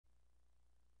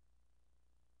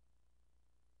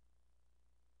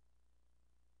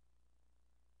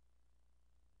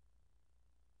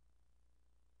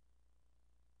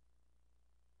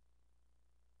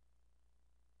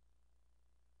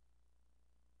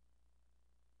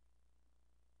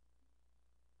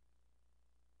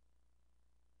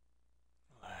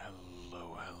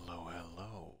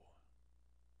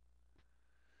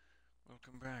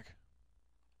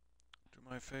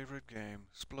favorite game,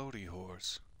 Splody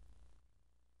Horse.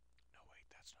 No, wait,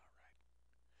 that's not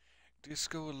right.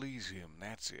 Disco Elysium,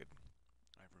 that's it.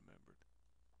 I've remembered.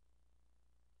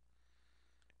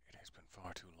 It has been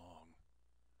far too long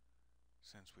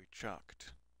since we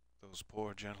chucked those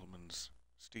poor gentlemen's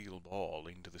steel ball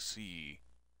into the sea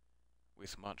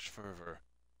with much fervor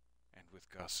and with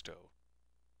gusto.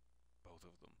 Both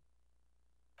of them.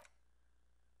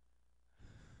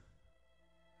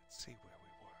 Let's see where we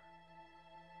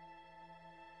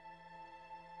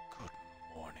were. Good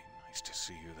morning. Nice to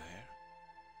see you there.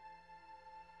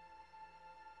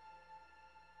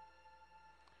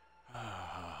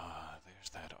 Ah, there's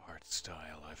that art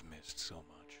style I've missed so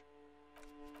much.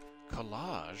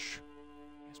 Collage?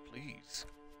 Yes, please.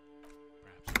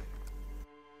 Perhaps later.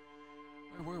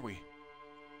 Where were we?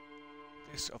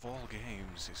 This, of all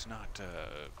games, is not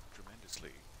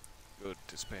tremendously good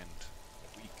to spend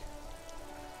a week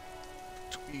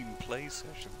between play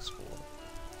sessions for,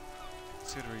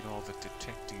 considering all the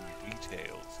detecting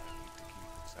details I need to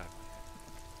keep inside my head.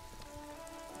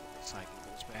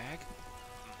 Recyclables bag.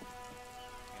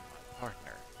 And my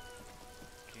partner,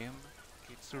 Kim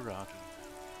Kitsuragi.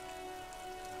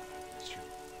 Mr.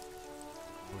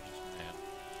 Gorgeous man.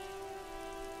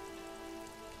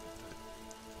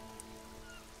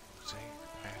 Mosaic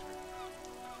pattern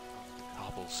of the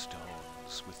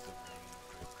cobblestones with the rain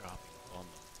drip dropping on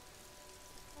them.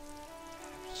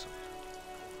 They're so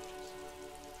gorgeous.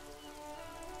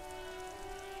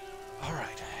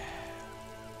 Alright.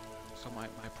 So my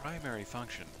primary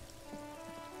function,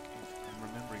 if I'm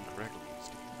remembering correctly, is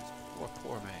to get this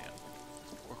poor man,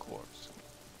 this poor corpse,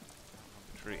 on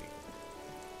the tree.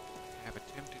 I have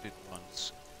attempted it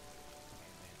once,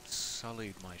 and then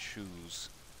sullied my shoes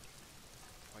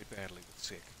quite badly with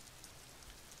sick.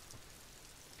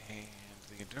 And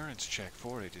the endurance check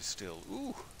for it is still,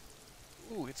 ooh,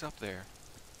 it's up there.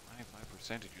 My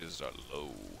percentages are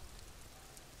low.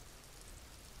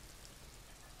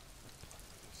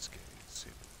 Scared sip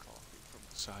of coffee from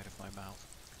the side of my mouth.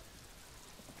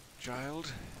 Child,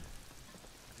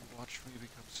 have you watched me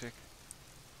become sick?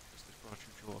 Has this brought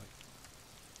you joy?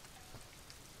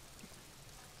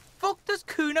 Fuck does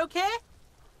Kuno care?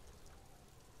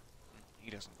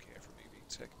 He doesn't care for me being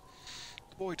sick.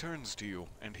 The boy turns to you,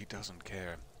 and he doesn't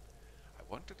care. I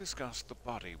want to discuss the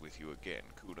body with you again,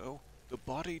 Kuno. The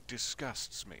body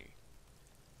disgusts me.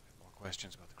 More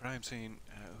questions about the crime scene.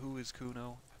 Who is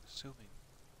Kuno? I'm assuming.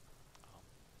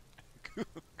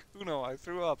 Kuno, I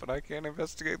threw up and I can't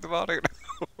investigate the body.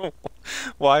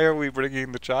 Why are we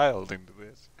bringing the child into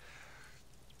this?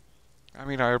 I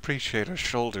mean, I appreciate a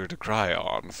shoulder to cry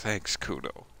on. Thanks,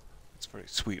 Kuno. It's very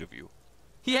sweet of you.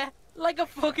 Yeah, like a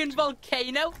fucking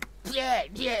volcano. Yeah.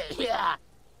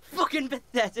 Fucking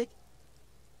pathetic.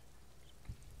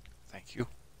 Thank you.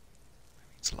 That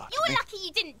means a lot You to were me. lucky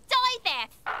you didn't die there.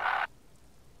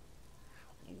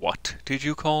 What did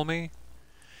you call me?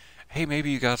 Hey,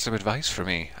 maybe you got some advice for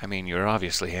me. I mean, you're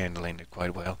obviously handling it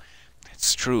quite well.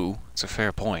 It's true. It's a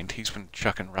fair point. He's been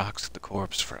chucking rocks at the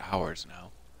corpse for hours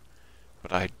now.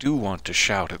 But I do want to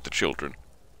shout at the children.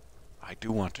 I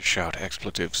do want to shout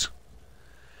expletives.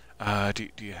 Do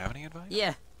you have any advice?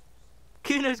 Yeah.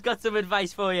 Kuno's got some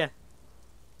advice for you.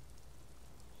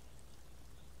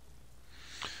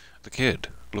 The kid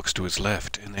looks to his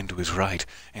left and then to his right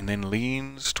and then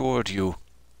leans toward you.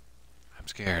 I'm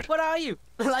scared. What are you?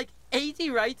 Like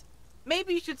 80, right?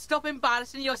 Maybe you should stop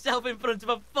embarrassing yourself in front of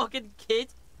a fucking kid.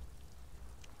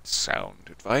 Sound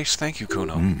advice. Thank you,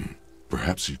 Kuno.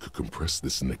 Perhaps you could compress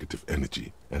this negative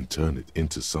energy and turn it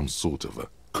into some sort of a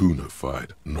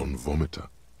Kuno-fied non-vomiter.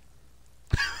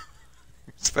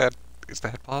 Is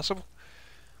that possible?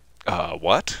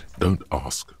 What? Don't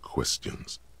ask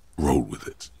questions. Roll with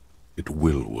it. It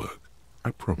will work.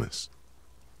 I promise.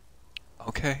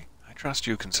 Okay, I trust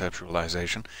you,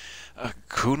 conceptualization. A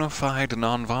Kuno-fied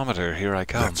non-vomiter, here I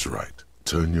come. That's right.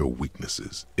 Turn your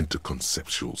weaknesses into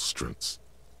conceptual strengths.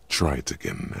 Try it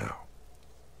again now.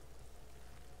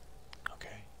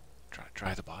 Okay,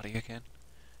 try the body again.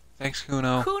 Thanks,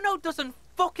 Kuno. Kuno doesn't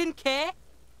fucking care.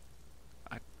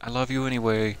 I love you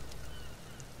anyway,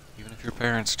 even if your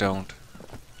parents don't.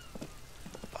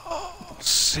 Oh,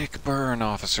 sick burn,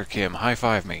 Officer Kim. High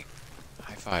five me.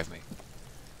 High five me.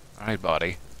 Alright,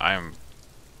 body. I'm...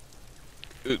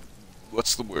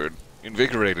 what's the word?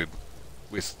 Invigorated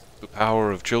with the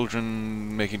power of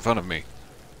children making fun of me.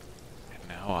 And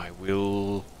now I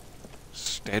will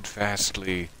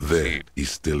steadfastly There proceed. he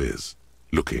still is,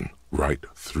 looking right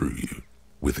through you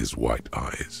with his white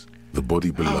eyes. The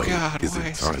body below God, is why is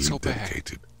it entirely so bad?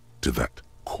 dedicated to that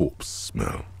corpse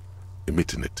smell.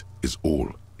 Emitting it is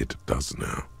all it does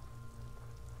now.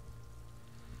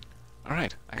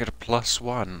 Alright, I get a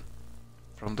 +1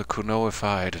 from the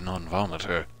Kunoified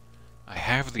non-vomiter. I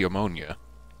have the ammonia.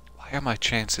 Why are my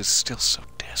chances still so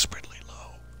desperately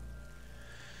low?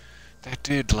 That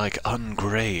did, like,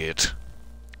 ungray it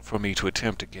for me to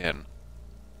attempt again,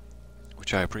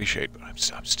 which I appreciate, but I'm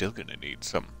still gonna need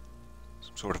some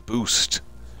sort of boost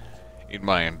in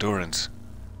my endurance.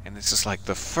 And this is like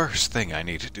the first thing I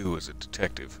need to do as a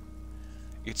detective.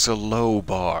 It's a low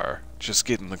bar, just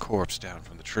getting the corpse down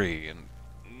from the tree, and...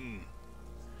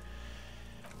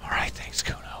 Alright, thanks,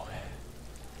 Kuno.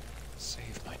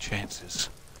 Save my chances.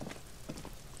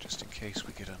 Just in case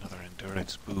we get another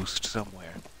endurance boost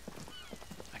somewhere.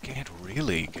 I can't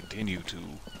really continue to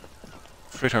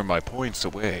fritter my points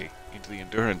away into the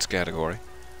endurance category.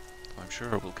 I'm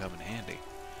sure it will come in handy.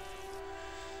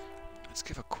 Let's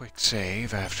give a quick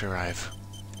save after I've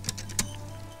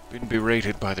been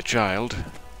berated by the child.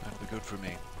 That'll be good for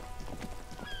me.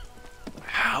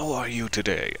 How are you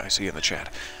today? I see in the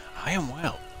chat. I am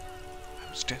well. I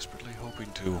was desperately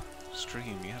hoping to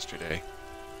stream yesterday,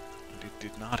 and it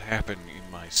did not happen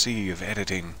in my sea of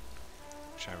editing,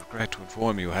 which I regret to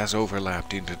inform you has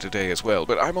overlapped into today as well,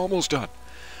 but I'm almost done.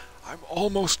 I'm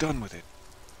almost done with it.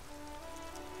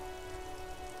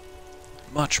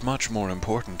 Much, much more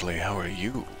importantly, how are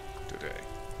you today?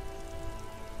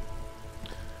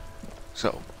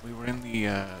 So, we were in the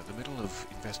middle of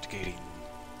investigating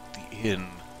the inn,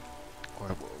 or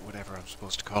whatever I'm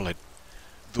supposed to call it,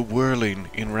 the whirling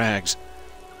in rags,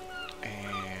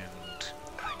 and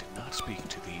I did not speak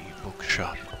to the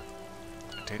bookshop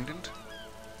attendant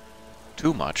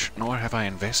too much, nor have I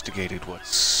investigated what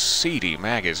seedy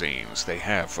magazines they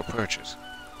have for purchase.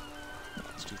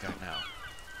 Let's do that now.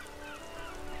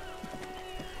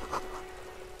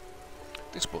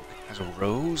 This book has a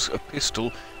rose, a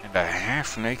pistol, and a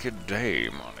half-naked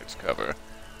dame on its cover.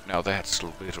 Now that's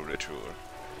literature.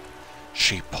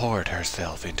 She poured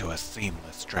herself into a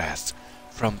seamless dress.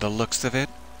 From the looks of it,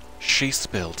 she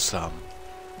spilled some.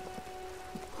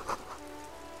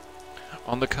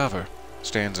 On the cover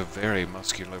stands a very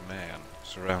muscular man,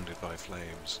 surrounded by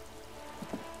flames.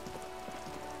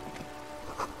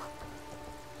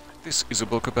 This is a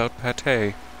book about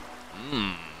pâté.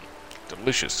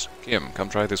 Delicious. Kim, come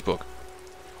try this book.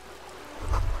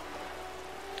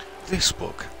 This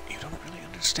book, you don't really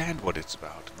understand what it's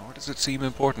about, nor does it seem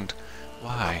important.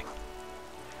 Why?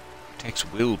 It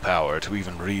takes willpower to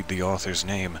even read the author's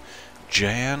name.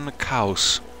 Jan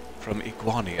Kaus from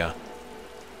Iguania.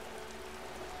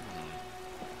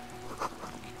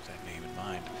 Keep that name in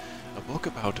mind. A book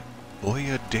about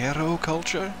boyadero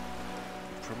culture?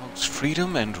 It promotes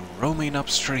freedom and roaming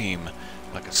upstream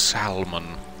like a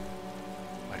salmon.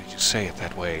 Why did you say it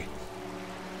that way?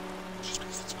 Just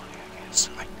because it's funny, I guess.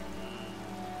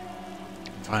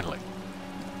 And finally,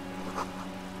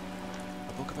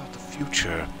 a book about the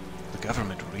future. The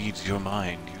government reads your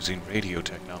mind using radio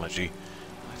technology.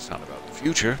 Well, it's not about the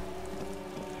future.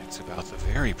 It's about the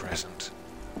very present.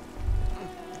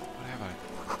 What have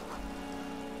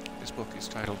I? This book is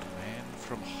titled Man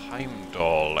from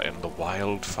Heimdall and the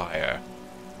Wildfire.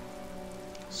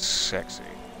 Sexy.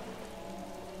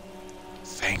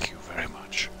 Thank you very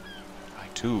much. I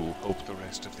too hope the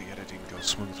rest of the editing goes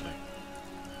smoothly.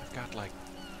 I've got like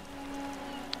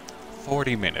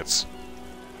 40 minutes.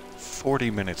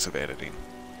 40 minutes of editing,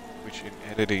 which in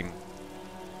editing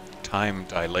time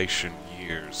dilation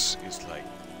years is like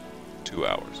 2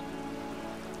 hours.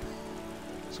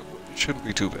 So it shouldn't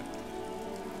be too bad.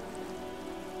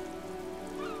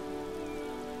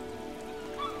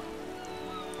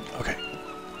 Okay,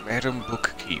 Madam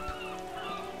Bookkeep.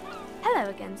 Hello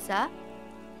again, sir.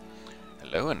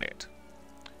 Hello, Annette.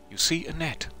 You see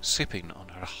Annette sipping on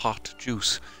her hot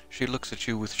juice. She looks at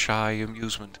you with shy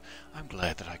amusement. I'm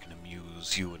glad that I can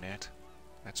amuse you, Annette.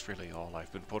 That's really all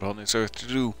I've been put on this earth to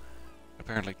do.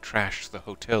 Apparently trash the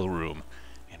hotel room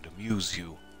and amuse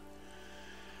you.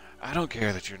 I don't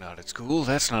care that you're not at school.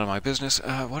 That's none of my business.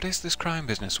 What is this crime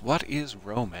business? What is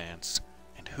romance?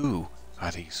 And who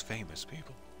are these famous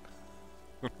people?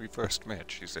 When we first met,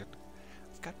 she said,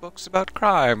 I've got books about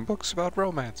crime, books about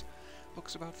romance,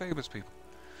 books about famous people.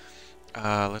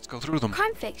 Let's go through them.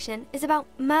 Crime fiction is about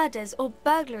murders or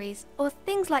burglaries or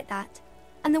things like that,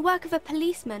 and the work of a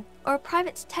policeman or a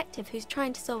private detective who's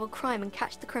trying to solve a crime and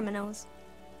catch the criminals.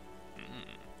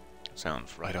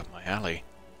 Sounds right up my alley.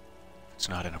 It's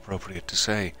not inappropriate to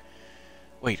say.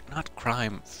 Wait, not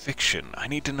crime fiction. I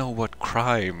need to know what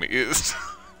crime is.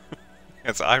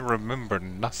 As I remember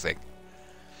nothing.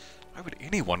 Why would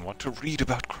anyone want to read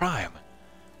about crime?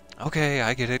 Okay,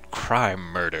 I get it. Crime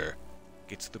murder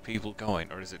gets the people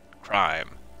going. Or is it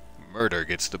crime? Murder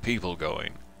gets the people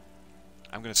going.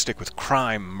 I'm going to stick with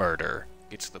crime murder.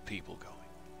 It's the people going.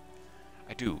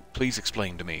 I do. Please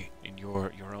explain to me, in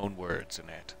your own words,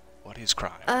 Annette, what is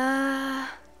crime?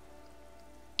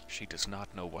 She does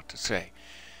not know what to say.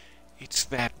 It's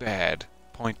that bad.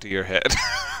 Point to your head.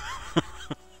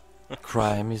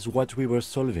 Crime is what we were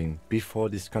solving before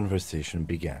this conversation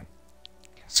began.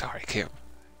 Sorry, Kim.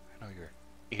 I know you're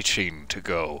itching to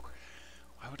go.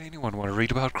 Why would anyone want to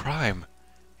read about crime?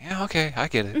 Yeah, okay, I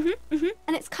get it.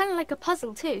 And it's kind of like a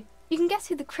puzzle, too. You can guess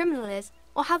who the criminal is,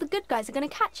 or how the good guys are going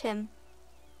to catch him.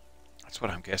 That's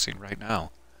what I'm guessing right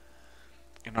now.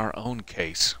 In our own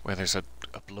case, where there's a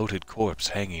bloated corpse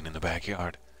hanging in the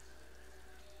backyard.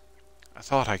 A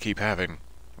thought I keep having,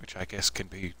 which I guess can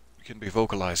be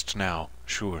vocalized now,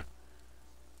 sure,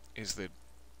 is that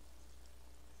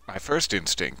my first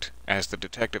instinct, as the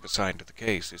detective assigned to the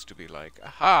case, is to be like,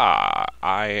 aha,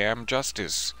 I am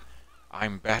justice.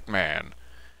 I'm Batman.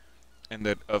 And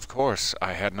that, of course,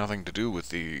 I had nothing to do with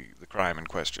the crime in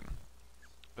question.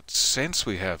 But since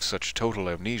we have such total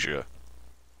amnesia,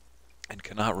 and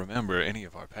cannot remember any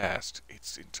of our past,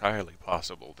 it's entirely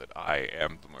possible that I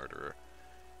am the murderer.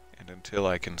 And until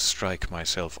I can strike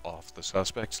myself off the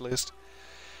suspects list,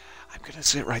 I'm gonna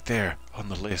sit right there on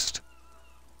the list.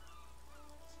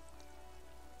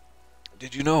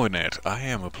 Did you know, Annette, I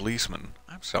am a policeman.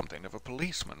 I'm something of a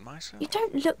policeman myself. You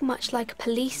don't look much like a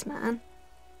policeman.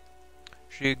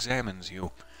 She examines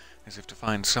you, as if to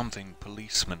find something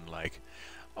policeman-like.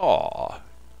 Aw,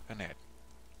 Annette,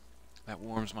 that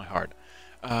warms my heart.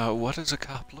 What does a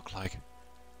cop look like?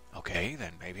 Okay,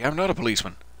 then maybe I'm not a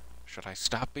policeman. Should I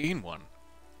stop being one?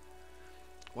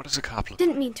 What does a cop look like?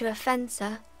 Didn't mean to offend,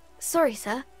 sir. Sorry,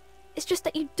 sir. It's just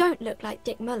that you don't look like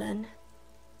Dick Mullen.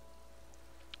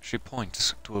 She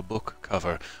points to a book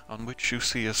cover on which you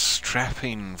see a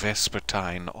strapping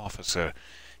vespertine officer.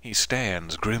 He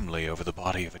stands grimly over the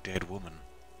body of a dead woman.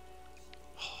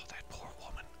 Oh, that poor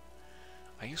woman.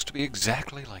 I used to be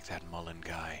exactly like that Mullen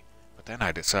guy, but then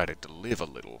I decided to live a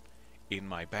little in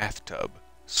my bathtub,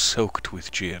 soaked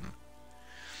with gin.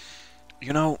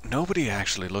 You know, nobody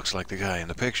actually looks like the guy in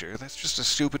the picture. That's just a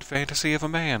stupid fantasy of a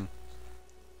man.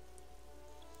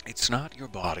 It's not your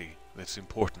body that's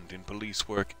important in police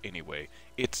work anyway.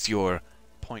 It's your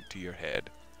point to your head.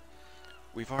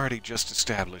 We've already just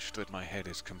established that my head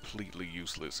is completely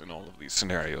useless in all of these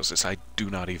scenarios, as I do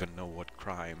not even know what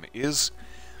crime is.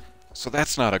 So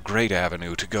that's not a great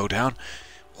avenue to go down.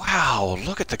 Wow,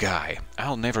 look at the guy.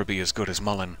 I'll never be as good as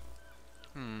Mullen.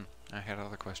 I had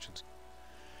other questions.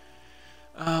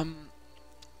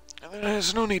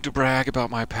 There's no need to brag about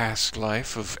my past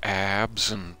life of abs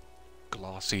and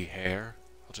glossy hair.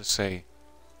 I'll just say,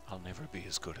 I'll never be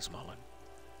as good as Mullen.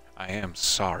 I am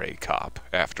sorry, cop,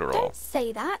 after all. Don't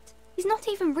say that. He's not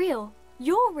even real.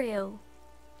 You're real.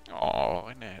 Aw,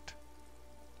 Annette.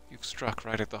 You've struck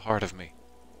right at the heart of me.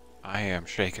 I am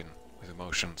shaken with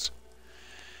emotions.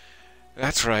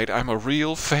 That's right, I'm a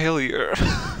real failure.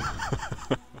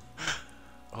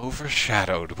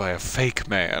 Overshadowed by a fake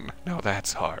man. Now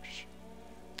that's harsh.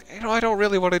 You know, I don't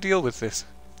really want to deal with this.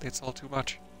 It's all too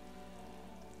much.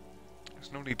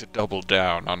 There's no need to double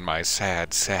down on my sad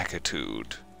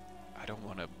sackitude. I don't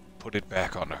want to put it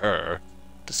back on her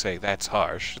to say that's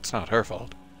harsh. It's not her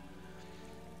fault.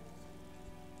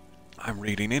 I'm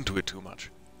reading into it too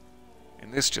much.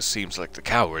 And this just seems like the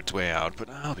coward's way out, but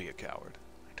I'll be a coward.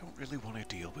 I don't really want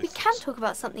to deal with We this. can talk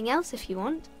about something else if you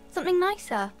want. Something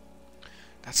nicer.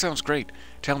 That sounds great.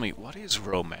 Tell me, what is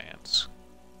romance?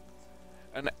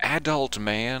 An adult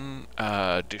man,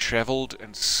 disheveled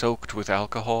and soaked with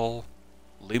alcohol,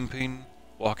 limping,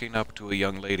 walking up to a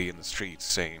young lady in the street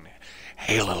saying,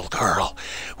 "Hey, little girl,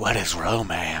 what is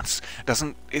romance?"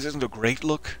 Isn't a great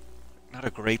look? Not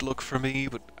a great look for me,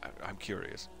 but I'm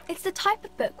curious. It's the type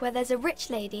of book where there's a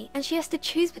rich lady and she has to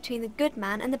choose between the good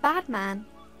man and the bad man.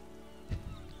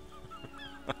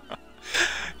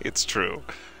 It's true.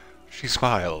 She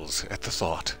smiles at the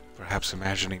thought, perhaps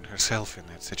imagining herself in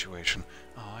that situation.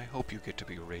 Oh, I hope you get to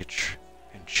be rich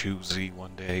and choosy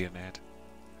one day, Annette.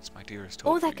 That's my dearest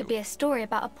hope Or there for could you. be a story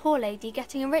about a poor lady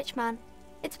getting a rich man.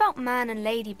 It's about man and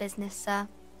lady business, sir.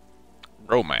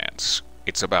 Romance.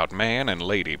 It's about man and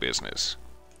lady business.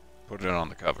 Put it on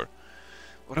the cover.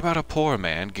 What about a poor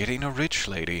man getting a rich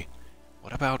lady?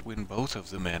 What about when both of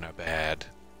the men are bad?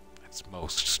 That's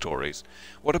most stories.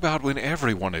 What about when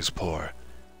everyone is poor?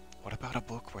 What about a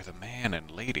book where the man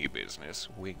and lady business,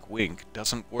 wink wink,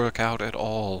 doesn't work out at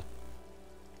all?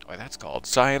 Why, that's called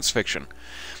science fiction.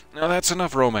 Now that's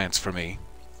enough romance for me.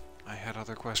 I had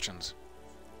other questions.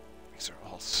 These are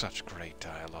all such great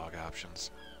dialogue options.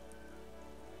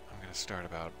 I'm gonna start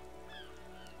about,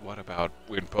 what about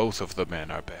when both of the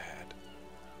men are bad?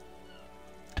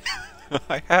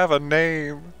 I have a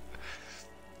name.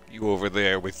 You over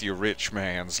there with your rich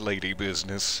man's lady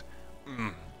business.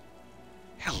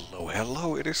 Hello,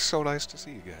 hello. It is so nice to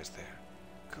see you guys there.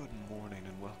 Good morning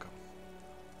and welcome.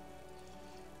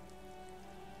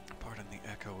 Pardon the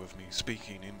echo of me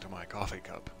speaking into my coffee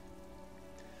cup.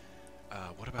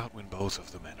 What about when both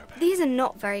of the men are bad? These are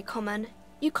not very common.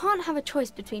 You can't have a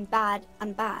choice between bad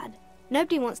and bad.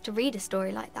 Nobody wants to read a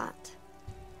story like that.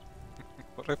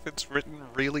 What if it's written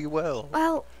really well?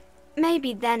 Well,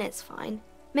 maybe then it's fine.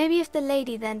 Maybe if the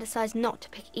lady then decides not to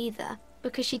pick either,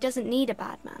 because she doesn't need a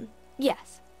bad man.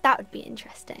 Yes, that would be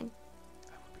interesting.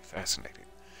 That would be fascinating.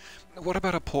 What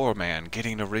about a poor man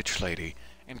getting a rich lady?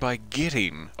 And by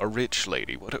getting a rich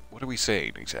lady, what are we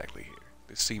saying exactly here?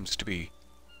 This seems to be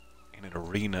in an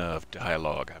arena of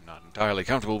dialogue I'm not entirely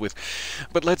comfortable with,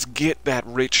 but let's get that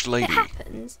rich lady. It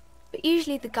happens, but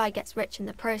usually the guy gets rich in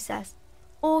the process,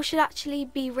 or should actually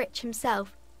be rich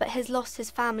himself, but has lost his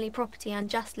family property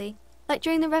unjustly, like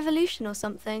during the revolution or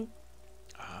something.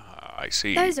 Ah, I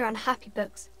see. Those are unhappy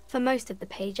books, for most of the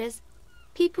pages.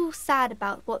 People sad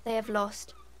about what they have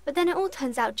lost, but then it all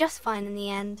turns out just fine in the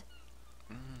end.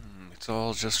 It's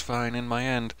all just fine in my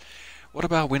end. What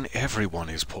about when everyone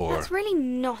is poor? That's really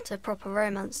not a proper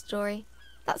romance story.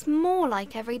 That's more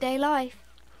like everyday life.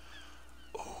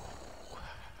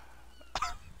 The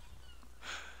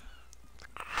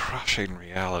crushing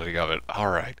reality of it.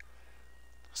 Alright.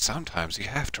 Sometimes you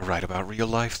have to write about real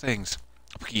life things.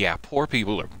 Yeah, poor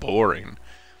people are boring.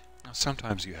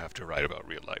 Sometimes you have to write about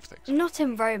real life things. Not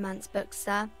in romance books,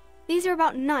 sir. These are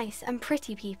about nice and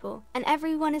pretty people, and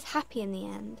everyone is happy in the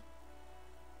end.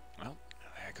 Well,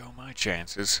 there go my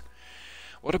chances.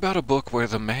 What about a book where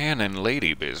the man and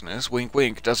lady business, wink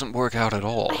wink, doesn't work out at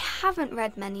all? I haven't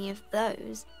read many of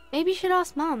those. Maybe you should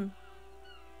ask Mum.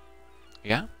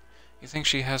 Yeah? You think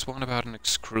she has one about an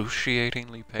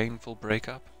excruciatingly painful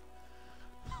breakup?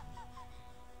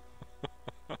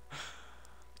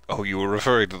 Oh, you were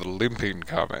referring to the limping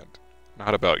comment,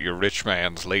 not about your rich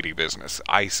man's lady business.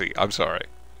 I see. I'm sorry.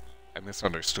 I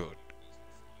misunderstood.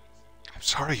 I'm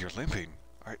sorry you're limping.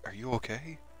 Are you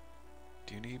okay?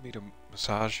 Do you need me to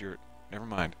massage your... Never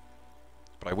mind.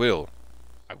 But I will.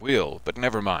 I will, but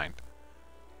never mind.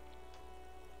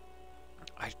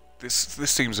 This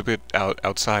seems a bit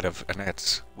outside of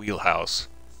Annette's wheelhouse.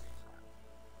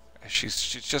 She's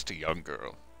just a young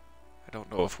girl. I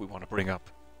don't know if we want to bring up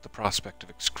the prospect of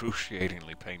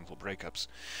excruciatingly painful breakups.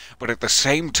 But at the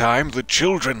same time, the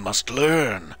children must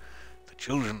learn. The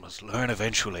children must learn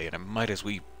eventually, and it might as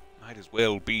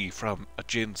well be from a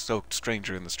gin-soaked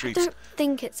stranger in the I streets. don't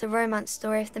think it's a romance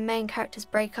story if the main characters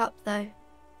break up, though.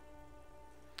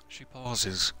 She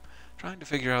pauses, trying to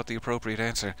figure out the appropriate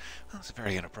answer. That's a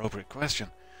very inappropriate question.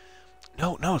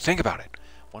 No, think about it.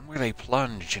 One where they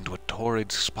plunge into a torrid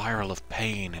spiral of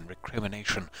pain and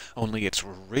recrimination, only it's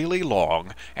really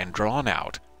long and drawn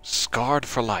out, scarred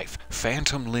for life,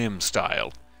 phantom limb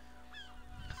style.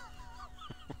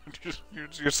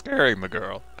 You're scaring the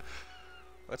girl.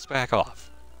 Let's back off.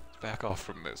 Let's back off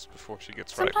from this before she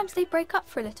gets frightened. Sometimes they break up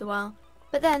for a little while,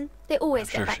 but then they always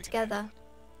I'm sure get back she can. together.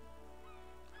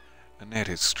 Annette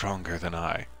is stronger than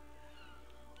I.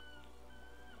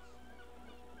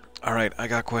 Alright, I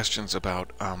got questions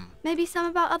about, Maybe some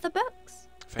about other books?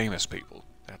 famous people.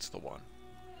 That's the one.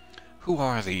 Who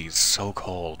are these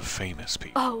so-called famous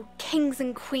people? Oh, kings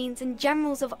and queens and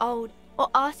generals of old, or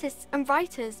artists and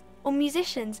writers, or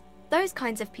musicians, those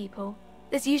kinds of people.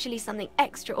 There's usually something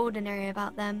extraordinary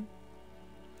about them.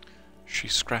 She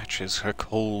scratches her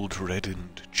cold,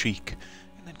 reddened cheek,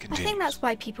 and then I continues. think that's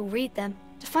why people read them,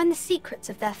 to find the secrets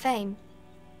of their fame.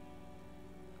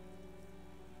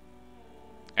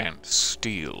 And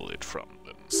steal it from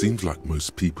them. Seems like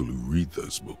most people who read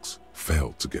those books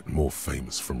fail to get more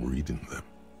famous from reading them.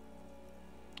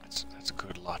 That's a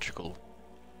good logical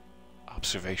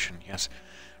observation, yes.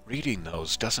 Reading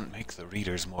those doesn't make the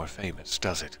readers more famous,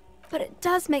 does it? But it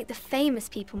does make the famous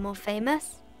people more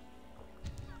famous.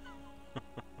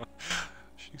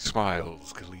 She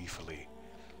smiles gleefully.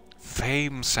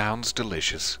 Fame sounds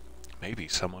delicious. Maybe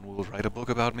someone will write a book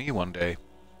about me one day.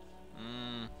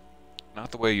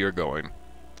 Not the way you're going.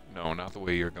 No, not the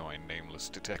way you're going, nameless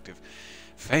detective.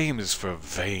 Fame is for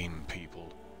vain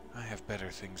people. I have better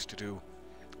things to do.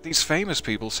 These famous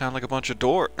people sound like a bunch of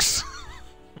dorks.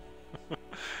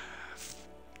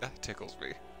 That tickles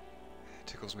me. It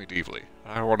tickles me deeply.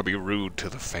 I don't want to be rude to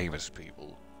the famous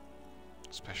people.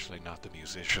 Especially not the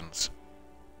musicians.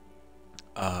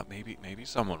 Maybe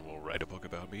someone will write a book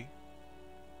about me.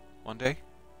 One day?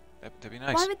 That'd be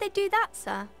nice. Why would they do that,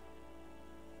 sir?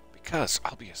 Because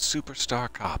I'll be a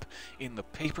superstar cop in the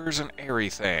papers and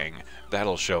everything.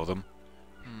 That'll show them.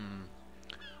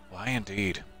 Why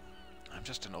indeed? I'm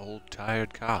just an old,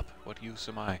 tired cop. What use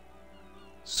am I?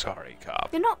 Sorry, cop.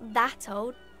 You're not that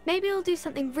old. Maybe you'll do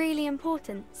something really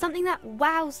important, something that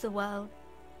wows the world.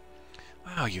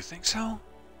 Wow, you think so?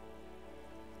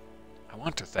 I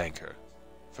want to thank her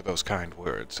for those kind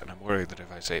words, and I'm worried that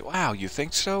if I say, wow, you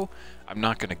think so? I'm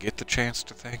not going to get the chance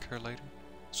to thank her later.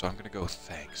 So I'm going to go,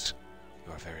 thanks.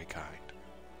 You are very kind.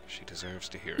 She deserves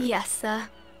to hear it. Yes, sir.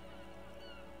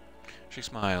 She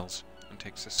smiles and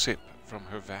takes a sip from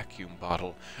her vacuum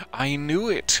bottle. I knew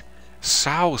it!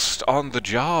 Soused on the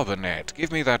job, Annette.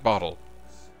 Give me that bottle.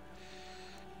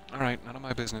 Alright, none of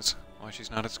my business why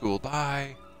she's not at school.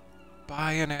 Bye.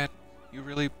 Bye, Annette. You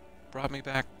really brought me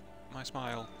back my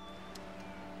smile.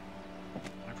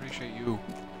 I appreciate you.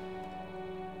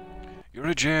 You're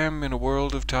a gem in a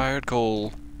world of tired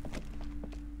coal.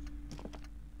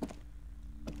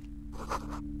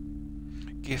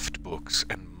 Gift books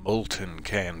and molten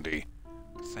candy.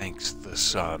 Thanks, the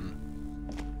sun.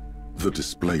 The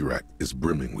display rack is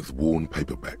brimming with worn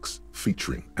paperbacks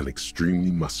featuring an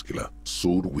extremely muscular,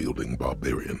 sword-wielding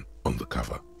barbarian on the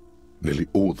cover. Nearly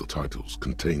all the titles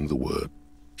contain the word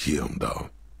Heimdall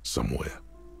somewhere.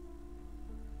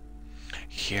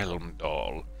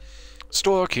 Heimdall.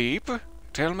 Storekeep,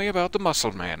 tell me about the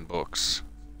Muscle Man books.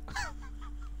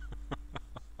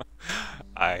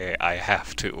 I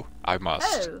have to. I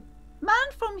must. Oh,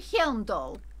 Man from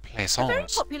Heimdall. A very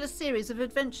Plaisance. popular series of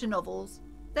adventure novels.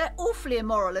 They're awfully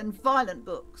immoral and violent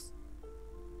books.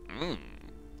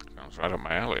 Sounds right up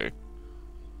my alley.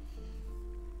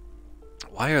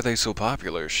 Why are they so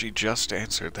popular? She just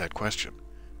answered that question.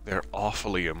 They're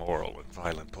awfully immoral and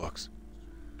violent books.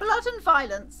 Blood and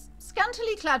violence,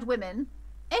 scantily clad women,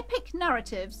 epic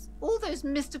narratives, all those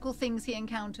mystical things he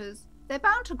encounters. They're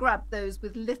bound to grab those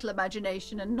with little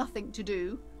imagination and nothing to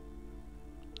do.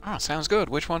 Ah, sounds good.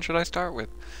 Which one should I start with?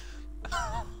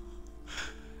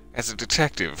 As a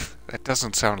detective, that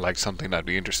doesn't sound like something I'd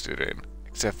be interested in.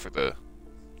 Except for the,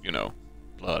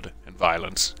 blood and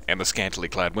violence, and the scantily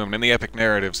clad women, and the epic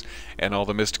narratives, and all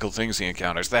the mystical things he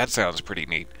encounters. That sounds pretty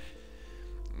neat.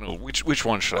 Well, which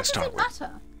one should I start with? What does it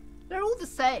matter? They're all the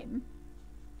same.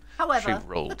 However,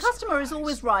 the customer is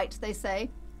always right, they say.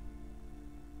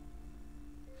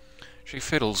 She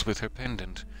fiddles with her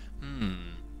pendant.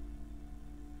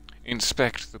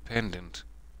 Inspect the pendant.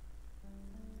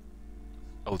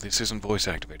 Oh, this isn't voice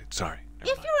activated. Sorry.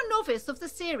 Never If mind. you're a novice of the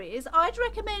series, I'd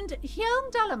recommend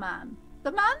Heimdall,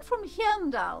 the Man from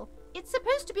Heimdall. It's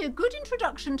supposed to be a good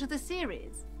introduction to the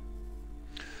series.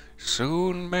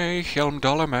 Soon may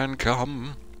Heimdall Man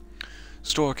come.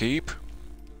 Storekeep,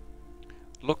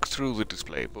 look through the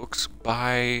display books.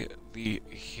 Buy the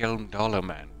Heimdall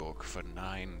Man book for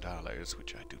 $9,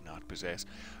 which I do not possess,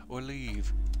 or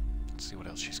leave. Let's see what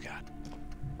else she's got.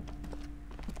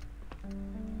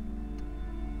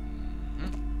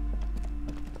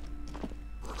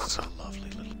 It's a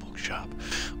lovely little bookshop.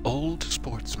 Old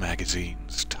sports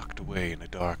magazines tucked away in a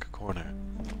dark corner.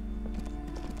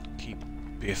 Keep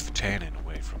Biff Tannen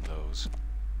away from those.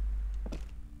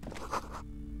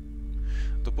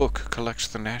 The book collects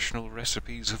the national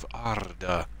recipes of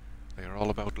Arda. They are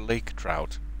all about lake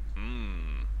trout.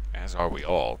 As are we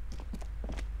all.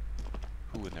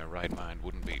 Who in their right mind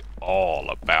wouldn't be all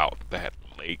about that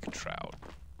lake trout?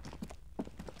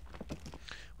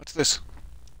 What's this?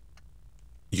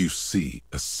 You see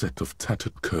a set of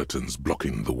tattered curtains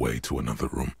blocking the way to another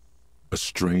room. A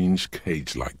strange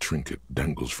cage-like trinket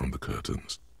dangles from the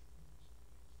curtains.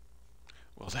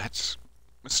 Well, that's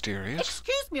mysterious.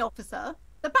 Excuse me, officer.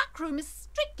 The back room is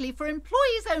strictly for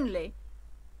employees only.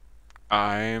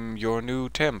 I'm your new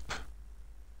temp,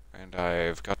 and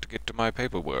I've got to get to my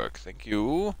paperwork. Thank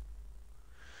you.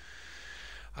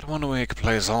 I don't want to make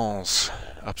Plaisance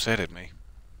upset at me.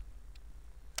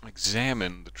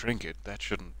 Examine the trinket. That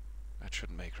shouldn't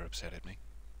make her upset at me.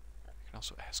 I can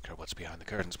also ask her what's behind the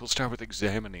curtains. We'll start with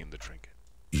examining the trinket.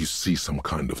 You see some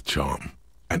kind of charm,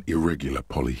 an irregular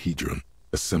polyhedron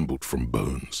assembled from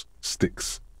bones,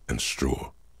 sticks, and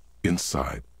straw.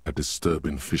 Inside, a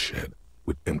disturbing fish head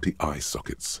with empty eye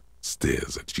sockets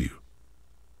stares at you.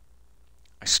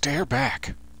 I stare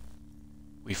back.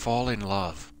 We fall in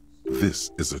love. This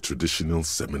is a traditional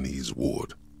Seminese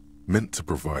ward, meant to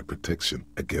provide protection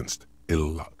against ill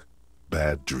luck,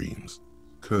 bad dreams,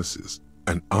 curses,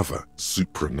 and other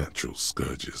supernatural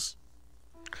scourges.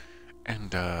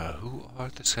 And, who are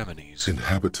the Seminese?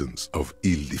 Inhabitants of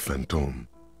Ile de Fantôme,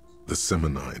 the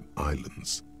Seminine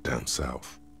Islands down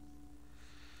south.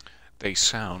 They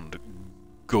sound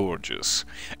gorgeous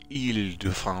Ile de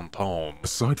Fantôme.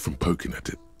 Aside from poking at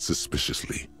it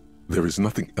suspiciously, there is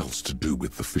nothing else to do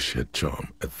with the fish head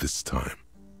charm at this time.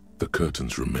 The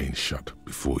curtains remain shut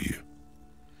before you.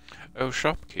 Oh,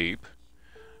 shopkeep,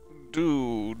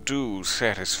 do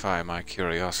satisfy my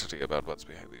curiosity about what's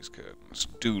behind these curtains.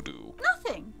 Do.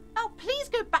 Nothing. Now please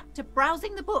go back to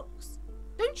browsing the books.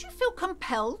 Don't you feel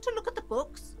compelled to look at the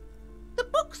books? The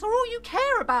books are all you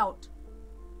care about.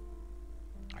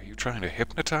 Are you trying to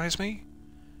hypnotize me?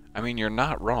 I mean, you're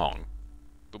not wrong.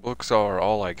 The books are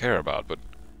all I care about, but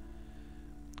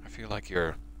I feel like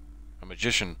you're a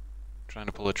magician trying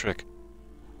to pull a trick.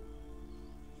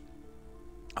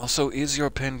 Also, is your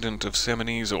pendant of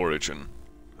Seminese origin?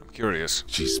 I'm curious.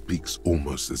 She speaks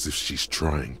almost as if she's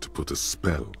trying to put a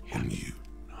spell on you,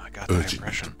 No, I got that urging you to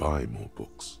impression. buy more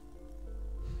books.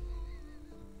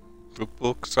 The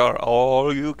books are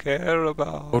all you care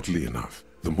about. Oddly enough,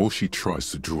 the more she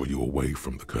tries to draw you away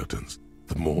from the curtains,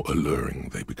 the more alluring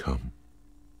they become.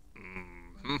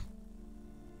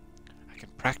 I can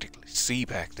practically see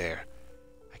back there.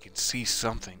 I can see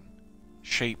something.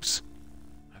 Shapes.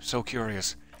 I'm so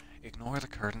curious. Ignore the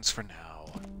curtains for now.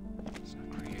 Let's not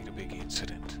create a big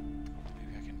incident.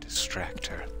 Maybe I can distract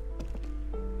her.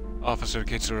 Officer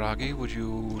Kitsuragi, would you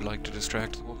like to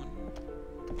distract the woman?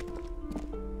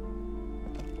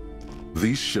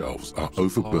 These shelves are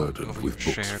overburdened over with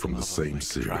your books shared from the love of same Lake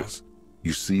series. Drive.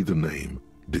 You see the name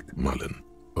Dick Mullen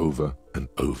over and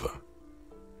over.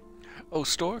 Oh,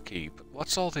 storekeep,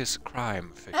 what's all this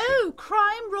crime fiction? Oh,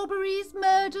 crime, robberies,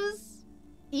 murders,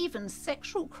 even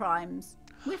sexual crimes.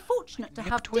 We're fortunate to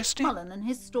have Dick Nip-twisting? Mullen and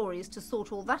his stories to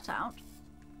sort all that out.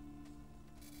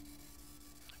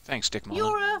 Thanks, Dick Mullen.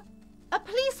 You're a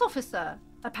police officer,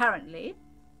 apparently.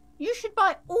 You should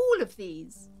buy all of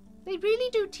these. They really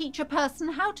do teach a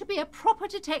person how to be a proper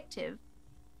detective.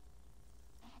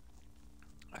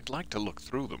 I'd like to look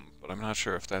through them, but I'm not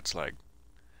sure if that's like...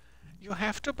 You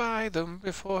have to buy them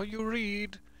before you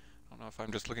read. I don't know if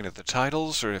I'm just looking at the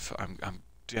titles or if I'm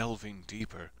delving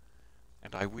deeper.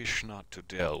 And I wish not to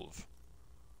delve.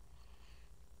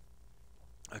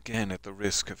 Again, at the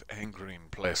risk of angering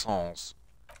Plaisance.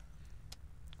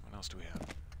 What else do we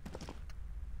have?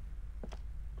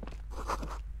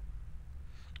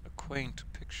 A quaint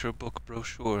picture book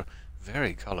brochure.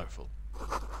 Very colorful.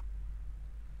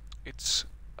 It's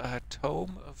a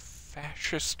tome of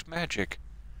fascist magic.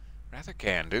 Rather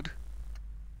candid.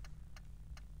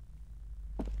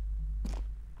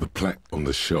 The plaque on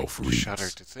the shelf Shudder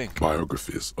reads to think.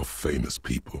 Biographies of Famous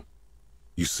People.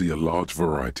 You see a large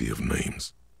variety of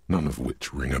names, none of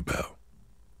which ring a bell.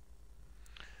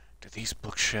 Do these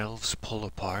bookshelves pull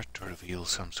apart to reveal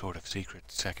some sort of secret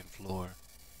second floor?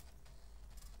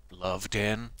 Love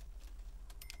den?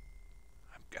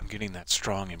 I'm getting that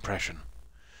strong impression.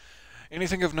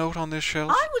 Anything of note on this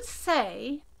shelf? I would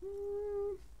say...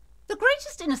 The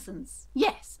Greatest Innocence.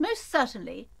 Yes, most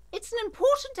certainly. It's an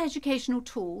important educational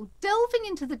tool delving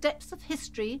into the depths of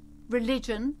history,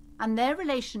 religion, and their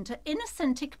relation to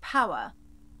innocentic power.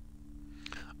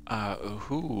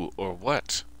 Who or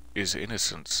what is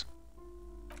Innocence?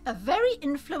 A very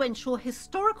influential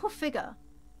historical figure.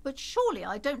 But surely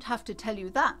I don't have to tell you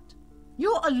that.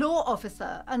 You're a law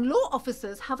officer, and law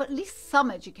officers have at least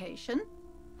some education.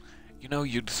 You know,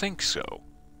 you'd think so.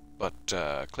 But,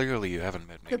 clearly you haven't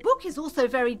met me. The book is also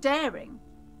very daring.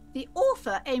 The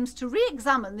author aims to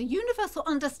re-examine the universal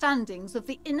understandings of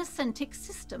the innocentic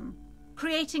system,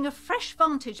 creating a fresh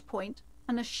vantage point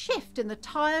and a shift in the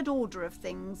tired order of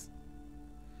things.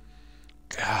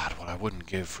 God, what I wouldn't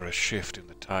give for a shift in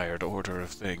the tired order of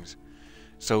things.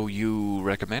 So you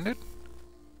recommend it?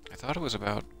 I thought it was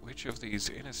about which of these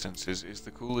innocences is the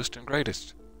coolest and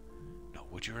greatest. No,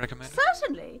 would you recommend it?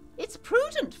 Certainly. It's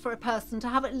prudent for a person to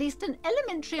have at least an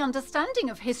elementary understanding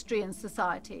of history and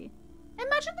society.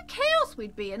 Imagine the chaos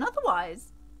we'd be in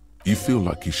otherwise. You feel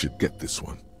like you should get this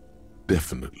one.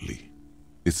 Definitely.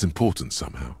 It's important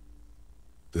somehow.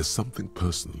 There's something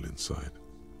personal inside.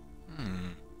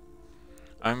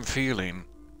 I'm feeling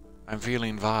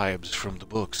vibes from the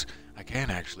books. I can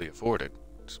actually afford it.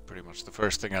 It's pretty much the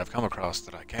first thing I've come across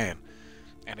that I can.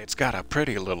 And it's got a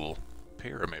pretty little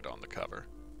pyramid on the cover.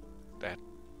 That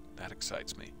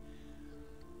excites me.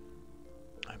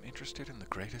 I'm interested in the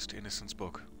Greatest Innocence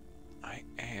book. I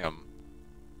am.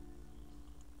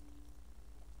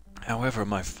 However,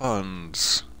 my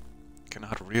funds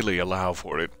cannot really allow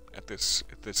for it at this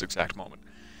exact moment.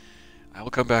 I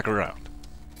will come back around.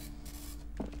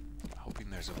 Hoping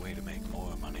there's a way to make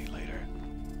more money later.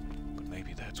 But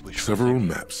maybe that's wishful Several thinking.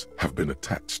 maps have been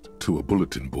attached to a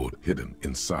bulletin board hidden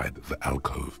inside the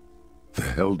alcove.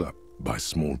 They're held up by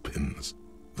small pins.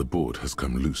 The board has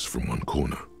come loose from one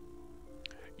corner.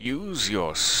 Use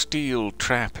your steel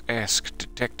trap-esque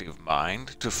detective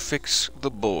mind to fix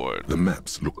the board. The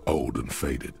maps look old and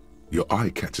faded. Your eye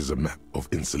catches a map of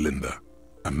Insulinda,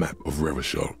 a map of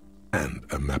Revachol, and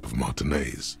a map of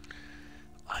Martinez.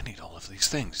 I need all of these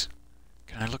things.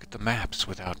 Can I look at the maps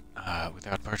without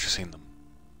purchasing them?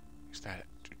 Is that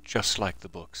just like the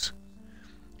books?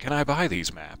 Can I buy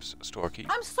these maps, storekeep?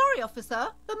 I'm sorry, officer.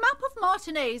 The map of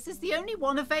Martinez is the only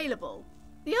one available.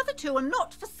 The other two are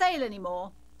not for sale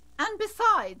anymore. And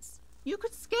besides, you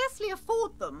could scarcely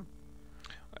afford them.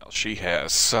 Well, she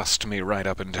has sussed me right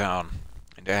up and down,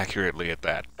 and accurately at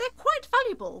that. They're quite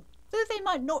valuable, though they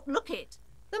might not look it.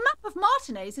 The map of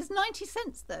Martinez is 90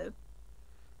 cents, though.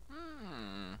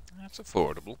 That's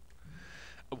affordable.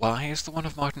 Why is the one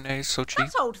of Martinez so cheap?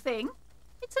 That old thing.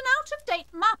 It's an out-of-date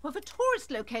map of a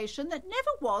tourist location that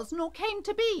never was nor came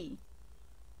to be.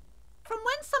 From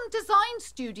when some design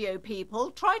studio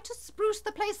people tried to spruce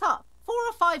the place up 4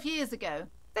 or 5 years ago.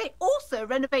 They also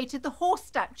renovated the horse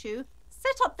statue,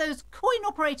 set up those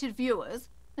coin-operated viewers,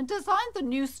 and designed the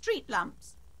new street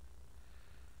lamps.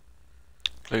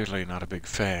 Clearly not a big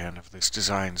fan of this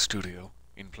design studio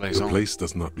in place. The place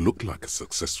does not look like a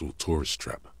successful tourist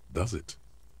trap, does it?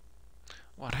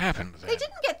 What happened then? They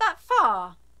didn't get that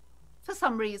far, for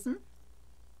some reason.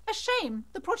 A shame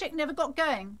the project never got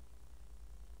going.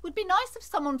 Would be nice if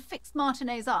someone fixed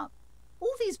Martinez up.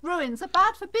 All these ruins are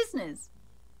bad for business.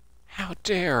 How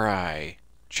dare I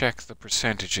check the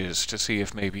percentages to see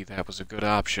if maybe that was a good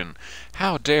option?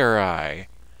 How dare I?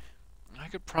 I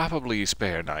could probably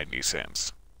spare 90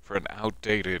 cents for an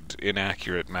outdated,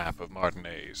 inaccurate map of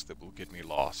Martinez that will get me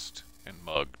lost and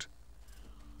mugged.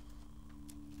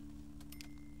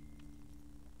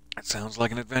 It sounds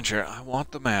like an adventure. I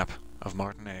want the map of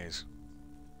Martinez.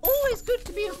 Always good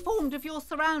to be informed of your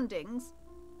surroundings.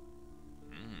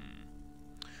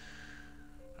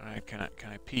 Alright, can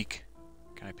I peek?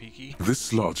 Can I peeky?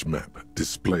 This large map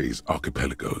displays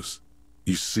archipelagos.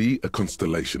 You see a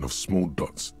constellation of small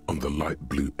dots on the light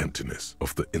blue emptiness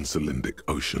of the Insulindic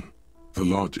Ocean. The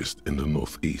largest in the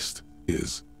northeast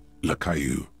is La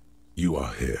Caillou. You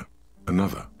are here.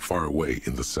 Another far away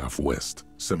in the southwest,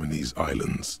 Seminese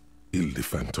Islands, Ile de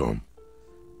Fantôme.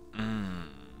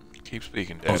 Keep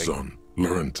speaking, Daddy. Ozon,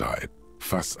 Laurentide,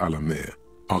 Fas a la Mer,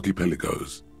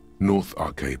 Archipelagos, North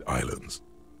Arcade Islands.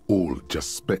 All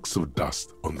just specks of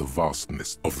dust on the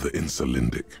vastness of the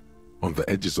Insulindic. On the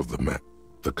edges of the map,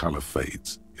 the color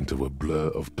fades into a blur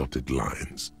of dotted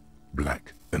lines,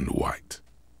 black and white,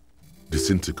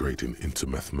 disintegrating into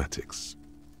mathematics.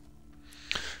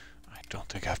 I don't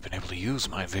think I've been able to use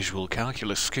my visual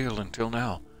calculus skill until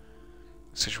now.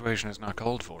 The situation is not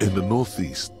called for. In the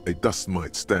northeast, a dust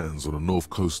mite stands on the north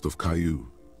coast of Caillou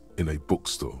in a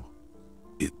bookstore.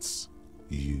 It's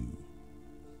you.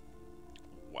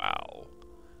 Wow.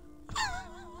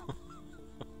 I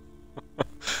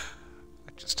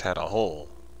just had a whole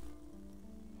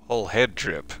head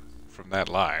trip from that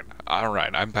line.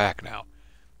 Alright, I'm back now.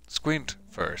 Squint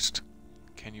first.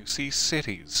 Can you see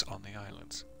cities on the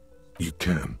islands? You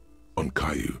can, on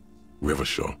Caillou,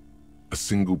 Revachol, a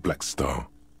single black star,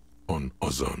 on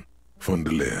Ozon,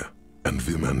 Fondelier, and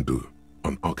Vilmandu,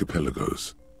 on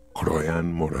archipelagos,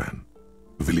 Croyan Moran,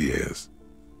 Villiers,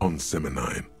 on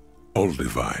Seminine,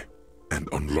 Olduvai, and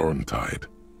on Laurentide,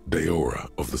 Deora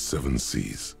of the Seven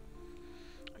Seas.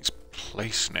 These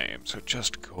place names are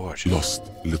just gorgeous.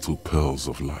 Lost little pearls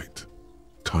of light,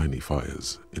 tiny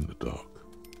fires in the dark.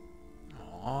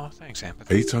 Aw, thanks,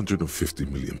 Empathy. 850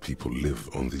 million people live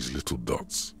on these little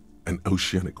dots, an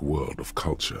oceanic world of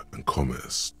culture and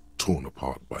commerce torn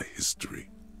apart by history.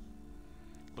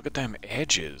 Look at them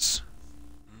edges.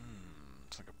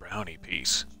 It's like a brownie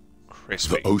piece.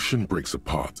 Crispy. The ocean breaks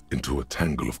apart into a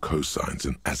tangle of cosines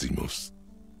and azimuths,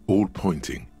 all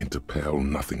pointing into pale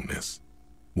nothingness.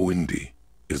 Windy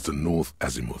is the north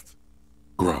azimuth.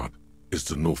 Grad is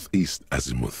the northeast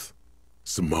azimuth.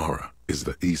 Samara is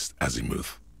the east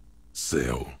azimuth.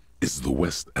 Sail is the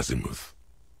west azimuth.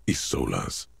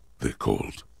 Isolas, they're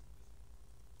called.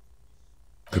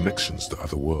 Connections to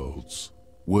other worlds,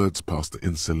 words past the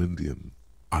Insulindian,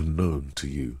 unknown to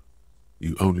you.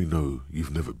 You only know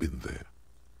you've never been there.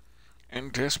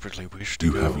 And desperately wish to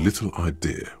You go. have little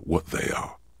idea what they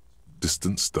are.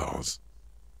 Distant stars,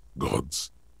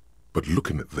 gods, but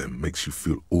looking at them makes you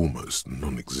feel almost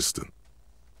non-existent.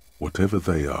 Whatever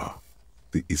they are,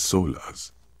 the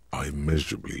Isolas are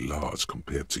immeasurably large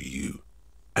compared to you,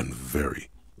 and very,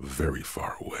 very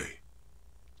far away.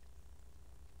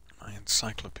 My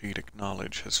encyclopedic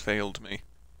knowledge has failed me.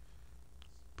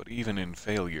 But even in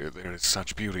failure, there is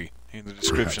such beauty in the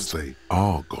descriptions. Perhaps they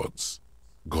are gods,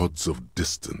 gods of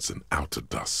distance and outer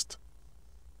dust.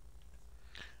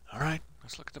 All right,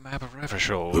 let's look at the map of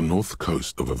Revachol. The north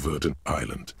coast of a verdant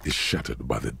island is shattered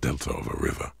by the delta of a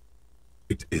river.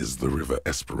 It is the River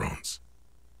Esperance.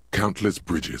 Countless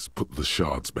bridges put the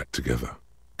shards back together,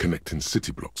 connecting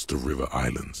city blocks to river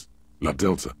islands. La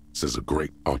Delta says a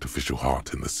great artificial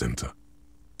heart in the center,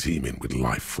 teeming with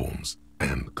life forms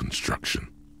and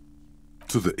construction.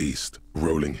 To the east,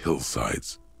 rolling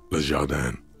hillsides, Le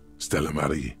Jardin, Stella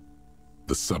Marie,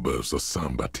 the suburbs of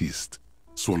Saint-Baptiste,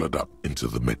 swallowed up into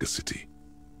the megacity.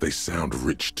 They sound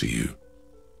rich to you.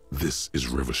 This is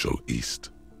Revachol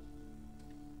East.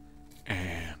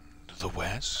 And the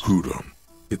west? Houdon.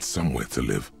 It's somewhere to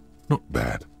live. Not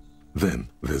bad. Then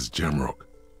there's Jamrock.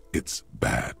 It's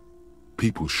bad.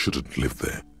 People shouldn't live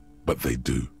there, but they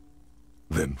do.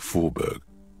 Then Forberg.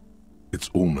 It's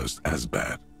almost as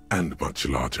bad, and much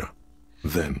larger.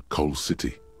 Then Coal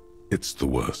City. It's the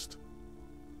worst.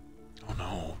 Oh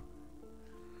no.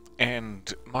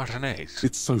 And Martinez?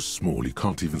 It's so small you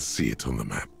can't even see it on the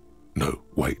map. No,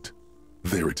 wait.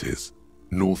 There it is.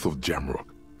 North of Jamrock.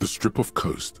 The strip of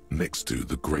coast next to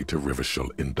the Greater Revachol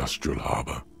Industrial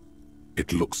Harbour.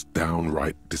 It looks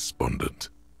downright despondent.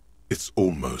 It's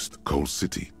almost Coal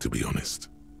City, to be honest.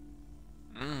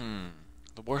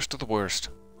 The worst of the worst.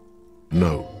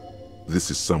 No,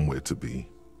 this is somewhere to be.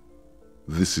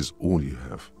 This is all you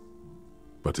have.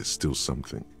 But it's still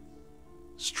something.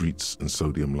 Streets and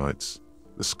sodium lights,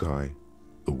 the sky,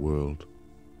 the world.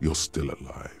 You're still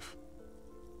alive.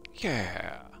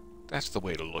 Yeah, that's the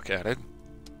way to look at it.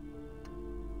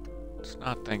 Let's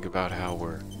not think about how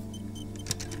we're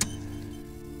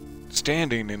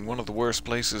standing in one of the worst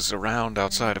places around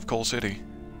outside of Coal City.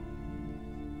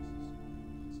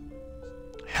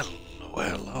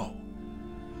 Hello.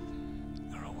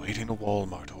 You're awaiting a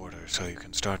Walmart order so you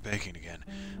can start baking again.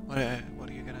 What are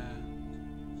you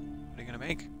gonna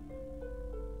make?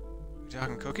 We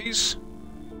talking cookies?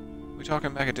 We talking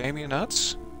macadamia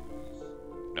nuts?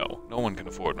 No one can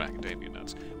afford macadamia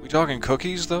nuts. We talking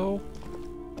cookies though?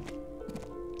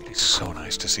 It's so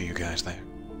nice to see you guys there.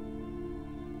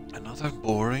 Another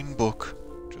boring book,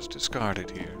 just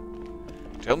discarded here.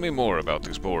 Tell me more about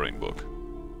this boring book.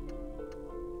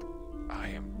 I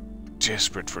am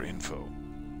desperate for info.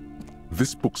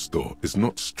 This bookstore is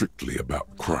not strictly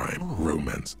about crime,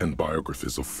 romance, and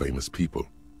biographies of famous people.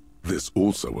 There's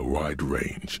also a wide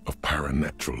range of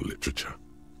paranatural literature.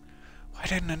 Why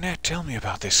didn't Annette tell me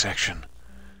about this section?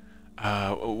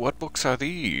 What books are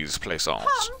these, Plaisance?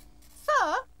 Come,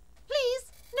 sir,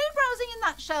 please, no browsing in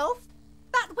that shelf.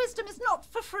 That wisdom is not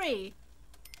for free.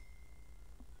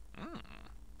 Well,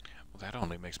 that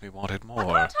only makes me want it I more.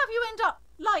 can't have you end up,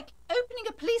 like, opening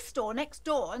a police store next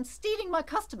door and stealing my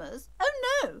customers. Oh,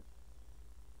 no.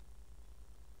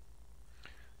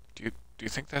 Do you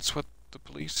think that's what the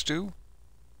police do?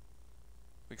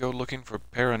 We go looking for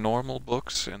paranormal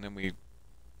books and then we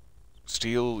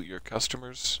steal your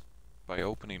customers by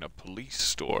opening a police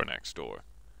store next door.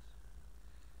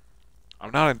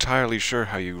 I'm not entirely sure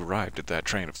how you arrived at that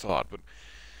train of thought, but...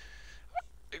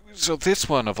 So this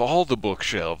one, of all the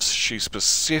bookshelves, she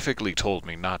specifically told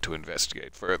me not to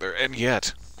investigate further, and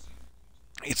yet...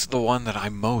 It's the one that I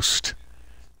most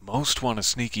want to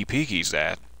sneaky peekies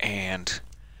at, and...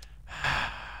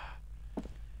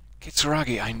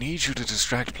 Kitsuragi, I need you to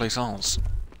distract Plaisance.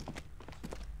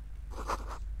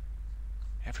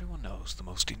 Everyone knows the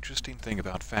most interesting thing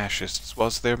about fascists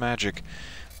was their magic.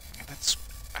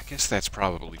 I guess that's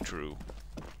probably true.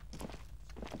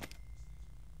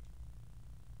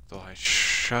 Though I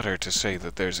shudder to say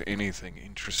that there's anything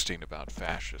interesting about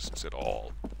fascists at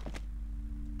all.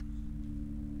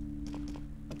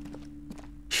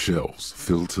 Shelves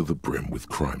filled to the brim with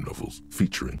crime novels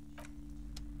featuring...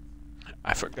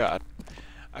 I forgot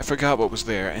what was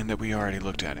there and that we already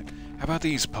looked at it. How about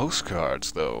these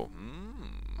postcards, though?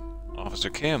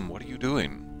 Officer Kim, what are you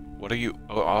doing?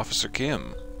 Oh, Officer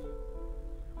Kim.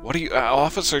 What are you...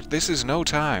 Officer, this is no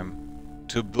time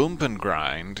to bump and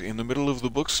grind in the middle of the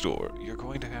bookstore. You're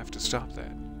going to have to stop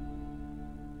that.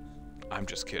 I'm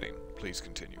just kidding. Please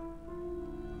continue.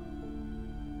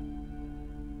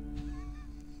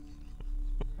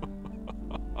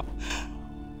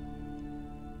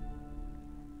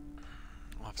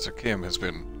 Officer Kim has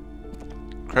been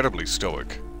incredibly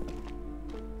stoic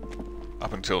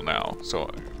up until now, so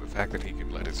the fact that he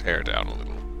can let his hair down a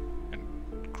little and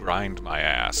grind my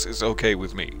ass is okay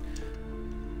with me.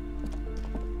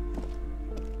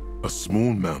 A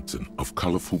small mountain of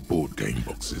colorful board game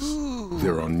boxes. Ooh.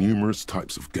 There are numerous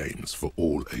types of games for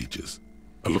all ages.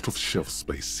 A lot of shelf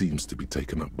space seems to be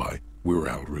taken up by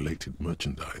Wirral-related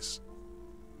merchandise.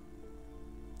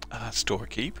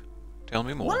 Storekeep. Tell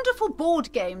me more. Wonderful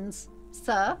board games,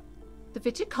 sir. The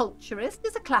Viticulturist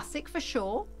is a classic for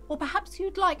sure, or perhaps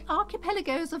you'd like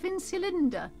Archipelagos of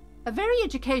Insulinda, a very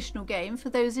educational game for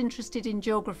those interested in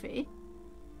geography.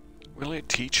 Will it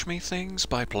teach me things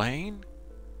by playing?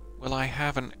 Will I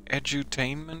have an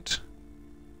edutainment?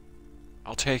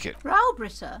 I'll take it.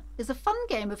 Raubritter is a fun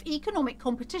game of economic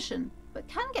competition, but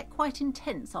can get quite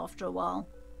intense after a while.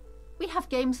 We have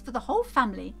games for the whole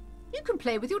family. You can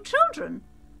play with your children.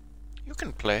 You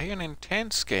can play an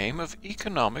intense game of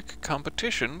economic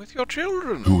competition with your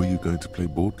children. Who are you going to play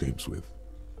board games with?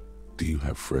 Do you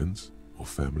have friends or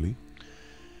family?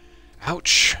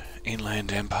 Ouch,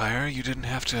 Inland Empire, you didn't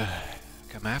have to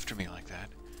come after me like that.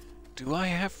 Do I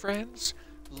have friends?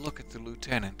 Look at the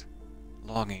lieutenant,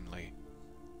 longingly,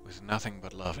 with nothing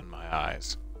but love in my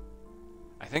eyes.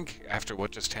 I think after what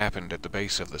just happened at the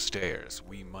base of the stairs,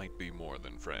 we might be more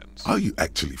than friends. Are you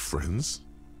actually friends?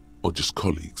 Or just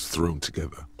colleagues thrown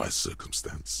together by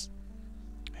circumstance?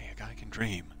 Hey, a guy can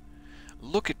dream.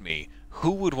 Look at me. Who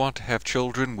would want to have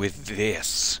children with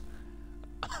this?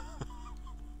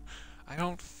 I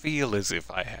don't feel as if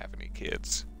I have any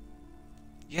kids.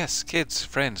 Yes, kids,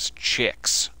 friends,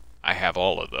 chicks. I have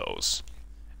all of those.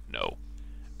 No.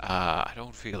 I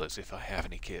don't feel as if I have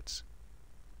any kids.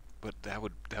 But that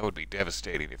would be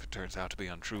devastating if it turns out to be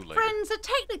untrue later. Friends are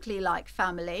technically like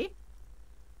family.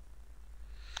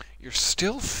 You're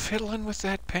still fiddling with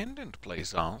that pendant,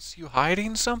 Plaisance. You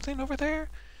hiding something over there?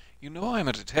 You know I'm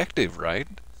a detective, right?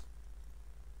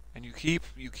 And you keep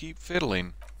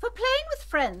fiddling. For playing with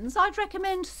friends, I'd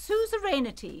recommend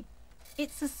Suzerainty.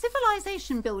 It's a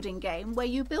civilization building game where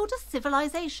you build a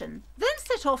civilization, then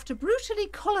set off to brutally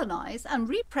colonize and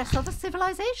repress other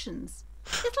civilizations.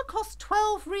 It'll cost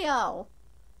 12 real.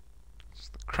 It's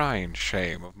the crying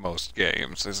shame of most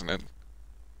games, isn't it?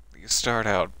 You start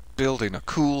out building a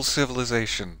cool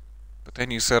civilization, but then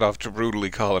you set off to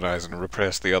brutally colonize and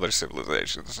repress the other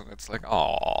civilizations, and it's like,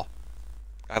 aww.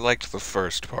 I liked the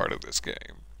first part of this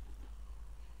game.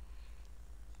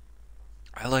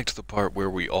 I liked the part where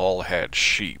we all had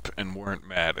sheep and weren't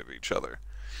mad at each other.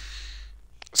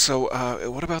 So,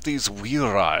 what about these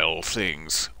virile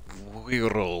things?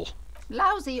 Viral.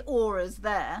 Lousy auras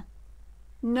there.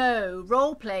 No,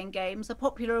 role-playing games are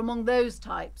popular among those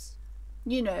types.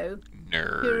 You know,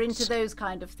 Nerds. who are into those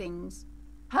kind of things.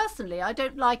 Personally, I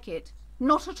don't like it.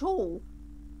 Not at all.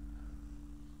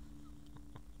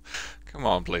 Come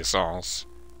on, Plaisance.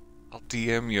 I'll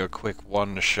DM you a quick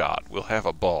one-shot. We'll have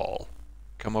a ball.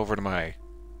 Come over to my,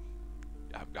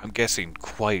 I'm guessing,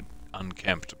 quite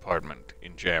unkempt apartment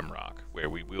in Jamrock, where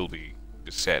we will be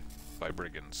beset by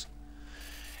brigands.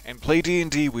 And play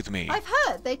D&D with me. I've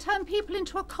heard they turn people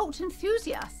into occult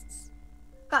enthusiasts.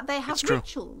 That they have It's true.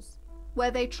 rituals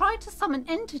where they try to summon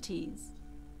entities.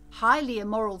 Highly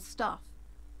immoral stuff.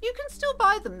 You can still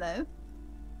buy them, though.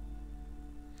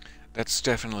 That's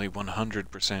definitely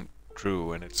 100%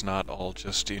 true, and it's not all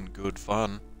just in good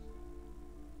fun.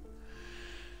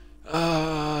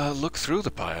 Look through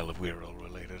the pile of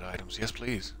Weirll-related items. Yes,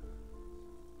 please.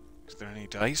 Is there any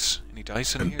dice? Any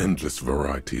dice in An here? endless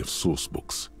variety of source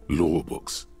books, lore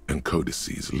books, and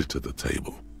codices litter the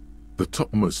table. The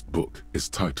topmost book is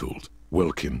titled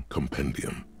Welkin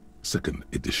Compendium, 2nd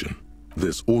edition.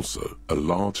 There's also a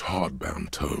large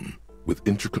hardbound tome with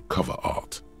intricate cover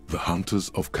art, The Hunters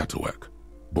of Katawak,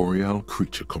 Boreal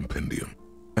Creature Compendium,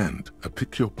 and a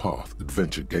Pick Your Path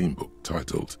adventure game book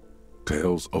titled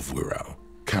Tales of Wirral,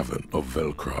 Cavern of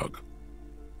Velkrag.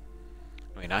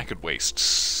 I mean, I could waste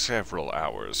several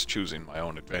hours choosing my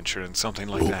own adventure in something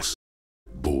like that. Books,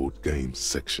 board games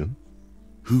section.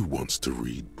 Who wants to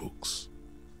read books?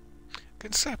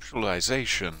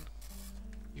 Conceptualization.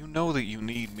 You know that you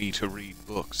need me to read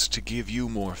books to give you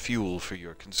more fuel for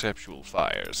your conceptual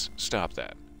fires. Stop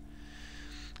that.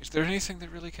 Is there anything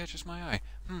that really catches my eye?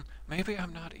 Maybe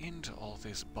I'm not into all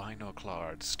this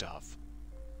binoclard stuff.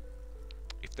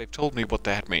 If they've told me what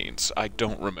that means, I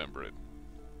don't remember it.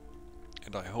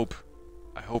 And I hope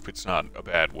it's not a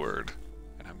bad word,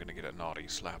 and I'm gonna get a naughty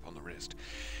slap on the wrist.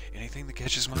 Anything that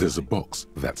catches my There's a eye? box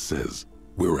that says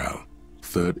Wirral,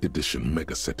 3rd edition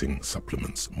Mega Setting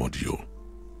Supplements Module.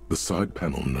 The side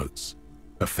panel notes,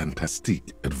 a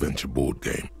fantastique adventure board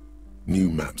game, new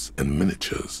maps and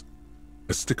miniatures.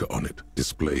 A sticker on it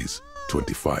displays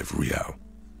 25 real.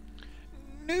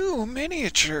 New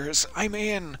miniatures! I'm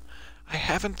in! I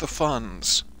haven't the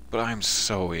funds, but I'm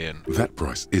so in. That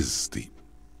price is steep,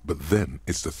 but then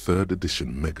it's the 3rd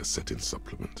edition Mega Setting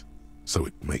Supplement, so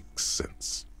it makes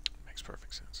sense. Makes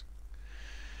perfect sense.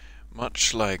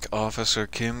 Much like Officer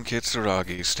Kim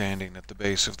Kitsuragi standing at the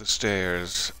base of the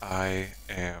stairs, I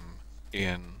am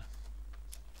in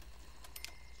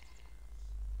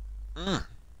Mm,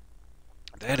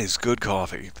 that is good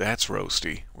coffee. That's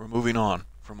roasty. We're moving on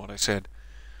from what I said.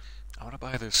 I want to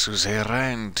buy the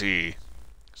Suzerainty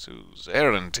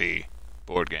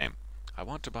board game. I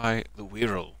want to buy the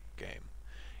Wirral game.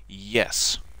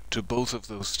 Yes, to both of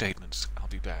those statements. I'll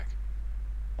be back.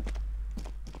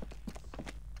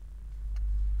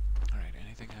 Alright,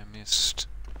 anything I missed?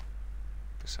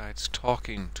 Besides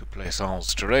talking to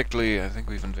Plaisance directly, I think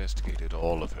we've investigated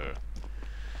all of her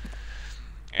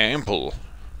ample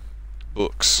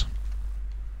books.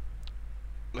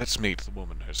 Let's meet the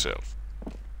woman herself.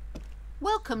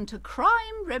 Welcome to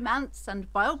Crime, Romance,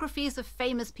 and Biographies of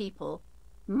Famous People.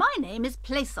 My name is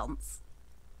Plaisance.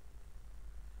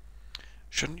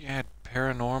 Shouldn't you add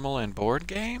paranormal and board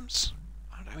games?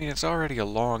 I mean, it's already a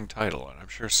long title, and I'm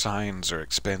sure signs are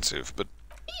expensive, but...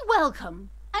 Be welcome,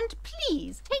 and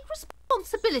please take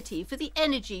responsibility for the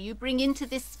energy you bring into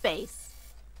this space.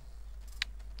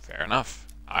 Fair enough.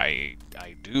 I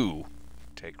do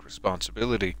take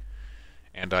responsibility,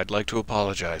 and I'd like to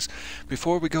apologize.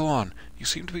 Before we go on, you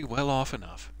seem to be well off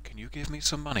enough. Can you give me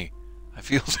some money? I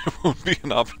feel there won't be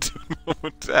an opportune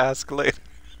moment to ask later.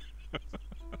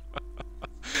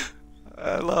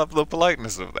 I love the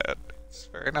politeness of that. It's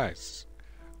very nice,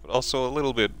 but also a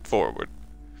little bit forward.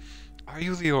 Are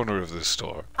you the owner of this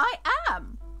store? I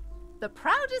am the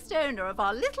proudest owner of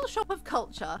our little shop of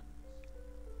culture.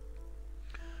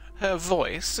 Her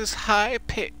voice is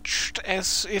high-pitched,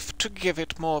 as if to give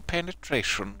it more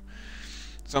penetration.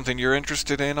 Something you're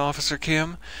interested in, Officer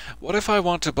Kim? What if I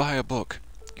want to buy a book?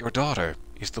 Your daughter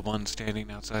is the one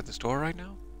standing outside the store right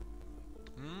now?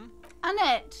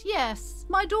 Annette, yes,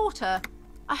 my daughter.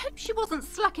 I hope she wasn't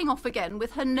slacking off again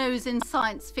with her nose in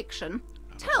science fiction.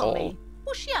 Tell me,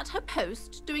 was she at her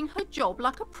post doing her job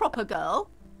like a proper girl?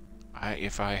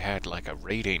 If I had like a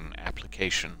rating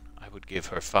application, I would give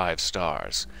her 5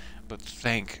 stars. But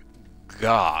thank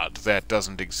God that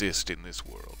doesn't exist in this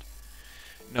world.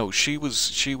 No, she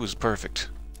was perfect.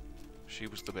 She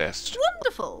was the best.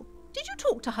 Wonderful. Did you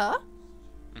talk to her?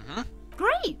 Mm-hmm.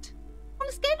 Great. On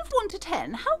a scale of 1 to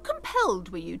 10, how compelled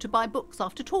were you to buy books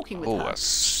after talking with her? Oh, a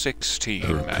 16,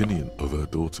 Her madam. opinion of her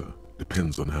daughter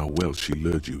depends on how well she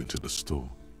lured you into the store.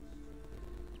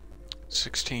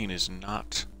 16 is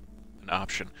not an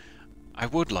option. I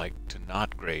would like to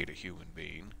not grade a human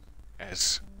being,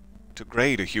 as to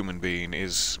grade a human being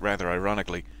is, rather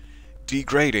ironically,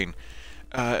 degrading.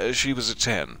 She was a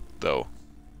 10, though,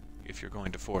 if you're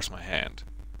going to force my hand.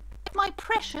 My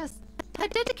precious, her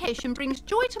dedication brings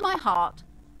joy to my heart.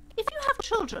 If you have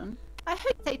children, I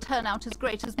hope they turn out as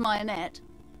great as my Annette.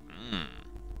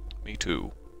 Me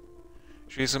too.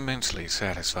 She's immensely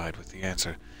satisfied with the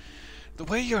answer. The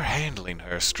way you're handling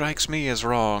her strikes me as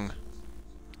wrong.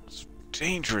 It's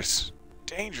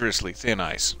dangerously thin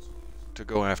ice to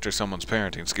go after someone's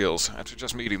parenting skills after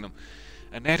just meeting them.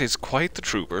 Annette is quite the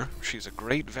trooper. She's a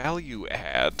great value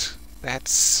add.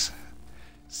 That's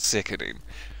sickening.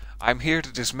 I'm here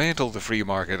to dismantle the free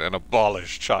market and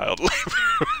abolish child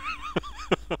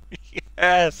labor.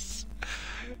 Yes!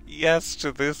 Yes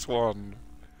to this one.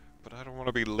 But I don't want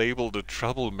to be labeled a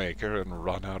troublemaker and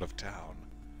run out of town.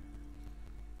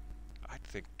 I'd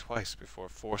think twice before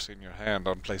forcing your hand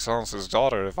on Plaisance's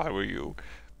daughter if I were you.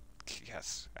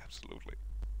 Yes, absolutely.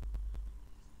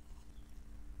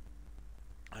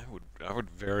 I would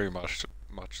very much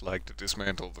like to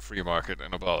dismantle the free market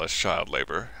and abolish child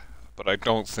labor, but I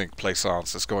don't think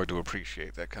Plaisance is going to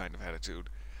appreciate that kind of attitude.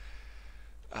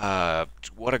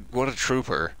 What a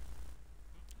trooper.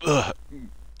 Ugh.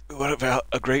 What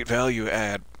a great value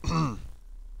add.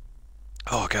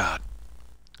 Oh God,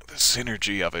 the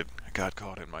synergy of it got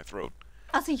caught in my throat.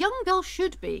 As a young girl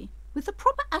should be, with the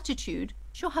proper attitude,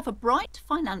 she'll have a bright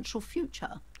financial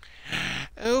future.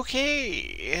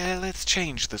 Okay, let's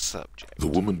change the subject. The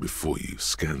woman before you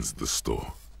scans the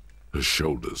store, her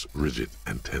shoulders rigid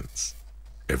and tense.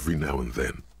 Every now and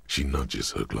then, she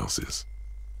nudges her glasses.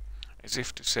 As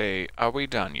if to say, are we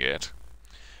done yet?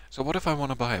 So what if I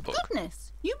want to buy a book?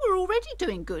 Goodness, you were already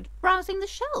doing good, browsing the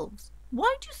shelves.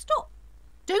 Why'd you stop?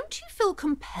 Don't you feel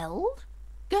compelled?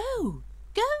 Go,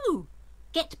 go,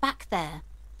 get back there.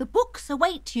 The books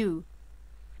await you.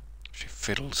 She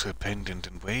fiddles her pendant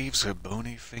and waves her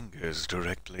bony fingers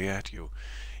directly at you.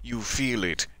 You feel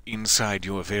it inside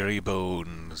your very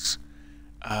bones.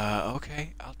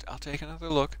 Okay, I'll take another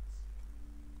look.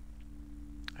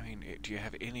 I mean, do you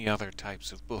have any other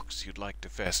types of books you'd like to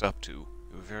fess up to?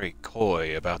 You were very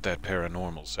coy about that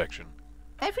paranormal section.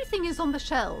 Everything is on the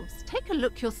shelves. Take a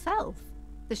look yourself.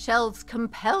 The shelves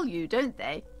compel you, don't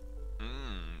they?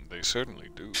 They certainly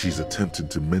do. She's attempting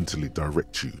to mentally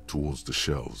direct you towards the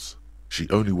shelves. She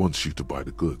only wants you to buy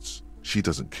the goods, She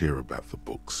doesn't care about the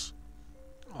books.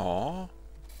 Aw.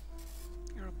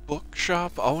 You're a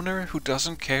bookshop owner who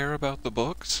doesn't care about the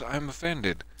books? I'm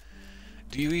offended.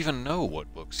 Do you even know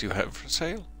what books you have for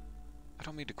sale? I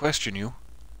don't mean to question you.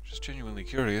 Just genuinely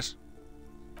curious.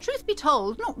 Truth be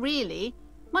told, not really.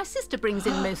 My sister brings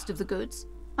in most of the goods.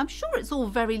 I'm sure it's all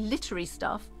very literary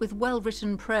stuff with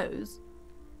well-written prose.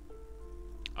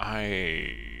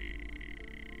 I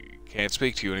can't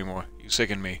speak to you anymore. You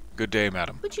sicken me. Good day,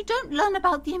 madam. But you don't learn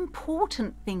about the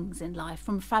important things in life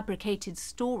from fabricated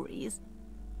stories.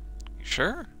 You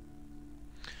sure?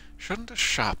 Shouldn't a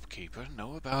shopkeeper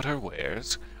know about her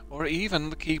wares, or even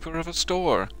the keeper of a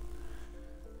store?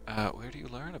 Where do you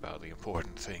learn about the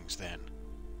important things, then?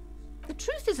 The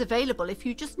truth is available if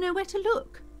you just know where to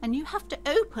look, and you have to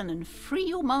open and free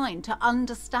your mind to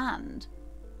understand.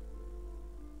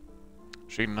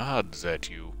 She nods at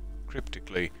you,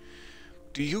 cryptically.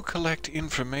 Do you collect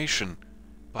information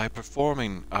by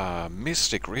performing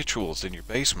mystic rituals in your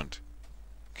basement?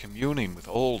 Communing with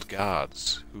old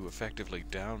gods who effectively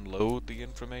download the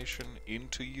information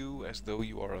into you as though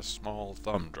you are a small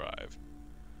thumb drive.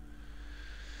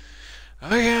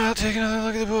 Okay, I'll take another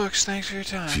look at the books. Thanks for your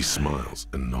time. She smiles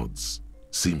and nods,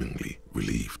 seemingly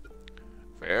relieved.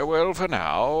 Farewell for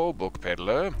now, book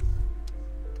peddler.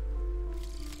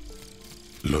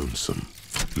 Lonesome,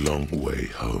 long way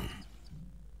home.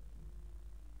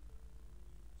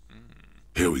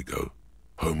 Here we go.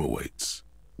 Home awaits.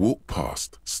 Walk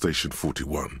past Station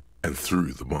 41 and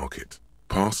through the market,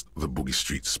 past the Boogie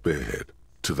Street spearhead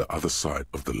to the other side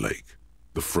of the lake,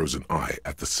 the frozen eye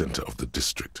at the center of the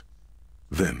district.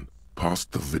 Then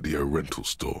past the video rental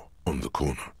store on the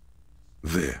corner.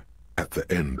 There, at the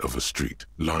end of a street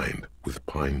lined with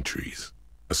pine trees,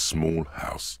 a small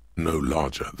house no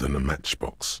larger than a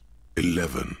matchbox.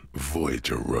 11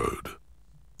 Voyager Road.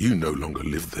 You no longer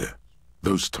live there.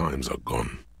 Those times are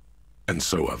gone. And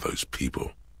so are those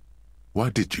people. Why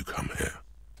did you come here?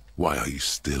 Why are you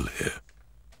still here?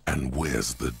 And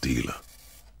where's the dealer?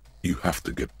 You have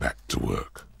to get back to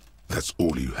work. That's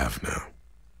all you have now.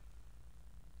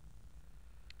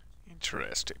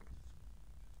 Interesting.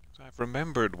 I've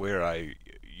remembered where I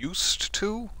used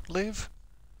to live,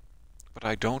 but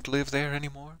I don't live there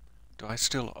anymore. Do I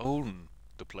still own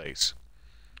the place?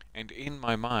 And in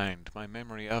my mind, my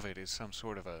memory of it is some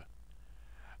sort of a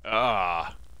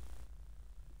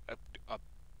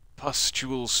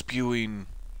pustule-spewing,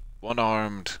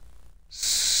 one-armed,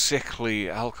 sickly,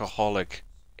 alcoholic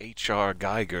H.R.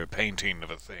 Geiger painting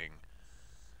of a thing.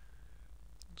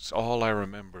 It's all I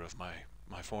remember of my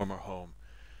former home.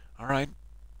 Alright,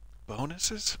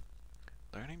 bonuses?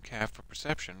 Learning cap for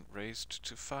perception raised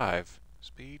to 5.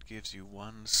 Speed gives you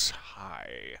 1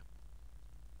 high.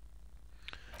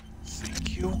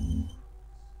 Thank you.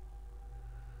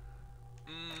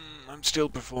 I'm still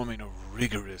performing a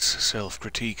rigorous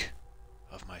self-critique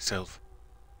of myself.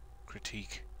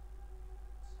 Critique.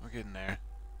 We're getting there.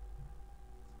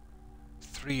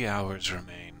 3 hours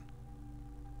remain.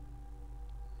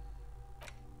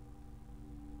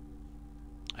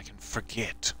 I can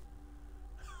forget.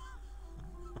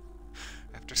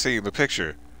 After seeing the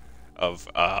picture of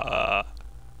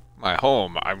my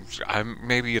home, I'm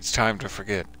maybe it's time to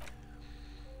forget.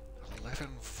 11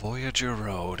 Voyager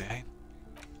Road, eh?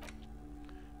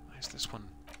 Why is this one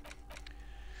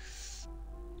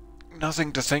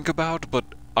nothing to think about but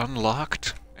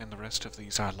unlocked, and the rest of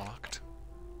these are locked?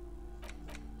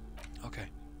 Okay.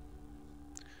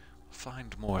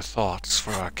 Find more thoughts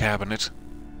for our cabinet.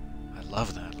 I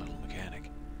love that little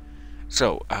mechanic.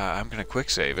 So, I'm gonna quick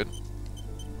save it.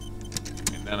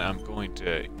 And then I'm going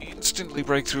to instantly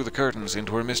break through the curtains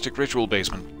into our mystic ritual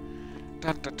basement.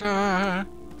 Da-da-da!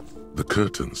 The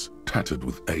curtains, tattered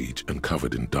with age and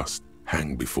covered in dust,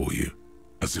 hang before you,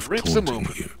 as if Rip them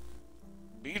taunting open. you.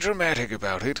 Be dramatic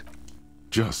about it.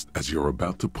 Just as you're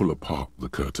about to pull apart the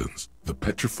curtains, the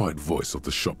petrified voice of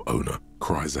the shop owner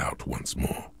cries out once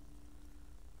more.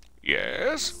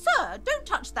 Yes? Sir, don't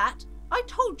touch that. I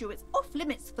told you it's off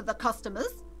limits for the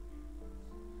customers.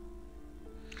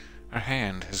 Her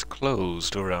hand has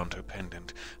closed around her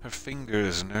pendant, her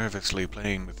fingers nervously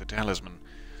playing with the talisman.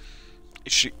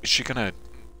 Is she gonna,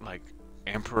 like,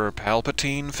 Emperor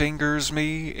Palpatine fingers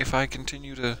me if I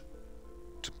continue to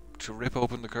rip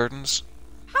open the curtains?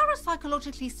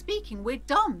 Parapsychologically speaking, we're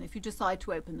done if you decide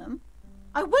to open them.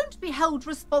 I won't be held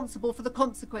responsible for the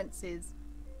consequences.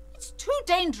 It's too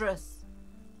dangerous.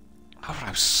 Oh,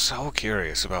 I'm so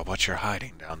curious about what you're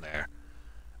hiding down there.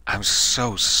 I'm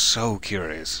so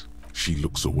curious. She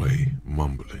looks away,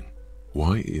 mumbling.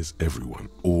 Why is everyone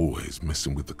always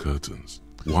messing with the curtains?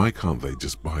 Why can't they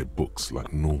just buy books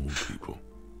like normal people?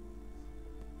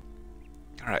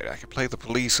 Alright, I can play the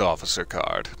police officer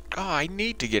card. Oh, I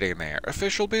need to get in there.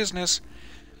 Official business.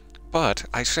 But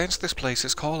I sense this place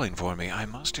is calling for me. I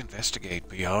must investigate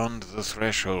beyond the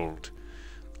threshold.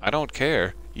 I don't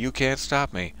care. You can't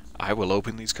stop me. I will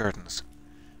open these curtains.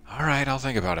 Alright, I'll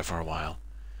think about it for a while.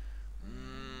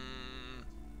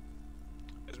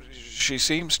 She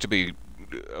seems to be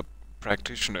a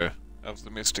practitioner of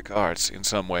the mystic arts in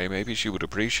some way. Maybe she would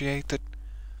appreciate that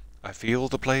I feel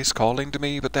the place calling to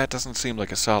me, but that doesn't seem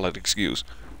like a solid excuse.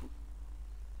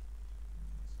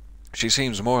 She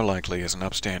seems more likely as an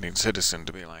upstanding citizen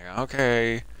to be like,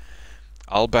 okay,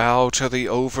 I'll bow to the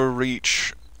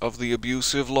overreach of the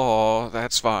abusive law.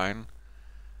 That's fine.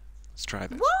 Let's try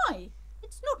this. Why?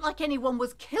 It's not like anyone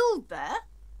was killed there.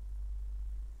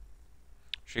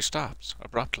 She stops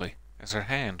abruptly as her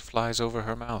hand flies over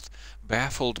her mouth,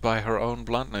 baffled by her own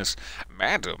bluntness.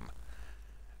 Madam,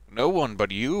 no one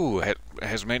but you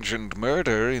has mentioned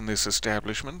murder in this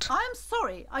establishment. I am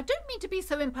sorry. I don't mean to be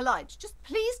so impolite. Just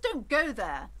please don't go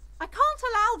there. I can't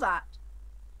allow that.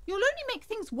 You'll only make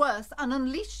things worse and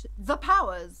unleash the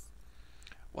powers.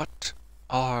 What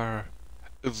are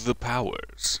the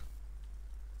powers?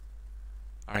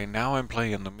 Alright, now I'm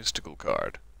playing the mystical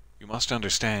card. You must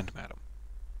understand, madam.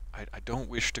 I don't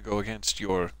wish to go against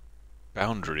your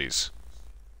boundaries,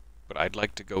 but I'd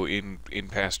like to go in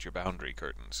past your boundary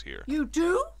curtains here. You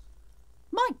do?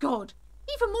 My God,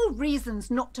 even more reasons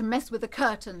not to mess with the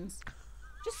curtains.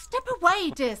 Just step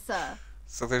away, dear sir.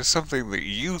 So there's something that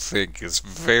you think is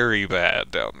very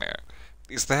bad down there.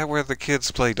 Is that where the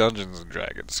kids play Dungeons and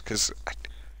Dragons? Because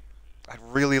I'd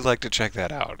really like to check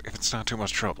that out, if it's not too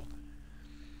much trouble.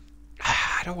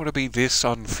 I don't want to be this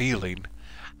unfeeling.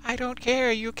 I don't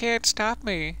care, you can't stop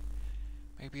me.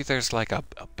 Maybe there's like a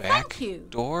back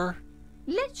door?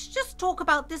 Let's just talk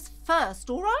about this first,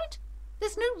 all right?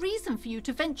 There's no reason for you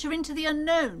to venture into the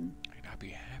unknown. I'd be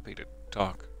happy to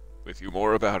talk with you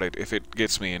more about it if it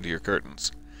gets me into your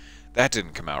curtains. That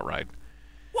didn't come out right.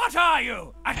 What are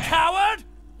you, a coward?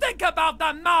 Think about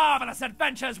the marvelous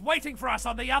adventures waiting for us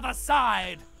on the other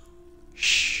side.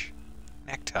 Shh.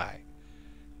 Necktie.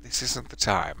 This isn't the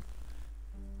time.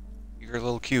 You're a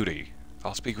little cutie.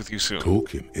 I'll speak with you soon.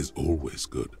 Talking is always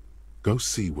good. Go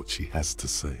see what she has to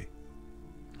say.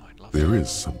 Oh, I'd love There to. is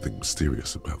something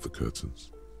mysterious about the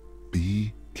curtains.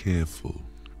 Be careful.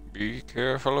 Be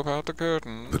careful about the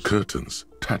curtains. The curtains,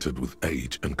 tattered with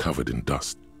age and covered in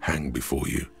dust, hang before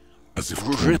you, as if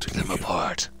Rip taunting them you.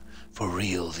 apart. For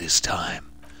real this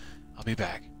time. I'll be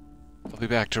back. I'll be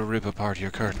back to rip apart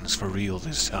your curtains for real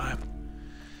this time.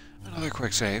 Another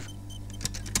quick save.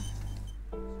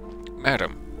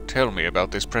 Madam, tell me about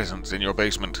this presence in your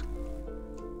basement.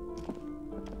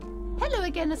 Hello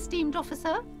again, esteemed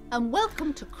officer, and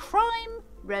welcome to Crime,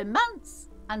 Romance,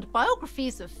 and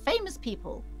Biographies of Famous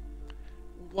People.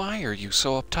 Why are you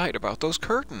so uptight about those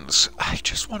curtains? I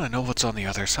just want to know what's on the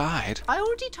other side. I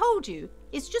already told you,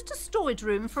 it's just a storage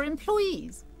room for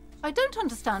employees. I don't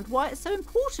understand why it's so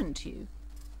important to you.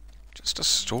 Just a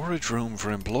storage room for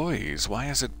employees. Why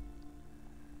is it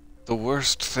the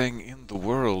worst thing in the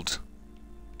world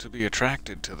to be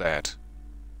attracted to that?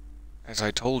 As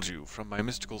I told you from my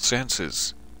mystical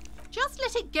senses. Just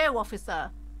let it go,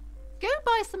 officer. Go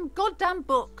buy some goddamn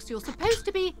books. You're supposed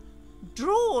to be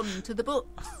drawn to the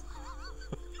books.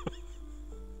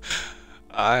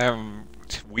 I am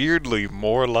weirdly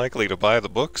more likely to buy the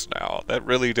books now. That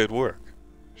really did work.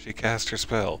 She cast her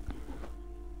spell.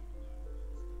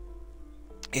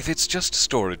 If it's just a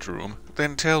storage room,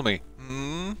 then tell me,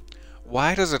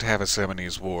 why does it have a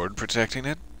Seminoles ward protecting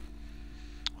it?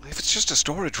 If it's just a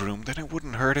storage room, then it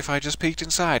wouldn't hurt if I just peeked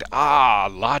inside. Ah,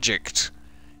 logicked.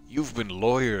 You've been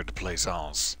lawyered,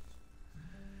 Plaisance.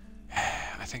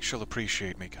 I think she'll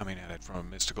appreciate me coming at it from a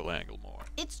mystical angle more.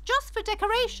 It's just for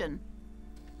decoration.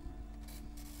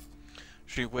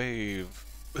 She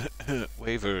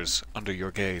wavers under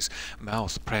your gaze,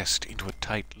 mouth pressed into a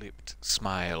tight-lipped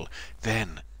smile.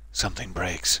 Then something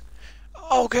breaks.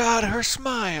 Oh God, her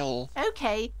smile!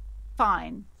 Okay,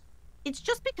 fine. It's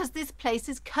just because this place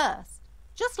is cursed,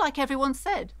 just like everyone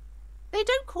said. They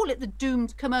don't call it the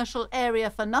doomed commercial area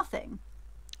for nothing.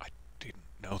 I didn't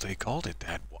know they called it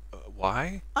that.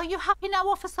 Why? Are you happy now,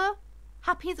 officer?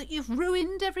 Happy that you've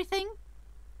ruined everything?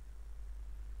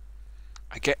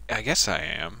 I guess I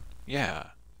am. Yeah.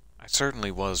 I certainly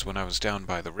was when I was down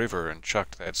by the river and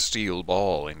chucked that steel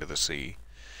ball into the sea.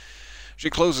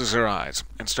 She closes her eyes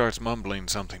and starts mumbling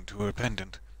something to her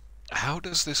pendant. How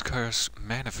does this curse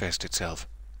manifest itself?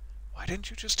 Why didn't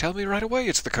you just tell me right away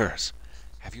it's the curse?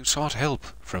 Have you sought help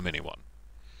from anyone?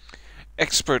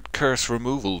 Expert curse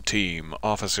removal team,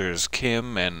 officers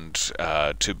Kim and,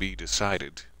 to be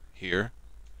decided here.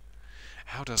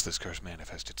 How does this curse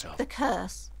manifest itself? The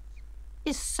curse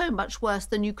is so much worse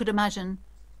than you could imagine.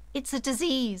 It's a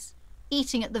disease,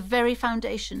 eating at the very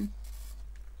foundation.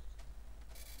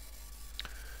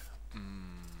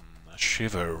 A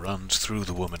shiver runs through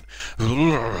the woman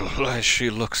as she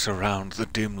looks around the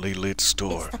dimly lit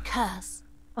store. It's the curse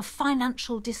of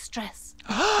financial distress,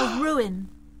 of ruin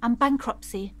and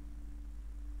bankruptcy.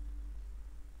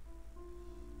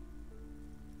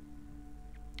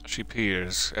 She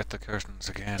peers at the curtains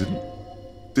again.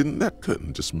 Didn't that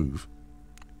curtain just move?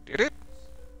 Did it?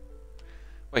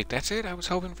 Wait, that's it? I was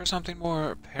hoping for something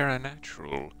more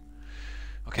paranatural.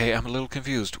 Okay, I'm a little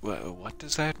confused. What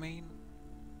does that mean?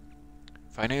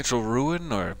 Financial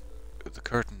ruin or the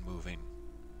curtain moving?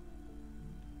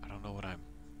 I don't know what I'm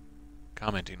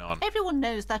commenting on. Everyone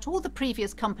knows that all the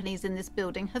previous companies in this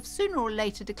building have sooner or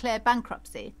later declared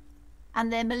bankruptcy,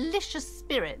 and their malicious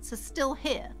spirits are still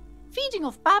here, feeding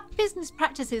off bad business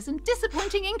practices and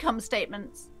disappointing income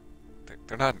statements.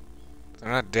 They're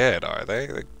not dead, are they?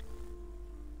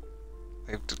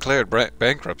 They've declared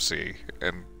bankruptcy,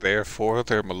 and therefore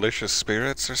their malicious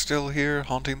spirits are still here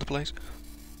haunting the place?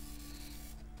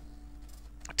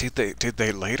 Did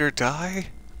they later die?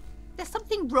 There's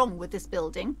something wrong with this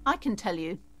building, I can tell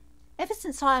you. Ever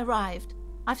since I arrived,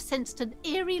 I've sensed an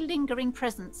eerie lingering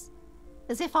presence,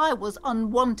 as if I was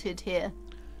unwanted here.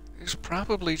 There's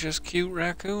probably just cute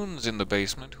raccoons in the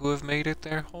basement who have made it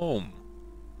their home.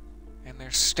 And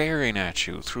they're staring at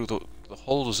you through the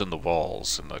holes in the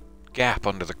walls and the gap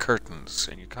under the curtains,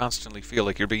 and you constantly feel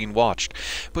like you're being watched.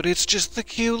 But it's just the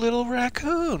cute little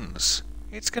raccoons.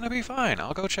 It's gonna be fine.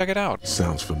 I'll go check it out.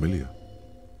 Sounds familiar.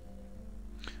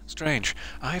 Strange.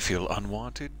 I feel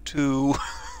unwanted too.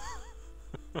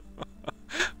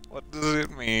 What does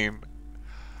it mean?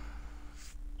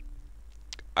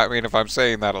 I mean, if I'm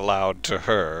saying that aloud to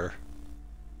her,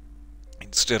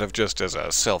 instead of just as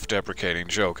a self-deprecating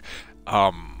joke,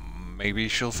 maybe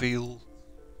she'll feel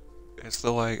as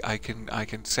though I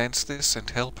can sense this and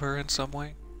help her in some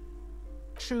way?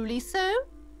 Truly so?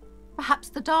 Perhaps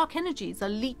the dark energies are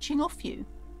leeching off you.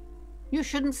 You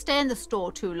shouldn't stay in the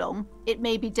store too long. It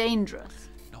may be dangerous.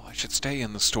 No, I should stay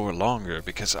in the store longer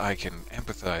because I can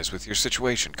empathize with your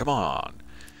situation. Come on.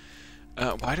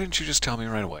 Why didn't you just tell me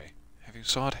right away? Have you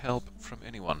sought help from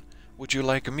anyone? Would you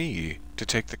like me to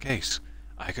take the case?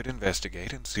 I could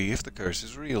investigate and see if the curse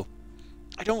is real.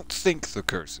 I don't think the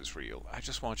curse is real. I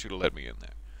just want you to let me in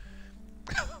there.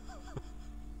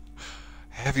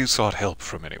 Have you sought help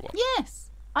from anyone? Yes.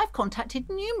 I've contacted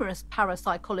numerous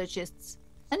parapsychologists,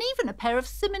 and even a pair of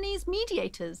Simonese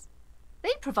mediators.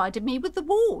 They provided me with the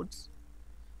wards.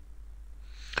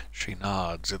 She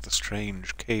nods at the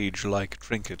strange cage-like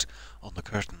trinket on the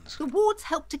curtains. The wards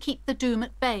help to keep the doom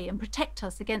at bay and protect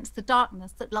us against the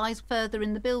darkness that lies further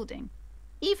in the building,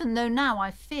 even though now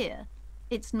I fear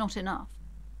it's not enough.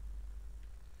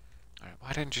 All right,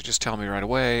 why didn't you just tell me right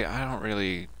away? I don't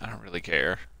really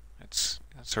care. That's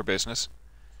her business.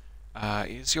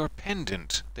 Is your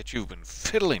pendant that you've been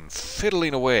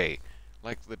fiddling away,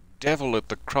 like the devil at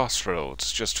the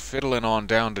crossroads, just fiddling on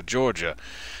down to Georgia,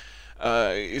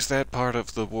 is that part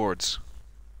of the wards?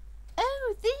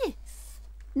 Oh, this?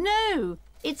 No,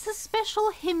 it's a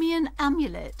special Himian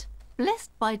amulet,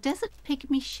 blessed by desert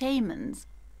pygmy shamans,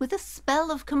 with a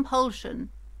spell of compulsion.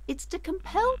 It's to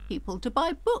compel people to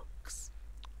buy books.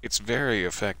 It's very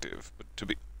effective, but to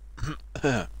be...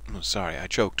 Sorry, I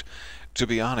choked. To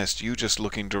be honest, you just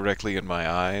looking directly in my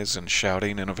eyes and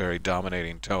shouting in a very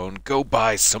dominating tone, "Go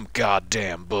buy some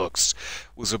goddamn books,"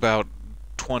 was about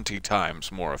 20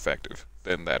 times more effective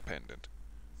than that pendant.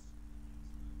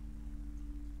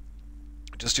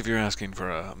 Just if you're asking for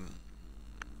a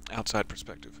outside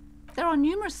perspective. There are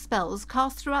numerous spells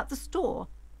cast throughout the store.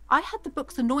 I had the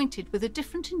books anointed with a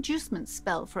different inducement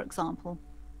spell, for example.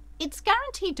 It's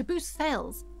guaranteed to boost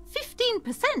sales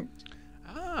 15%.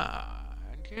 Ah,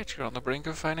 and yet you're on the brink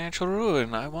of financial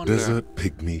ruin. I wonder... Desert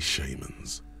pygmy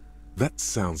shamans. That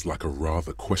sounds like a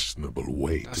rather questionable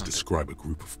way to describe a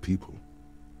group of people.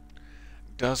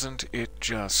 Doesn't it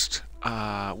just...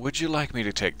 would you like me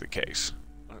to take the case?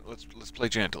 Let's play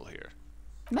gentle here.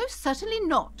 Most certainly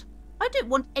not. I don't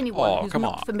want anyone who's come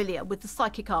not on. familiar with the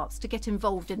psychic arts to get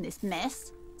involved in this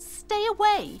mess. Stay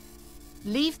away.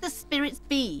 Leave the spirits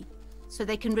be, so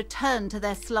they can return to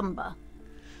their slumber.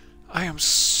 I am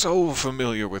so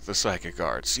familiar with the psychic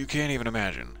arts, you can't even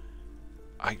imagine.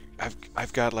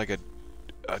 I've got like a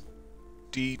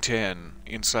D10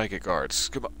 in psychic arts.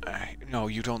 Come on. No,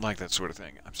 you don't like that sort of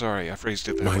thing. I'm sorry, I phrased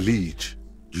it that My way. liege,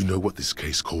 you know what this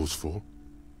case calls for?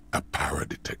 A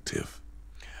para-detective.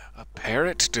 A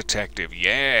parrot detective,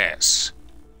 yes.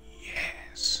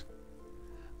 Yes.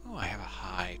 Oh, I have a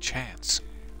high chance.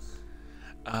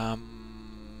 At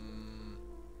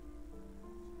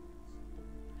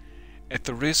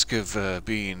the risk of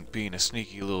being a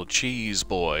sneaky little cheese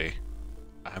boy,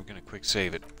 I'm gonna quick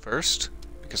save it first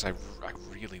because I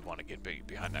really want to get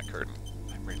behind that curtain.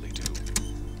 I really do.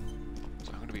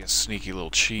 So I'm gonna be a sneaky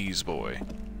little cheese boy.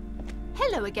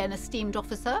 Hello again, esteemed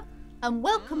officer, and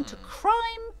welcome to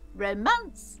Crime,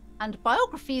 Romance, and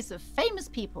Biographies of Famous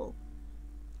People.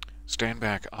 Stand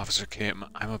back, Officer Kim.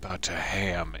 I'm about to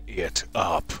ham it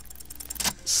up.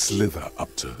 Slither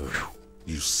up to her,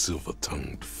 you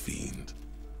silver-tongued fiend.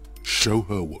 Show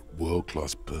her what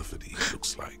world-class perfidy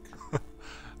looks like.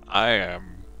 I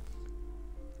am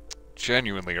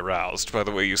genuinely aroused by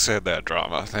the way you said that,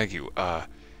 Drama. Thank you.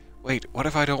 Wait, what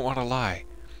if I don't want to lie?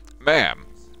 Ma'am,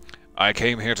 I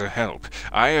came here to help.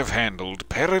 I have handled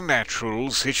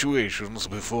paranatural situations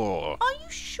before. Are you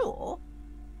sure?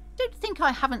 Don't think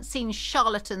I haven't seen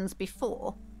charlatans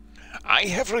before. I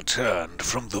have returned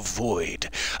from the void,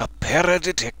 a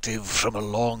paradetective from a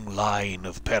long line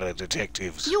of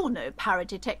paradetectives. You're no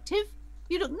paradetective.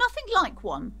 You look nothing like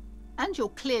one. And you're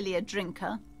clearly a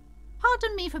drinker.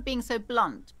 Pardon me for being so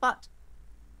blunt, but...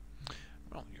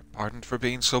 Well, you're pardoned for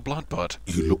being so blunt, but...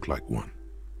 You look like one.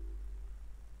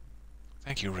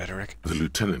 Thank you, Rhetoric. The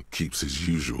lieutenant keeps his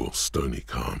usual stony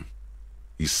calm.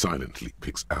 He silently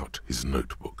picks out his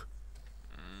notebook.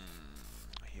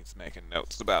 He's making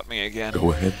notes about me again.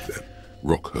 Go ahead then.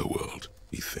 Rock her world,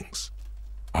 he thinks.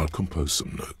 I'll compose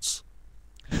some notes.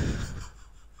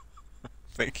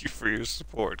 Thank you for your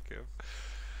support, Kim.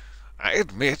 I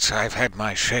admit I've had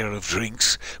my share of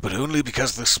drinks, but only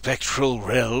because the spectral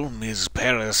realm is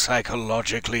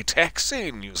parapsychologically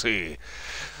taxing, you see.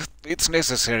 It's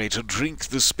necessary to drink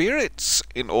the spirits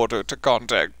in order to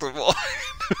contact the void.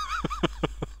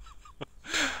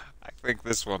 I think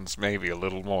this one's maybe a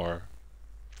little more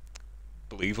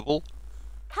believable.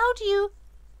 How do you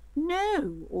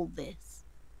know all this?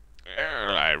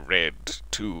 Well, I read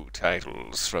 2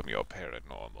 titles from your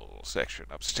paranormal section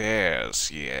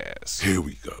upstairs, yes. Here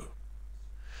we go.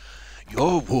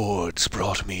 Your wards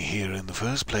brought me here in the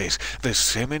first place. The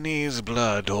Semini's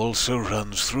blood also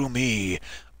runs through me.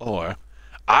 Or,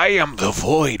 I am the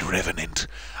Void Revenant.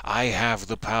 I have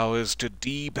the powers to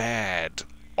de-bad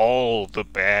all the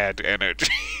bad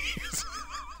energies.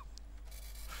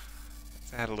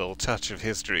 Let's add a little touch of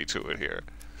history to it here.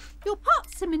 You're part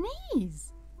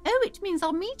Simonese. Oh, it means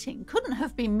our meeting couldn't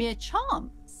have been mere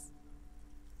chance.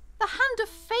 The hand of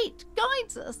fate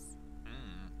guides us.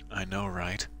 I know,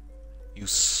 right? You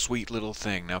sweet little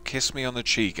thing. Now kiss me on the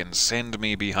cheek and send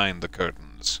me behind the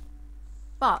curtains.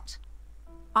 But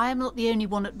I am not the only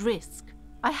one at risk.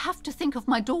 I have to think of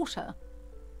my daughter.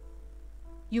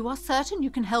 You are certain you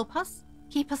can help us?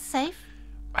 Keep us safe?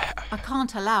 I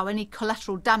can't allow any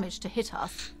collateral damage to hit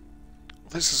us.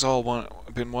 This has all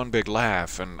been one big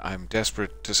laugh, and I'm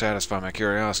desperate to satisfy my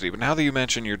curiosity. But now that you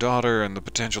mention your daughter and the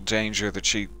potential danger that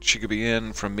she could be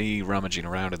in from me rummaging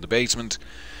around in the basement,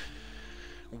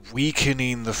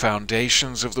 weakening the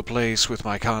foundations of the place with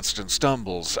my constant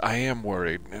stumbles, I am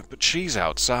worried. But she's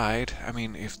outside. I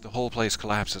mean, if the whole place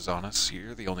collapses on us,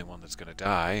 you're the only one that's going to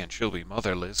die, and she'll be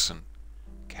motherless and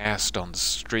cast on the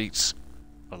streets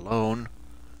alone.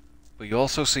 But you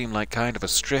also seem like kind of a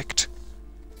strict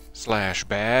 /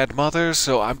 bad mother,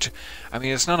 so I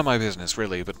mean, it's none of my business,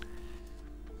 really, but...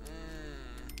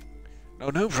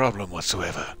 No problem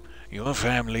whatsoever. Your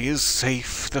family is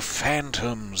safe. The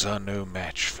phantoms are no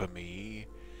match for me.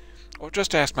 Or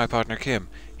just ask my partner Kim.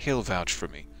 He'll vouch for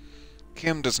me.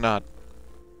 Kim does not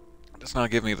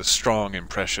give me the strong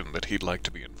impression that he'd like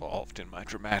to be involved in my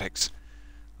dramatics.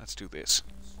 Let's do this.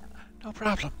 No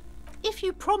problem. If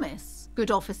you promise,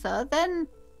 good officer, then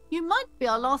you might be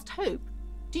our last hope.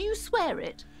 Do you swear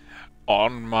it?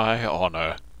 On my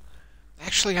honor.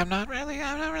 Actually, I'm not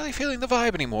really feeling the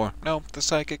vibe anymore. No, the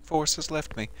psychic force has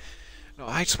left me. No,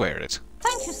 I swear it.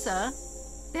 Thank you, sir.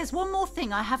 There's one more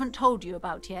thing I haven't told you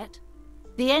about yet.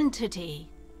 The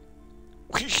entity.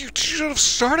 You should have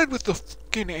started with the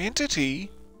fucking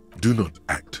entity. Do not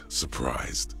act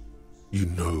surprised. You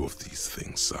know of these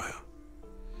things, sire.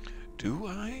 Do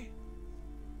I?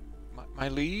 My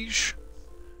liege?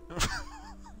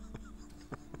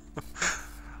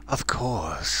 Of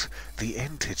course, the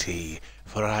entity,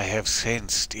 for I have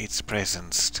sensed its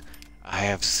presence. I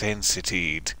have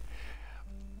sensitied.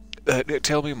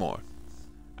 Tell me more.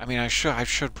 I mean, I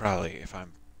should probably, if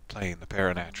I'm playing the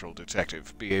paranatural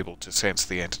detective, be able to sense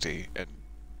the entity and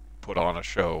put on a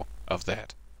show of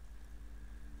that.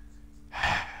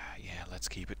 Yeah, let's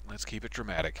keep it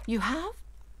dramatic. You have?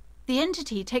 The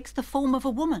entity takes the form of a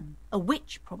woman. A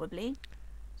witch, probably.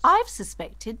 I've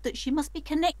suspected that she must be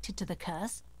connected to the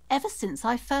curse ever since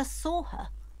I first saw her.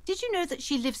 Did you know that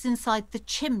she lives inside the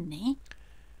chimney?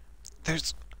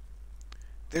 There's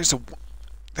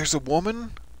a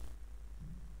woman,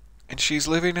 and she's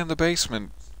living in the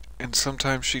basement, and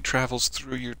sometimes she travels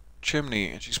through your chimney,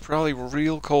 and she's probably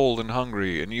real cold and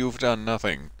hungry, and you've done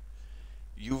nothing.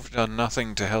 You've done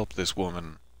nothing to help this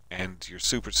woman, and your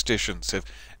superstitions have...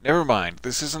 Never mind,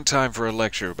 this isn't time for a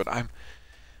lecture, but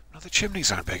No, the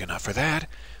chimneys aren't big enough for that.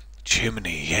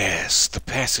 Chimney, yes, the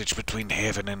passage between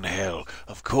heaven and hell,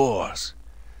 of course.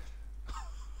 I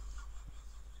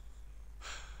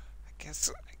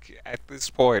guess at this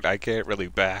point I can't really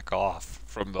back off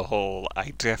from the whole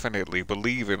I definitely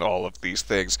believe in all of these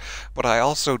things, but I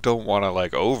also don't want to,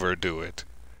 like, overdo it.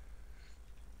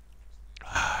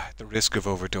 At the risk of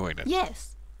overdoing it.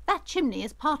 Yes, that chimney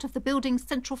is part of the building's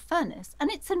central furnace, and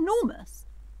it's enormous.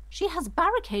 She has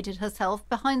barricaded herself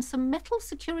behind some metal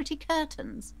security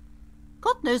curtains.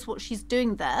 God knows what she's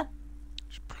doing there.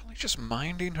 She's probably just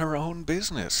minding her own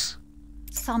business.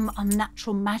 Some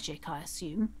unnatural magic, I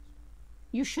assume.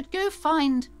 You should go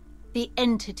find the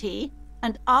entity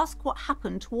and ask what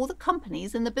happened to all the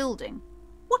companies in the building.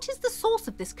 What is the source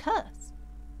of this curse?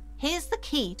 Here's the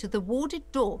key to the warded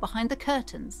door behind the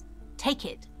curtains. Take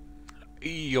it.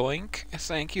 Yoink.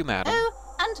 Thank you, madam.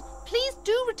 Oh, and please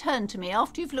do return to me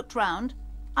after you've looked round.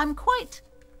 I'm quite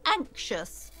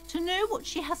anxious to know what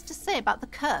she has to say about the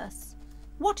curse.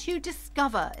 What you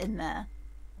discover in there.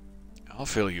 I'll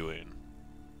fill you in.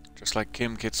 Just like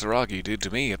Kim Kitsuragi did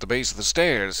to me at the base of the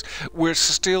stairs. We're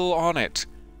still on it.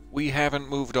 We haven't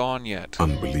moved on yet.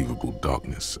 Unbelievable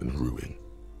darkness and ruin.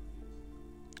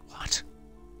 What?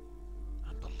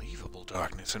 Unbelievable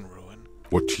darkness and ruin?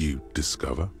 What you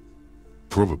discover?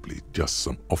 Probably just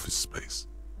some office space.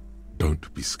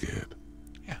 Don't be scared.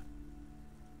 Yeah.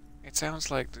 It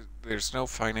sounds like there's no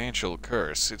financial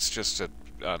curse. It's just an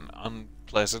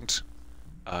unpleasant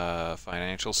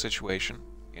financial situation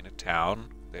in a town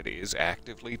that is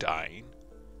actively dying.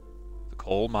 The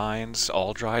coal mines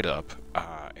all dried up,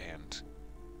 and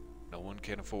no one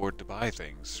can afford to buy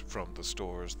things from the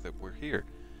stores that were here.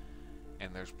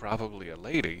 And there's probably a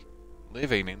lady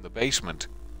living in the basement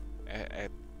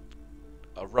at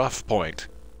a rough point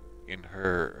in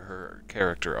her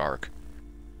character arc.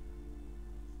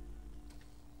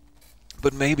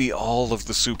 But maybe all of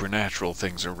the supernatural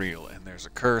things are real, and there's a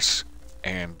curse,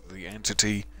 and the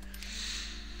entity...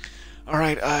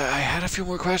 Alright, I had a few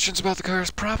more questions about the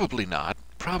curse. Probably not.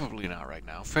 Probably not right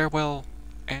now. Farewell,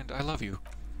 and I love you.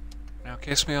 Now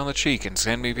kiss me on the cheek and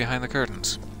send me behind the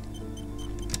curtains.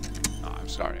 Oh, I'm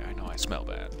sorry. I know I smell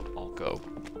bad. I'll go.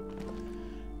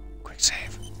 Quick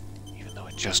save. Even though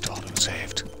it just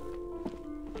auto-saved.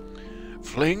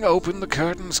 Fling open the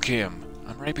curtains, Kim.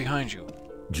 I'm right behind you.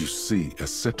 You see a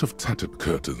set of tattered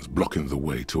curtains blocking the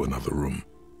way to another room.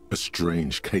 A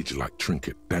strange cage-like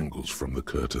trinket dangles from the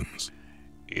curtains.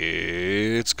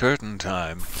 It's curtain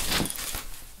time.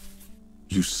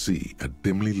 You see a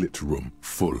dimly lit room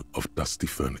full of dusty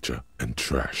furniture and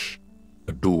trash.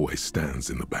 A doorway stands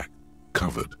in the back,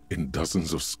 covered in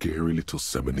dozens of scary little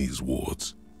Seminese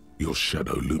wards, your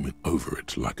shadow looming over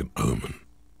it like an omen.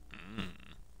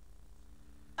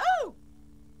 Oh!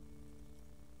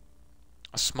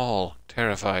 A small,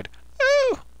 terrified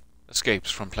 "Ooh!"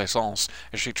 escapes from Plaisance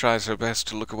as she tries her best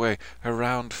to look away, her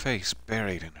round face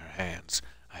buried in her hands.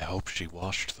 I hope she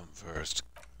washed them first.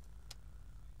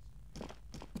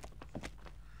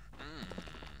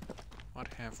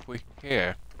 What have we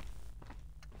here?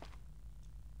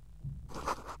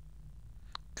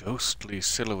 Ghostly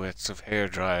silhouettes of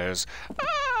hairdryers.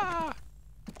 Ah!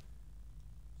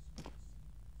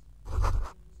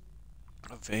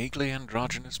 A vaguely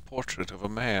androgynous portrait of a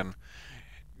man.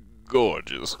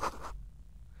 Gorgeous.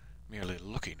 Merely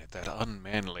looking at that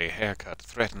unmanly haircut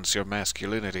threatens your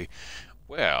masculinity.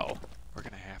 Well, we're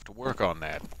gonna have to work on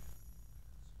that.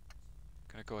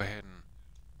 Gonna go ahead and...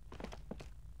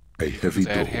 A heavy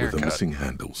That door haircut. with a missing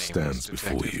handle Nameless stands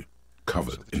before detective. you,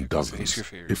 covered So that you in can face dozens, your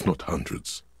fears. if not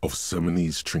hundreds, of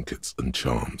Seminese trinkets and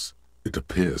charms. It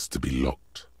appears to be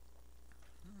locked.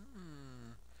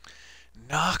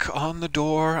 Knock on the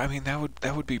door. I mean,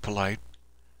 that would be polite.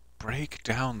 Break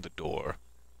down the door.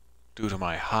 Due to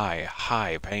my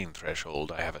high pain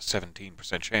threshold, I have a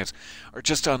 17% chance. Or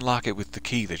just unlock it with the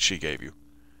key that she gave you.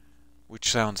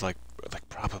 Which sounds like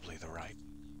probably the right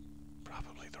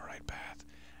path.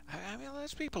 I mean,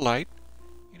 let's be polite.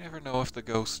 You never know if the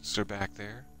ghosts are back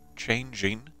there,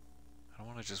 changing. I don't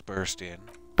want to just burst in.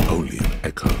 Only an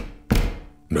echo.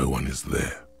 No one is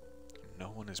there. No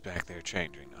one is back there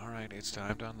changing. Alright, it's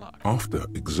time to unlock. After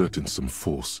exerting some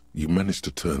force, you manage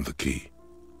to turn the key.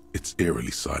 It's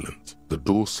eerily silent. The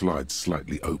door slides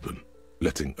slightly open,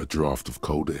 letting a draft of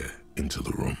cold air into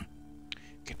the room.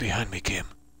 Get behind me, Kim.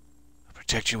 I'll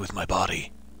protect you with my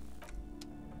body.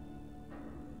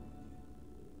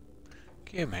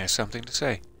 Kim has something to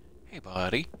say. Hey,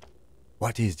 buddy.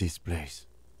 What is this place?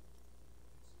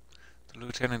 The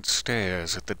lieutenant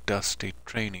stares at the dusty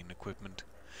training equipment.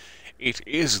 It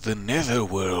is the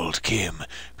netherworld, Kim,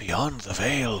 beyond the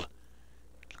veil.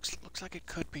 Looks like it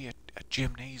could be a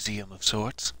gymnasium of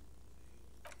sorts.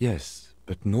 Yes,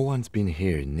 but no one's been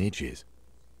here in ages.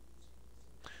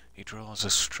 He draws a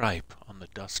stripe on the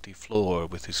dusty floor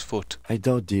with his foot. I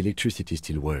doubt the electricity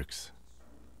still works.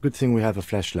 Good thing we have a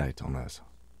flashlight on us.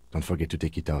 Don't forget to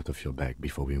take it out of your bag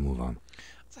before we move on.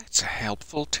 That's a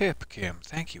helpful tip, Kim.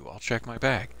 Thank you. I'll check my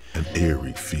bag. An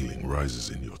eerie feeling rises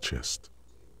in your chest.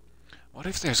 What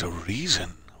if there's a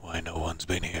reason why no one's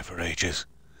been here for ages?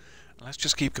 Let's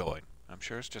just keep going. I'm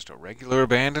sure it's just a regular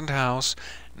abandoned house.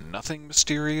 Nothing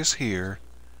mysterious here.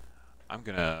 I'm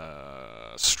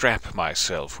gonna strap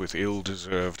myself with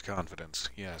ill-deserved confidence.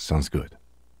 Yes. Sounds good.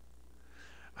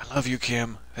 I love you,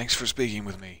 Kim. Thanks for speaking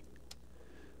with me.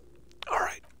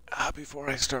 Alright, before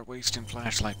I start wasting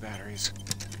flashlight batteries,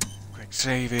 quick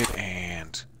save it,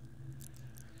 and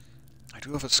I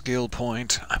do have a skill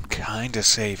point. I'm kinda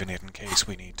saving it in case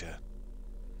we need to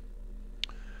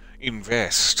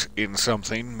invest in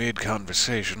something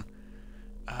mid-conversation.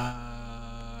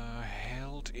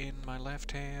 Held in my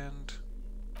left hand.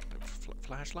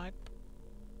 Flashlight?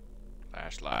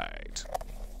 Flashlight.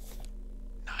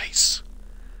 Nice.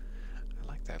 I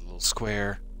like that little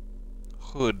square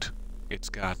hood it's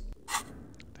got.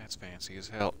 That's fancy as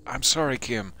hell. I'm sorry,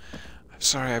 Kim. I'm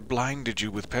sorry I blinded you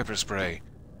with pepper spray.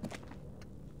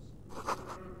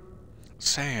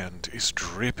 Sand is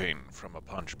dripping from a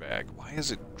punch bag. Why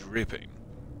is it dripping?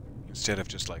 Instead of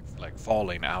just like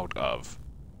falling out of.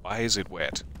 Why is it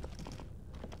wet?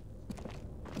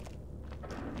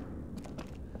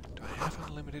 Do I have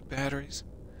unlimited batteries?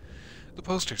 The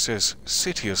poster says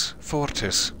Citius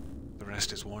Fortis. The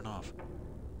rest is worn off.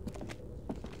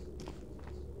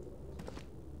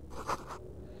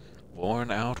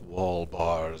 Worn out wall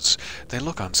bars. They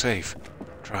look unsafe.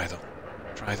 Try them.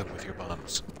 Try them with your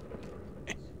buns.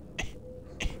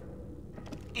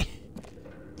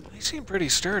 They seem pretty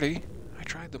sturdy. I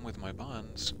tried them with my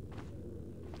buns.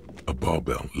 A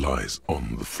barbell lies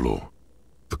on the floor.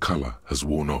 The color has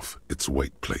worn off its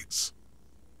weight plates.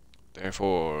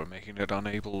 Therefore, making it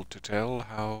unable to tell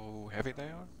how heavy they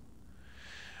are?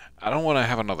 I don't want to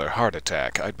have another heart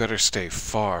attack. I'd better stay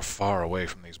far, far away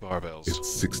from these barbells.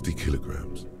 It's 60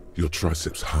 kilograms. Your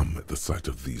triceps hum at the sight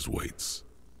of these weights.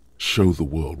 Show the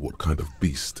world what kind of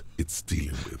beast it's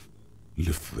dealing with.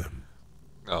 Lift them.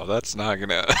 Oh, that's not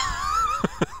gonna...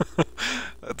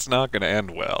 That's not gonna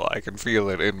end well. I can feel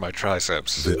it in my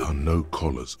triceps. There are no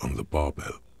collars on the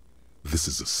barbell. This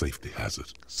is a safety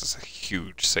hazard. This is a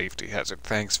huge safety hazard.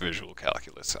 Thanks, visual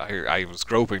calculus. I was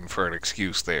groping for an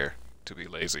excuse there to be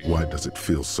lazy. Why does it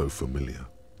feel so familiar?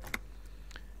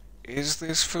 Is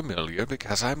this familiar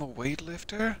because I'm a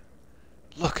weightlifter?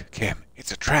 Look, Kim,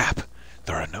 it's a trap.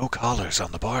 There are no collars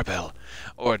on the barbell.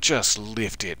 Or just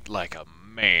lift it like a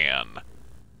man.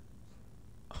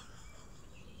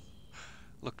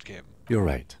 Look, Kim. You're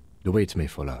right. The weight may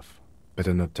fall off.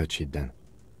 Better not touch it then.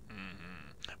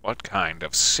 What kind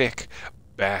of sick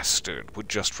bastard would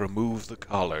just remove the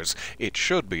collars? It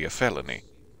should be a felony.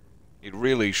 It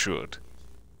really should.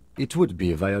 It would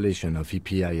be a violation of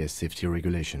EPIS safety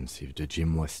regulations if the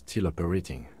gym was still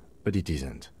operating, but it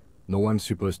isn't. No one's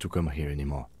supposed to come here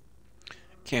anymore.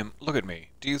 Kim, look at me.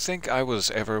 Do you think I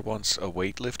was ever once a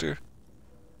weightlifter?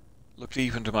 Look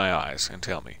deep into my eyes and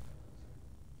tell me.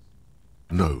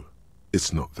 No,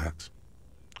 it's not that.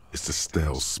 It's the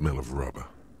stale smell of rubber,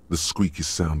 the squeaky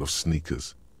sound of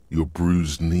sneakers, your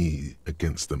bruised knee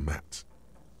against the mat,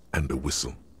 and a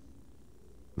whistle.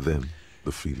 Then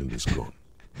the feeling is gone.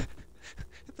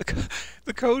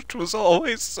 The coach was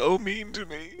always so mean to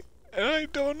me, and I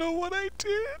don't know what I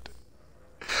did.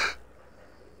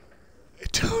 I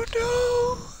don't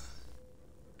know.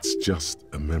 It's just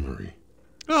a memory.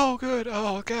 Oh, good.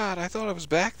 Oh, God, I thought I was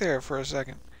back there for a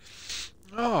second.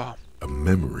 Oh. A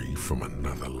memory from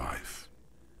another life,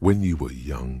 when you were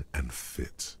young and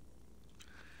fit.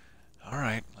 All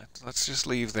right, let's just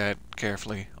leave that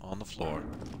carefully on the floor.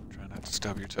 Try not to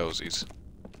stub your toesies.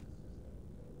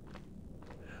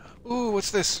 Ooh,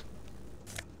 what's this?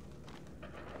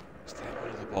 Is that one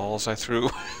of the balls I threw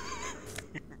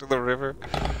into the river?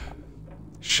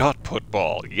 Shot put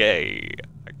ball, yay!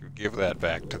 I can give that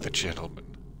back to the gentleman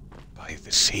by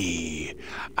the sea.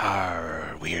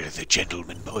 Arr, we're the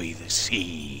gentlemen by the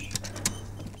sea.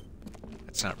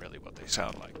 That's not really what they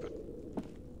sound like, but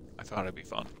I thought it'd be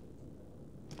fun.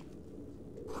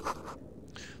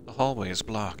 The hallway is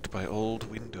blocked by old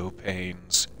window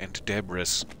panes and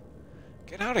debris.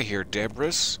 Get out of here,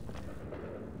 debris!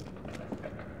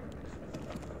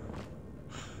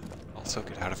 Also,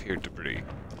 get out of here, debris.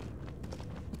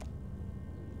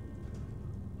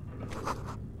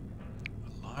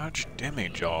 A large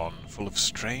demijohn full of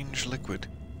strange liquid.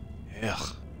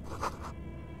 Ugh.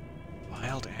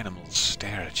 Wild animals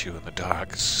stare at you in the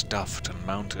dark, stuffed and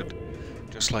mounted,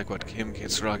 just like what Kim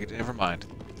gets rugged. Never mind.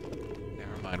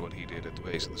 Never mind what he did at the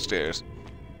base of the stairs.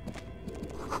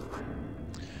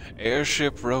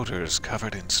 Airship rotors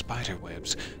covered in spider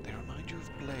webs. They remind you of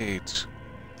blades.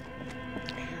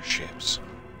 Airships.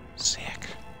 Sick.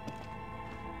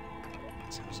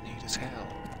 Sounds neat as hell.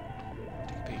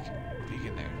 Take a peek. Peek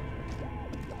in there.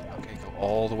 Okay, go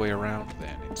all the way around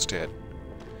then instead.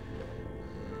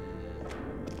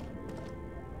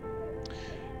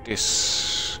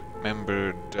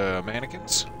 Dismembered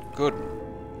mannequins? Good.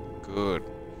 Good.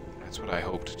 That's what I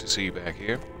hoped to see back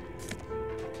here.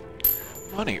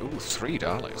 Money. Ooh, $3.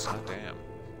 Hot damn.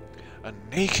 A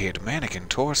naked mannequin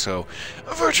torso.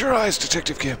 Avert your eyes,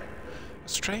 Detective Kim. A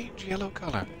strange yellow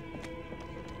color.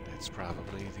 That's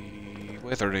probably the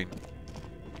weathering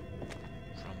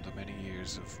from the many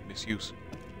years of misuse.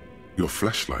 Your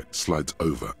flashlight slides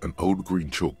over an old green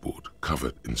chalkboard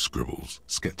covered in scribbles,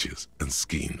 sketches, and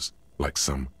schemes, like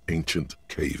some ancient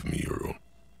cave mural.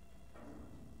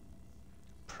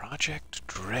 Project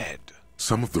Dread.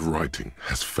 Some of the writing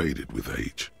has faded with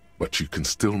age, but you can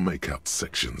still make out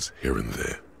sections here and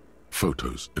there.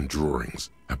 Photos and drawings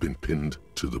have been pinned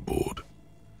to the board.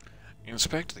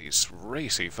 Inspect these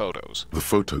racy photos. The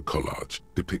photo collage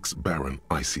depicts barren,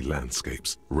 icy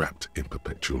landscapes wrapped in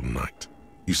perpetual night.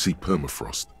 You see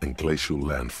permafrost and glacial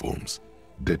landforms,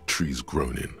 dead trees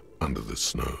grown in under the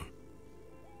snow.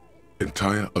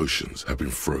 Entire oceans have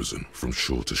been frozen from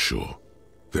shore to shore.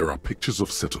 There are pictures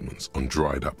of settlements on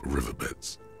dried-up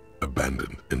riverbeds,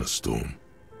 abandoned in a storm.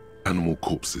 Animal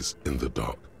corpses in the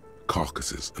dark,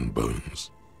 carcasses and bones.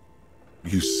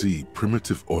 You see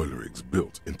primitive oil rigs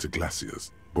built into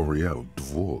glaciers, boreal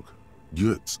dvorg,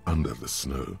 yurts under the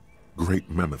snow, great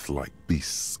mammoth-like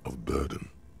beasts of burden.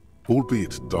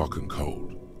 Albeit dark and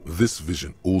cold, this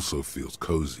vision also feels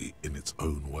cozy in its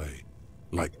own way,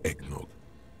 like eggnog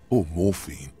or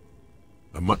morphine,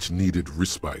 a much-needed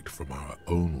respite from our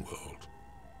own world.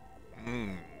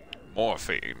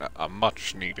 Morphine, a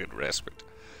much-needed respite.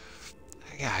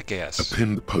 Yeah, I guess. A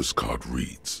pinned postcard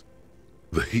reads,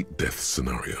 "The heat death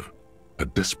scenario. A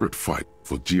desperate fight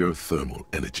for geothermal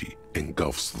energy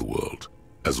engulfs the world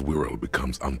as Wirral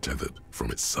becomes untethered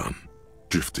from its sun,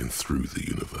 drifting through the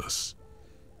universe."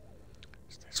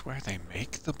 Is this where they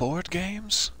make the board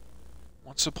games?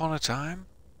 Once upon a time?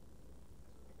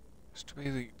 Used to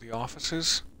be the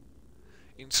offices?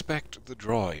 Inspect the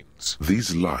drawings.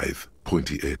 These lithe,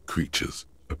 pointy-eared creatures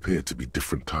appear to be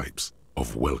different types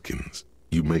of welkins.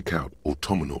 You make out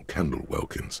autumnal candle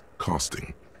welkins,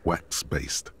 casting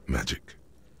wax-based magic.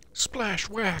 Splash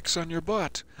wax on your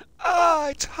butt. Ah,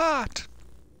 it's hot!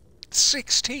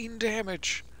 16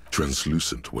 damage.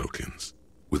 Translucent welkins,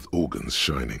 with organs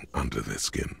shining under their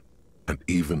skin, and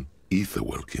even ether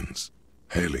welkins,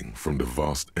 hailing from the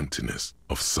vast emptiness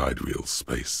of sidereal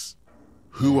space.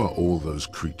 Who are all those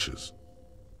creatures?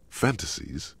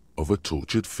 Fantasies of a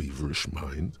tortured, feverish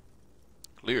mind?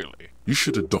 Clearly. You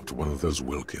should adopt one of those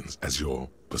welkins as your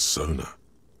persona.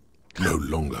 No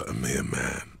longer a mere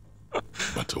man,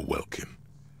 but a welkin.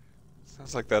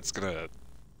 Sounds like that's gonna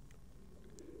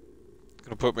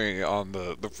put me on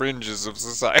the fringes of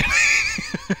society.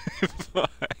 If I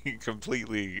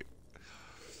completely,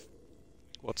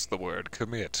 what's the word,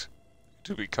 commit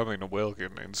to becoming a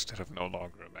welkin instead of no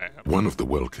longer a man. One of the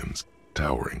welkins,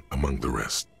 towering among the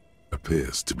rest,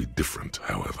 appears to be different,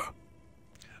 however.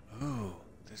 Ooh,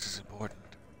 this is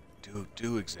important.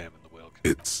 Do examine the welkin.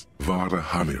 It's Vara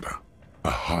Hamira,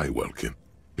 a high welkin,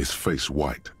 his face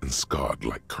white and scarred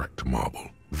like cracked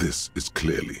marble. This is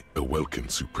clearly a welkin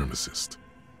supremacist.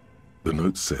 The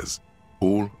note says,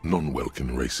 all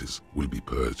non-welkin races will be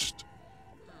purged.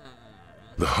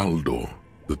 The Haldor,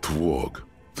 the Tworg,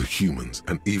 the humans,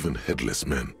 and even headless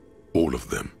men, all of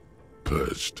them,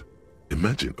 purged.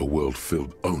 Imagine a world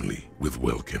filled only with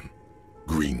welkin,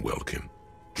 green welkin,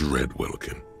 dread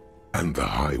welkin, and the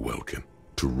high welkin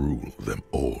to rule them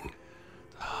all.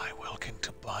 The high welkin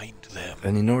to bind them.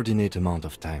 An inordinate amount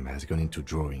of time has gone into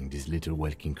drawing these little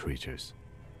welkin creatures.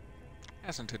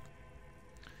 Hasn't it?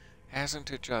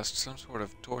 Hasn't it just? Some sort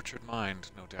of tortured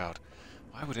mind, no doubt.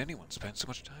 Why would anyone spend so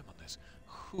much time on this?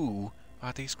 Who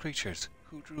are these creatures?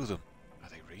 Who drew them? Are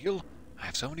they real? I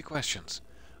have so many questions.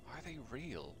 Are they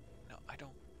real? No, I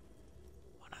don't.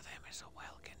 One of them is a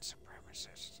Welkin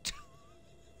supremacist.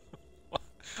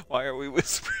 Why are we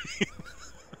whispering?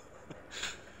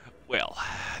 Well,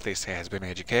 this has been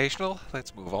educational.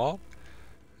 Let's move on.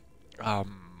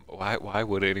 Why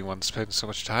would anyone spend so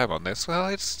much time on this? Well,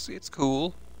 it's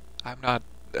cool. I'm not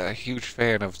a huge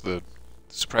fan of the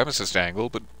supremacist angle,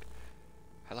 but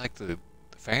I like the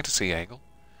fantasy angle.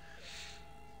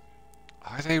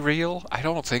 Are they real? I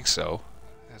don't think so.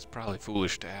 That's probably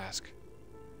foolish to ask.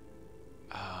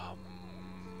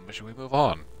 Should we move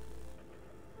on?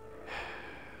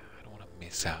 I don't want to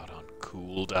miss out on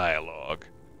cool dialogue.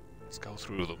 Let's go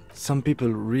through them. Some people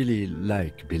really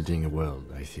like building a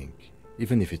world, I think.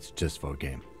 Even if it's just for a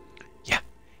game. Yeah.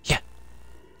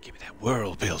 Give me that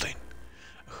world building.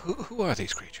 Who are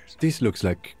these creatures? This looks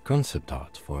like concept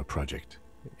art for a project.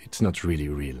 It's not really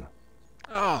real.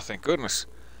 Oh, thank goodness.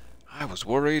 I was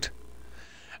worried.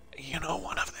 You know,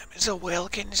 one of them is a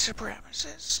Welkin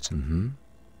supremacist. Mm-hmm.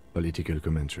 Political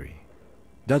commentary.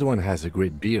 That one has a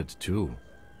great beard, too.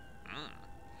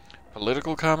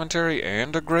 Political commentary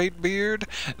and a great beard?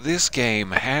 This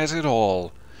game has it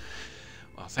all.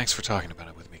 Well, thanks for talking about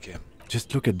it with me, Kim.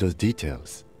 Just look at those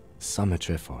details. So much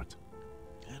effort.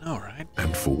 I know, right?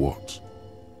 And for what?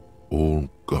 All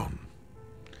gone.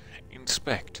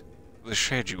 Inspect the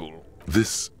schedule.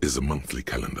 This is a monthly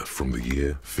calendar from the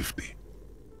year 50.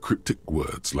 Cryptic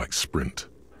words like sprint,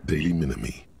 daily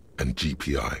minimi, and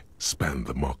GPI span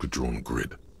the marker-drawn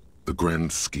grid, the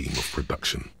grand scheme of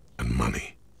production and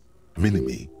money.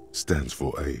 Minimi stands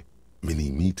for a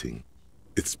mini-meeting.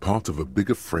 It's part of a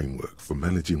bigger framework for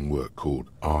managing work called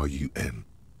RUN.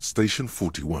 Station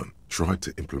 41 tried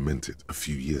to implement it a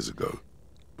few years ago,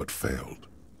 but failed.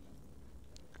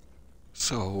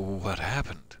 So, what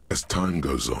happened? As time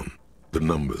goes on, the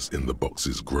numbers in the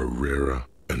boxes grow rarer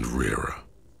and rarer.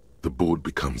 The board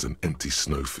becomes an empty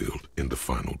snowfield in the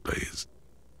final days.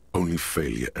 Only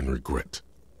failure and regret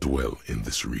dwell in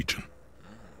this region.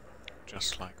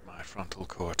 Just like my frontal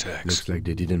cortex. Looks like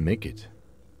they didn't make it.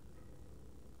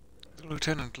 The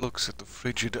lieutenant looks at the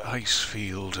frigid ice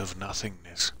field of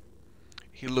nothingness.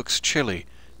 He looks chilly,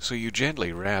 so you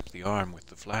gently wrap the arm with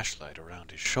the flashlight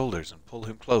around his shoulders and pull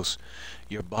him close.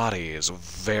 Your body is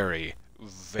very,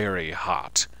 very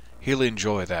hot. He'll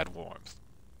enjoy that warmth.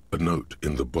 A note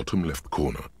in the bottom left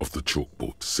corner of the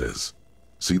chalkboard says,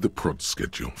 "See the prod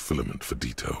schedule filament for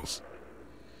details."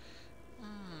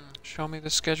 Show me the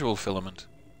schedule filament.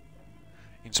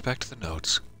 Inspect the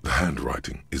notes. The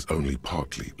handwriting is only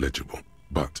partly legible,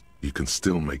 but you can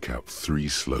still make out 3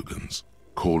 slogans: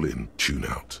 Call in, Tune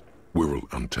Out,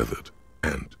 Wirral Untethered,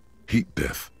 and Heat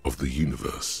Death of the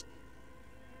Universe.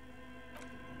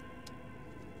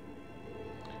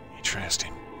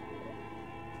 Interesting.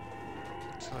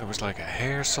 So there was like a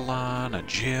hair salon, a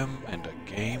gym, and a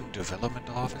game development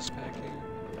office back here?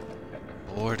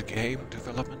 A board game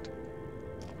development?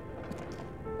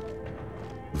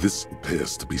 This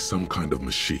appears to be some kind of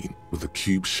machine with a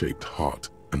cube-shaped heart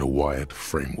and a wired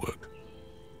framework.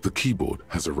 The keyboard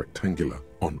has a rectangular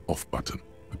on-off button.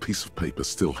 A piece of paper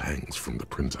still hangs from the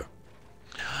printer.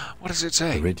 What does it A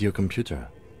say? radio computer.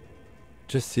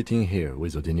 Just sitting here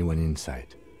without anyone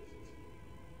inside.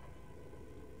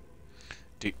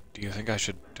 Do you think I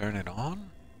should turn it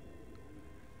on?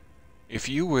 If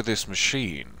you were this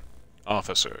machine,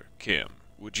 Officer Kim,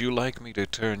 would you like me to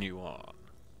turn you on?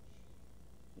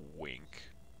 Wink.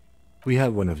 We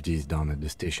have one of these down at the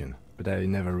station, but I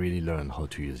never really learned how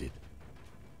to use it.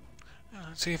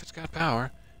 Let's see if it's got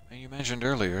power. You mentioned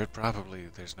earlier, probably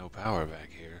there's no power back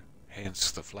here.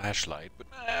 Hence the flashlight, but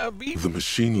beep. The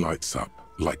machine lights up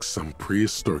like some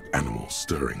prehistoric animal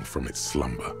stirring from its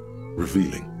slumber,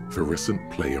 revealing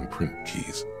fluorescent play and print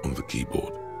keys on the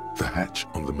keyboard. The hatch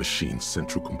on the machine's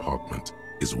central compartment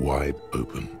is wide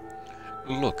open.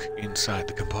 Look inside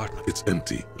the compartment. It's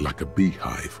empty like a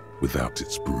beehive without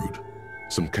its brood.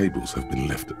 Some cables have been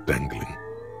left dangling,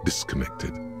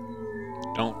 disconnected.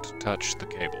 Don't touch the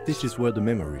cable. This is where the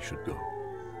memory should go.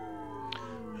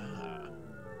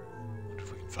 Wonder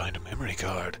if we can find a memory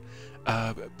card.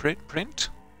 Print?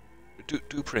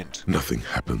 Do print. Nothing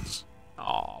happens.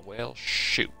 Aw, well,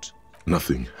 shoot.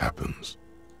 Nothing happens.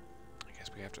 I guess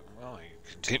we have to, well,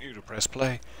 continue to press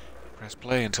play. Press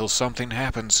play until something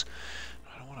happens.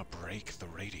 I don't want to break the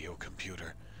radio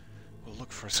computer. We'll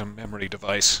look for some memory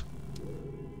device.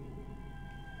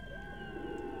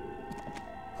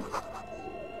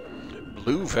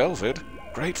 Blue Velvet?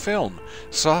 Great film.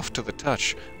 Soft to the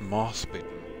touch. Moth-bitten.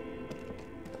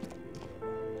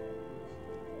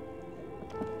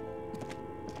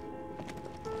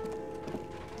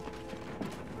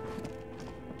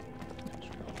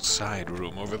 side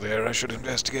room over there I should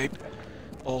investigate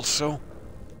also.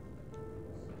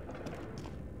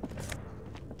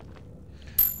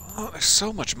 Oh, there's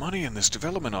so much money in this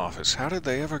development office. How did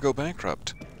they ever go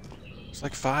bankrupt? It's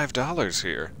like $5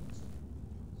 here.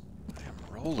 I am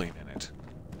rolling in it.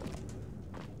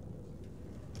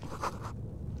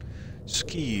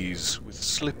 Skis with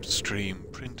slipstream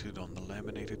printed on the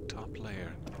laminated top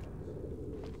layer.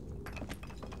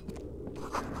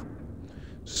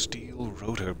 Steel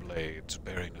rotor blades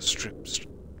bearing a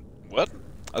what?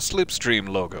 A slipstream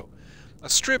logo. A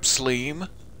strip sleeve?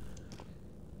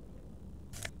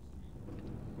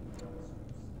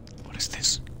 What is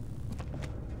this?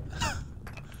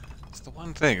 It's the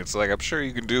one thing, it's like I'm sure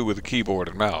you can do with a keyboard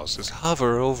and mouse, is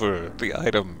hover over the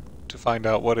item to find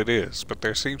out what it is, but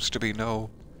there seems to be no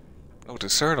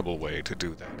discernible way to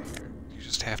do that here. You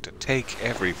just have to take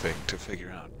everything to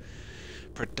figure out.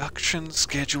 Production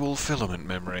schedule filament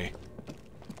memory.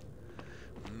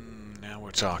 Now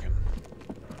we're talking.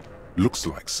 Looks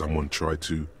like someone tried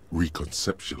to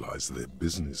reconceptualize their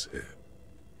business here.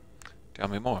 Tell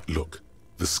me more. Look,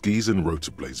 the skis and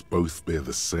rotor blades both bear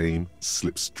the same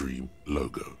slipstream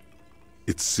logo.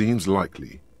 It seems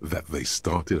likely that they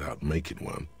started out making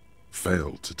one,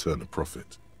 failed to turn a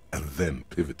profit, and then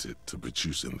pivoted to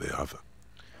producing the other.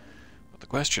 But the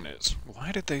question is,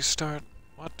 why did they start...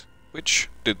 what? Which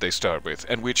did they start with,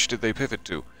 and which did they pivot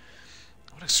to?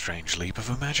 What a strange leap of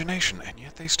imagination, and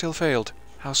yet they still failed.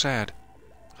 How sad.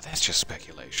 Well, that's just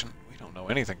speculation. We don't know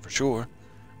anything for sure.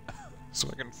 So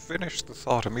I can finish the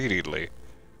thought immediately.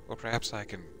 Or perhaps I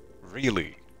can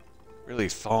really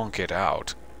thonk it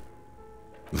out.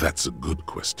 That's a good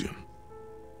question.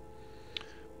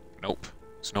 Nope.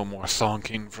 There's no more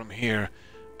thonking from here.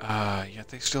 Yet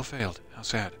they still failed. How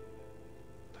sad.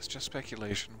 That's just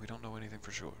speculation. We don't know anything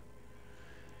for sure.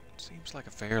 It seems like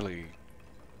a fairly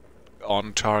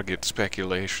on-target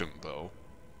speculation, though.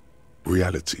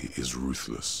 Reality is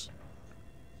ruthless.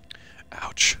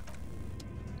 Ouch.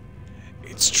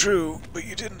 It's true, but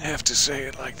you didn't have to say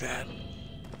it like that.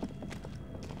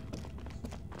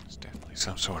 It's definitely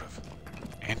some sort of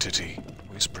entity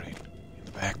whispering in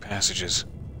the back passages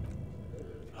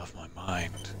of my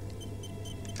mind.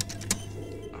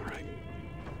 Alright.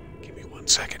 Give me 1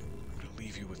 second. I'm going to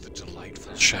leave you with the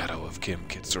delightful shadow of Kim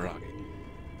Kitsuragi.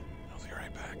 I'll be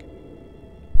right back.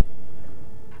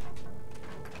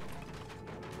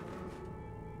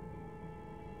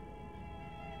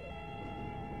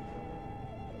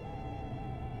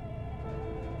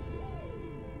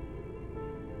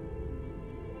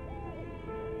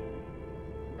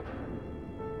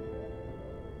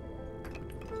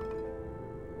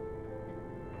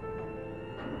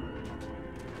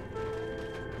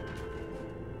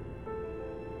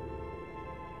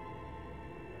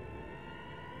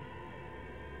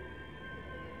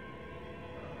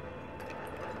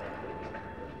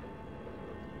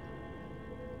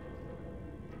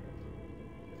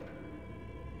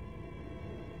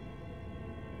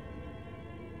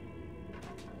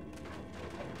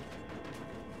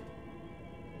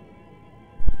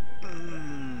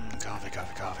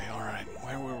 Coffee. Alright,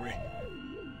 where were we?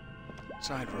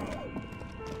 Side room.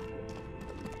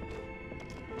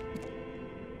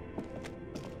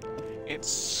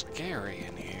 It's scary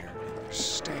in here. There's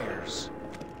stairs.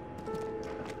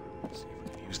 Let's see if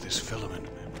we can use this filament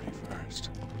memory first.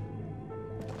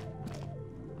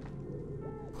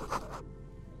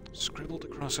 Scribbled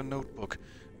across a notebook.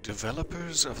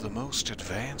 Developers of the most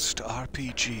advanced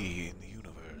RPG in the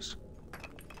universe.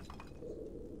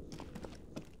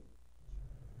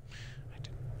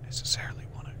 Necessarily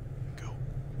want to go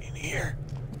in here,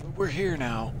 but we're here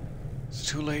now. It's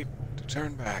too late to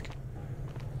turn back.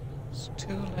 It's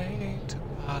too late to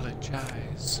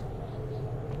apologize.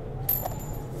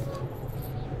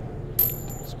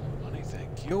 Some money,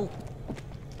 thank you.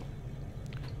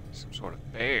 Some sort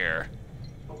of bear.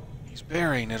 He's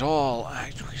bearing it all.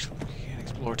 I can't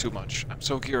explore too much. I'm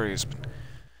so curious, but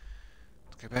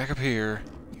let's get back up here.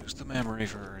 Use the memory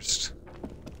first.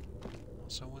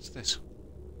 Also, what's this?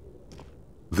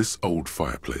 This old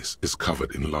fireplace is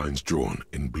covered in lines drawn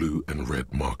in blue and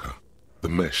red marker, the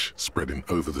mesh spreading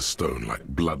over the stone like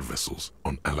blood vessels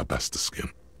on alabaster skin.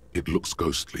 It looks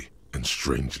ghostly and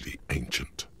strangely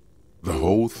ancient. The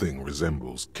whole thing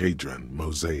resembles Kadran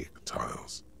mosaic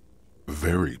tiles.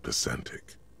 Very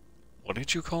pedantic. What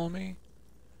did you call me?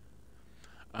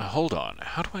 Hold on.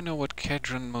 How do I know what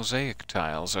Kadran mosaic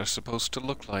tiles are supposed to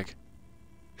look like?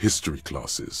 History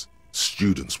classes,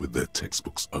 students with their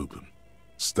textbooks open,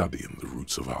 studying the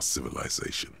roots of our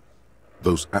civilization.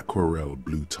 Those aquarelle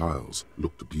blue tiles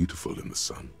looked beautiful in the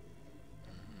sun.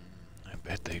 I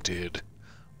bet they did.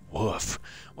 Woof.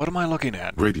 What am I looking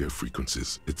at? Radio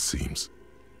frequencies, it seems.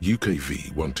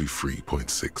 UKV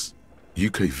 123.6,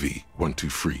 UKV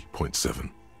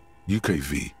 123.7,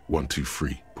 UKV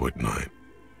 123.9.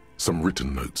 Some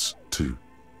written notes, too.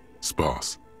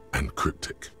 Sparse and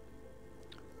cryptic.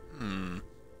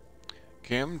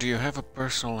 Kim, do you have a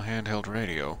personal handheld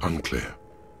radio? Unclear.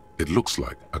 It looks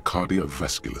like a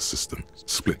cardiovascular system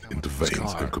split into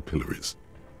veins and capillaries.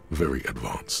 Very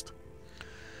advanced.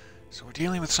 So we're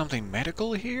dealing with something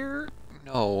medical here?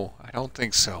 No, I don't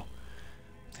think so.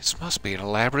 This must be an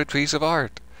elaborate piece of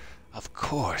art. Of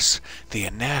course, the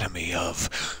anatomy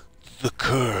of the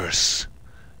curse.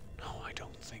 No, I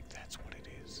don't think that's what it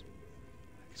is.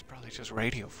 It's probably just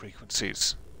radio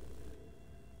frequencies.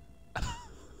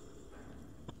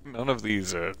 None of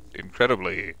these are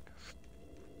incredibly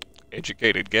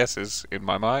educated guesses in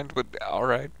my mind, but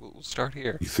alright, we'll start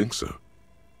here. You think so?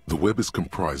 The web is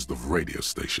comprised of radio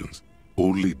stations,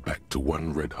 all lead back to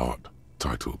one red heart,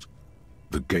 titled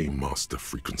the Game Master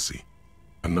Frequency.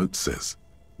 A note says,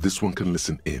 this one can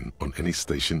listen in on any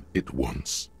station it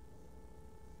wants.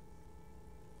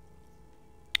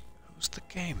 Who's the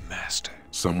Game Master?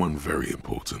 Someone very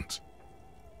important.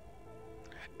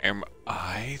 Am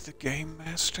I the Game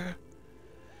Master?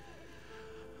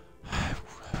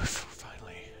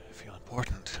 Finally, I feel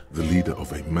important. The leader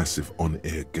of a massive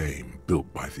on-air game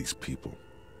built by these people.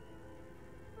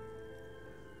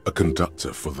 A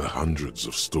conductor for the hundreds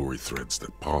of story threads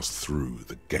that pass through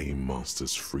the Game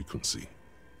Master's frequency.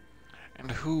 And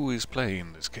who is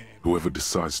playing this game? Whoever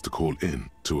decides to call in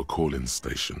to a call-in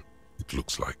station, it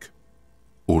looks like.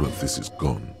 All of this is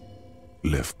gone,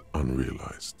 left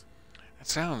unrealized. That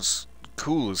sounds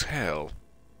cool as hell.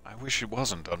 I wish it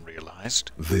wasn't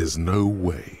unrealized. There's no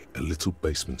way a little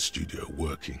basement studio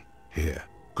working here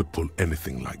could pull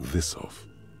anything like this off.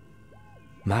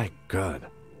 My God.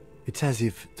 It's as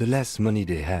if the less money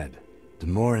they had, the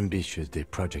more ambitious their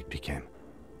project became.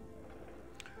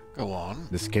 Go on.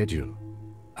 The schedule.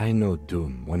 I know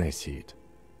doom when I see it.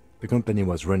 The company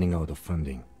was running out of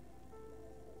funding.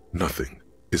 Nothing.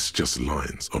 It's just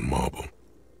lines on marble.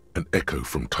 An echo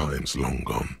from times long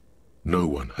gone. No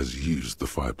one has used the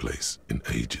fireplace in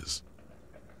ages.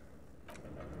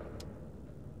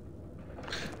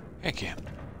 Hey, Kim.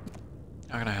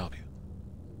 How can I help you?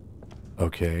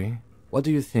 Okay. What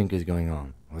do you think is going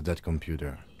on with that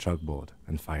computer, chalkboard,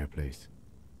 and fireplace?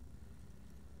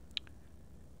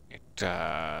 It,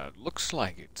 looks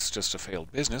like it's just a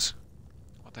failed business.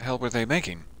 What the hell were they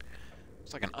making?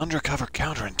 It's like an undercover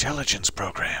counterintelligence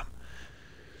program.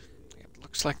 It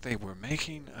looks like they were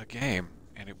making a game,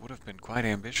 and it would have been quite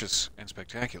ambitious and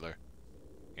spectacular.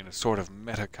 In a sort of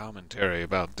meta-commentary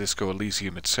about Disco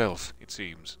Elysium itself, it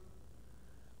seems.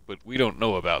 But we don't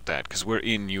know about that, because we're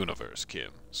in-universe,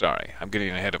 Kim. Sorry, I'm getting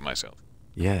ahead of myself.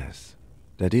 Yes,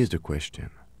 that is the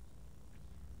question.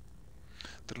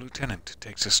 The lieutenant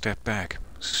takes a step back,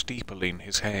 steepling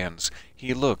his hands.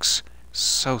 He looks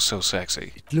so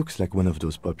sexy. It looks like one of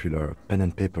those popular pen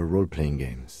and paper role-playing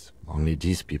games. Only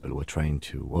these people were trying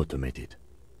to automate it,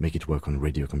 make it work on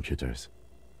radio computers.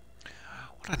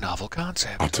 What a novel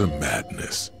concept. Utter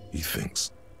madness, he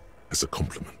thinks, as a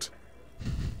compliment.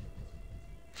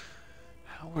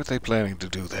 How were they planning to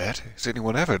do that? Has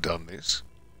anyone ever done this?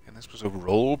 And this was a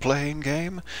role-playing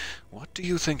game? What do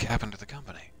you think happened to the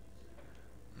company?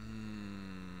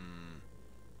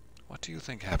 What do you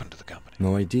think happened to the company?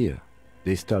 No idea.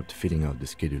 They stopped filling out the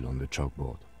schedule on the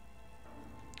chalkboard.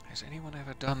 Has anyone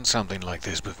ever done something like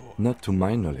this before? Not to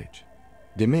my knowledge.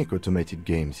 They make automated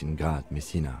games in Graz,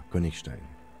 Messina, Königstein.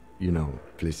 You know,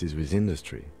 places with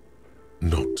industry.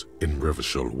 Not in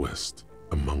Revachol West,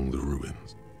 among the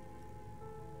ruins.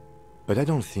 But I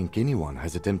don't think anyone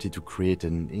has attempted to create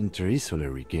an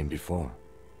interstellary game before.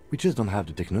 We just don't have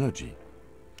the technology.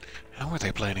 How are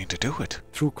they planning to do it?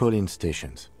 Through call-in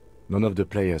stations. None of the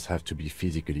players have to be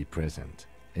physically present.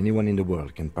 Anyone in the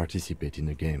world can participate in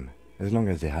the game, as long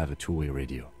as they have a two-way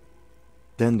radio.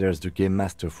 Then there's the Game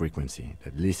Master frequency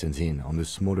that listens in on the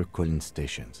smaller call-in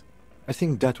stations. I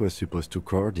think that was supposed to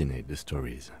coordinate the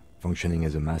stories, functioning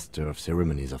as a master of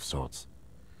ceremonies of sorts.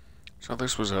 So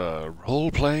this was a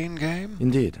role-playing game?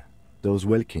 Indeed. Those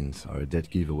Welkins are a dead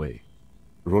giveaway.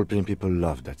 Role-playing people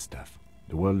love that stuff.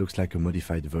 The world looks like a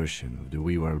modified version of the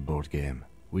WeWorld board game,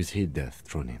 with hit death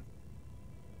thrown in.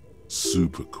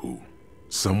 Super cool.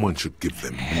 Someone should give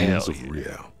them millions of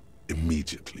real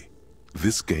immediately.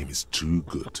 This game is too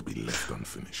good to be left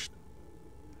unfinished.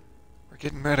 We're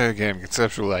getting meta again,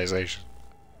 conceptualization.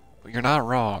 But you're not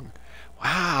wrong.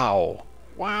 Wow!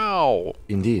 Wow!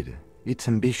 Indeed, it's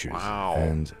ambitious Wow.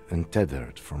 and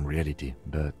untethered from reality,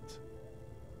 but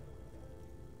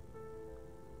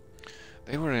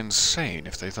They were insane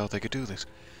if they thought they could do this.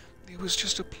 It was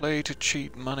just a play to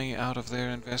cheat money out of their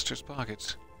investors'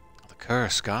 pockets. The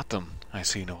curse got them. I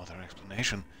see no other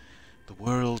explanation. The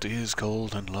world is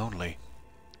cold and lonely.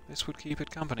 This would keep it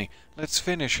company. Let's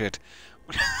finish it.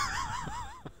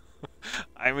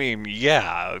 I mean,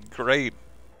 yeah, great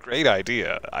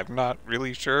idea. I'm not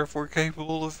really sure if we're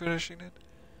capable of finishing it.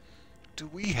 Do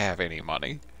we have any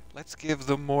money? Let's give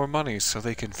them more money so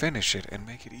they can finish it and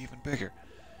make it even bigger.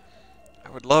 I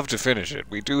would love to finish it.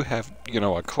 We do have,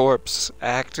 a corpse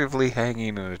actively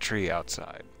hanging in a tree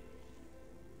outside.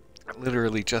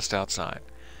 Literally just outside.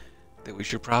 That we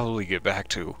should probably get back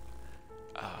to.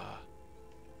 I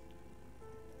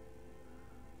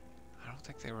don't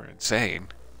think they were insane.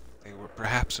 They were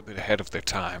perhaps a bit ahead of their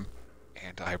time,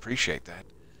 and I appreciate that.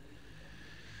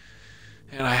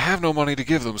 And I have no money to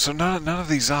give them, so none of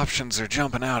these options are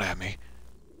jumping out at me.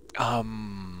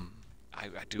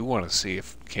 I do want to see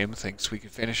if Kim thinks we can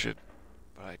finish it,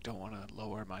 but I don't want to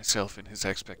lower myself in his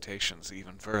expectations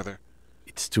even further.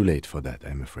 It's too late for that,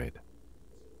 I'm afraid.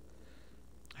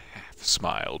 A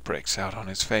half-smile breaks out on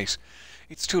his face.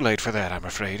 It's too late for that, I'm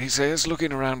afraid, he says,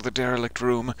 looking around the derelict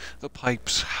room. The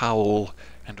pipes howl,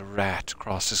 and a rat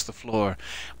crosses the floor.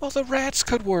 Well, the rats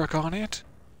could work on it.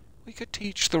 We could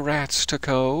teach the rats to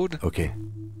code. Okay,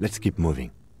 let's keep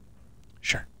moving.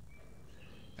 Sure.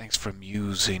 Thanks for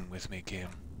musing with me, Kim.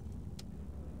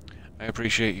 I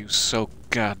appreciate you so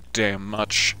goddamn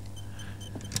much.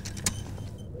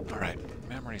 Alright,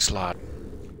 memory slot.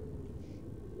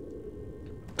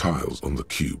 Tiles on the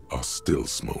cube are still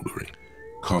smoldering,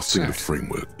 casting the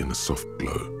framework in a soft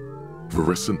glow.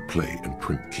 Fluorescent play and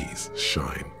print keys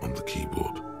shine on the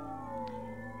keyboard.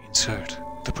 Insert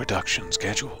the production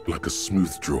schedule. Like a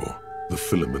smooth draw, the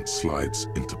filament slides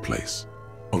into place.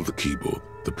 On the keyboard,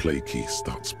 the play key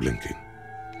starts blinking.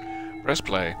 Press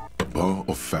play. A bar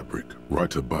of fabric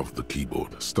right above the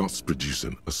keyboard starts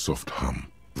producing a soft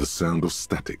hum. The sound of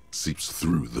static seeps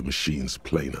through the machine's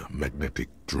planar magnetic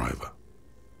driver.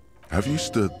 Have you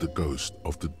stirred the ghost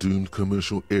of the doomed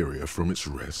commercial area from its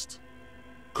rest?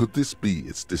 Could this be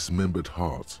its dismembered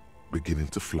heart beginning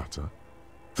to flutter?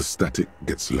 The static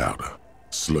gets louder,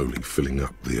 slowly filling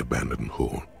up the abandoned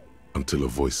hall, until a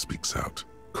voice speaks out,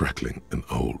 crackling and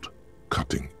old,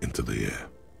 cutting into the air.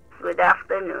 Good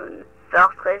afternoon.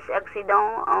 Fortress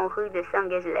accident en rue de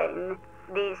Saint-Ghislaine.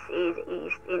 This is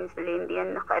East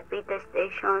Insulindian Repeater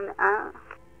Station 1.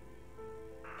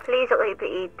 Please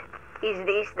repeat. Is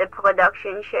this the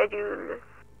production schedule?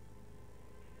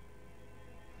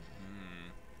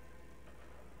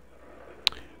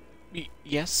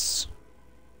 Yes.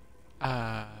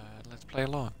 Let's play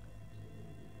along.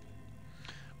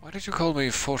 Why did you call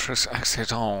me Fortress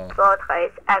Accident?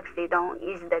 Fortress Accident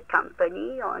is the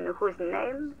company on whose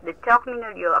name the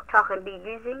terminal you are currently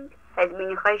using has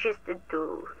been registered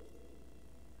to.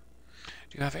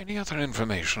 Do you have any other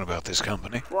information about this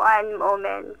company? One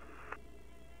moment.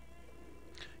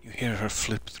 You hear her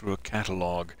flip through a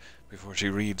catalog before she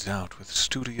reads out with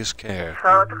studious care.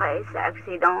 Fortress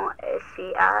Accident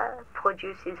SCA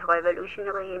produces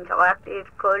revolutionary interactive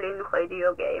call-in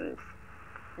radio games.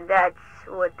 That's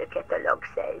what the catalog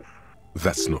says.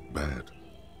 That's not bad.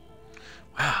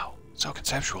 Wow, so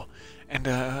conceptual.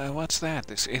 And what's that,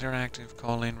 this interactive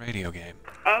call-in radio game?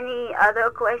 Any other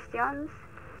questions?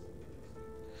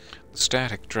 The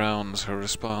static drowns her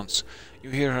response. You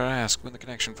hear her ask when the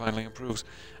connection finally improves,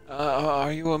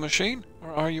 are you a machine,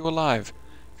 or are you alive?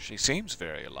 She seems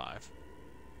very alive.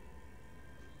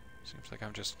 Seems like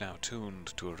I'm just now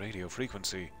tuned to a radio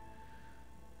frequency.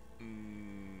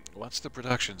 What's the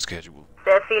production schedule?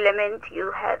 The filament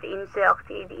you have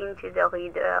inserted into the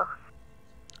reader.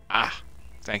 Ah,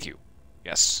 thank you.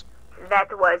 Yes.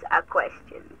 That was a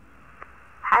question.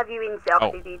 Have you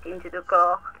inserted it into the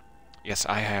core? Yes,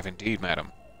 I have indeed,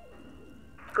 madam.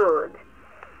 Good.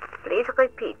 Please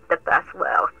repeat the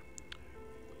password.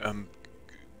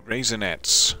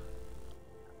 Raisinets.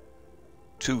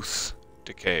 Tooth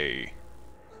decay.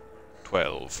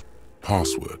 12.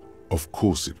 Password. Of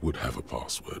course it would have a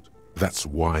password. That's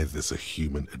why there's a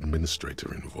human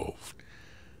administrator involved.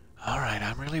 Alright,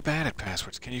 I'm really bad at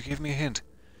passwords. Can you give me a hint?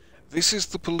 This is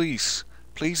the police.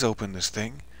 Please open this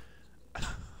thing. I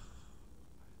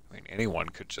mean, anyone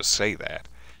could just say that.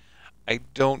 I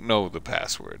don't know the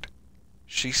password.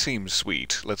 She seems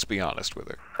sweet, let's be honest with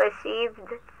her. Received.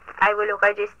 I will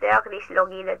register this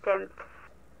login attempt.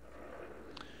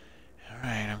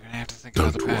 Alright, I'm gonna have to think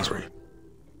about the Don't password. worry.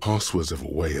 Passwords have a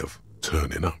way of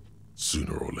turning up,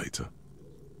 sooner or later.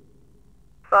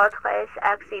 Fortress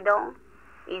Accident.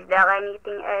 Is there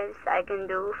anything else I can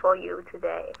do for you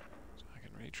today? So I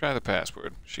can Retry the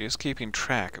password. She is keeping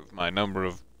track of my number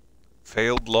of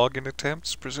failed login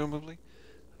attempts, presumably.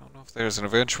 I don't know if there's an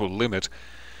eventual limit.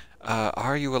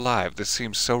 Are you alive? This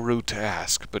seems so rude to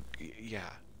ask, but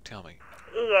yeah, tell me.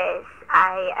 Yes,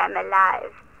 I am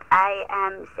alive. I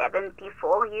am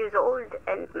 74 years old,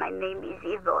 and my name is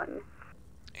Yvonne.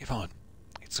 Yvonne,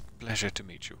 it's a pleasure to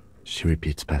meet you. She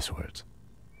repeats passwords.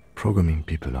 Programming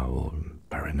people are all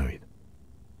paranoid.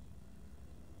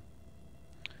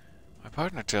 My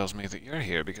partner tells me that you're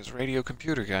here because radio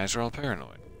computer guys are all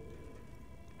paranoid.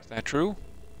 Is that true?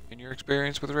 In your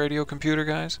experience with radio computer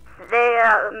guys? They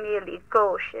are merely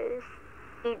cautious.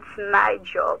 It's my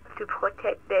job to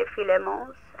protect their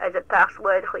filaments as a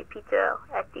password repeater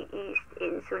at the East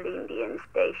Insulindian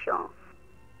Station.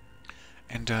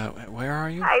 And, where are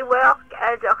you? I work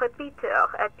as a repeater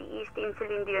at the East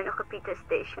Insulindian Repeater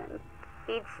Station.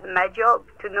 It's my job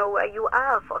to know where you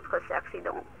are, Fortress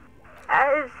Accident.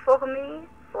 As for me,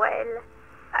 well,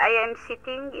 I am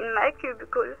sitting in my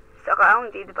cubicle,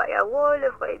 surrounded by a wall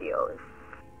of radios.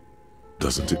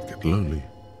 Doesn't it get lonely,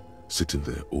 sitting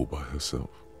there all by herself?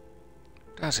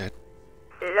 Does it?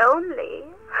 Lonely?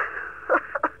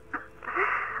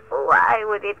 Why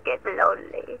would it get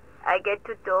lonely? I get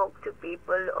to talk to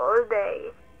people all day.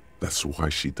 That's why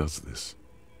she does this.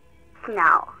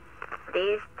 Now,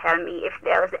 please tell me if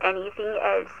there's anything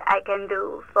else I can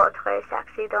do, Fortress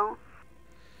Accident.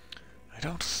 I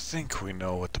don't think we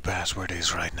know what the password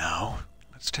is right now.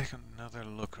 Let's take another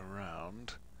look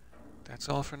around. That's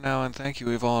all for now, and thank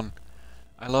you, Yvonne.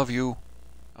 I love you.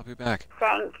 I'll be back.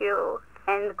 Thank you,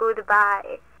 and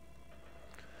goodbye.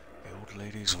 The old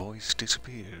lady's voice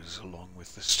disappears along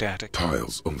with the static.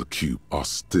 Tiles on the cube are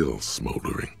still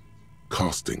smoldering,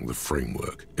 casting the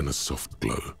framework in a soft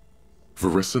glow.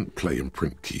 Fluorescent play and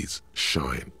print keys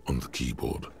shine on the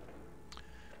keyboard.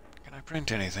 Can I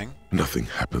print anything? Nothing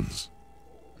happens.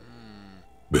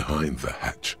 Behind the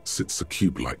hatch sits a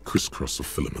cube-like crisscross of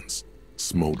filaments,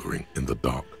 smoldering in the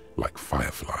dark like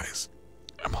fireflies.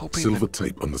 I'm hoping Silver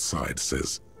tape on the side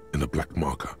says, in a black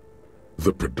marker,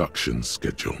 the production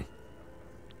schedule.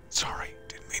 Sorry,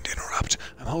 didn't mean to interrupt.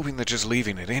 I'm hoping that just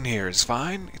leaving it in here is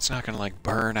fine. It's not gonna, like,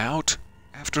 burn out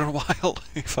after a while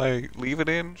if I leave it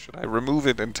in. Should I remove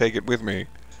it and take it with me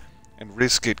and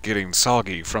risk it getting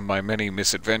soggy from my many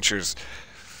misadventures?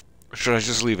 Or should I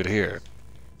just leave it here?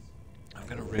 I'm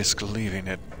gonna risk leaving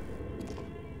it.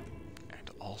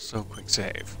 And also quick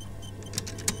save.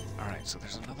 Alright, so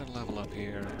there's another level up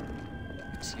here.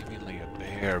 Seemingly a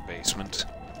bare basement.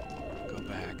 Go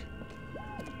back.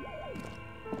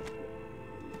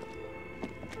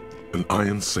 An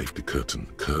iron safety curtain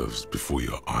curves before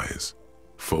your eyes,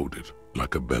 folded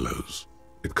like a bellows.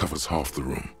 It covers half the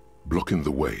room, blocking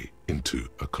the way into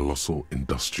a colossal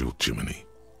industrial chimney.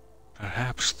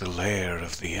 Perhaps the lair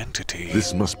of the entity.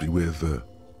 This must be where the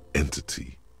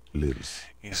entity lives.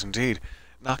 Yes, indeed.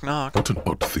 Knock, knock. What an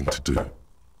odd thing to do.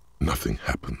 Nothing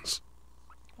happens.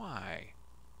 Why?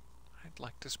 I'd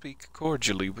like to speak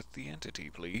cordially with the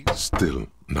entity, please. Still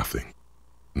nothing.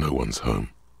 No one's home.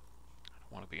 I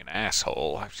don't want to be an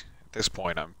asshole. At this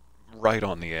point, I'm right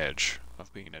on the edge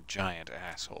of being a giant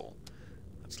asshole.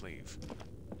 Let's leave.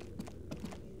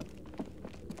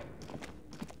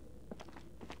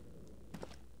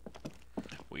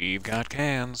 We've got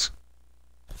cans.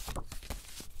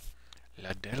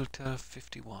 La Delta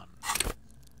 51.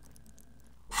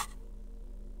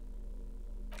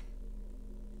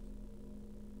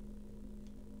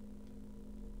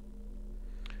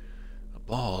 A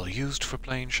ball used for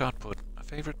playing shot put, a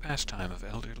favorite pastime of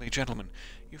elderly gentlemen.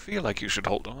 You feel like you should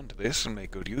hold on to this and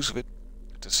make good use of it.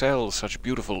 To sell such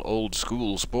beautiful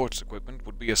old-school sports equipment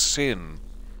would be a sin.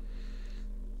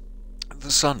 The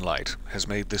sunlight has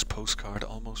made this postcard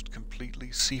almost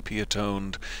completely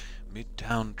sepia-toned.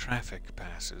 Midtown traffic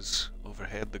passes.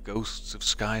 Overhead, the ghosts of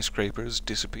skyscrapers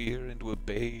disappear into a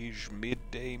beige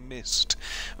midday mist,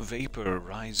 vapor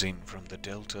rising from the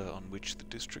delta on which the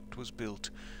district was built.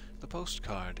 The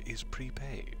postcard is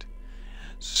prepaid.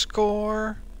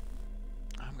 Score!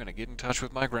 I'm gonna get in touch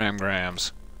with my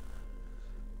Grams.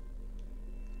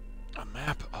 A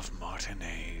map of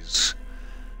Martinez.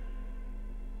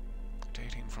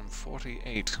 Dating from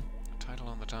 48. The title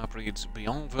on the top reads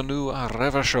Bienvenue à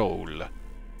Revachol.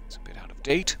 It's a bit out of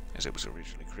date, as it was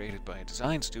originally created by a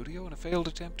design studio in a failed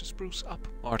attempt to spruce up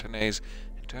Martinez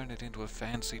and turn it into a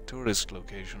fancy tourist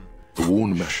location. The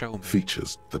worn map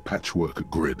features the patchwork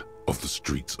grid of the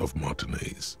streets of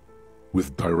Martinez,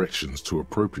 with directions to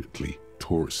appropriately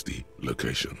touristy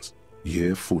locations.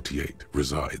 Year 48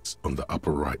 resides on the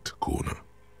upper right corner.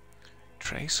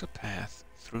 Trace a path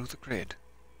through the grid.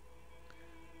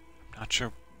 I'm not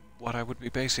sure what I would be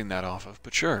basing that off of,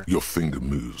 but sure. Your finger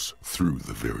moves through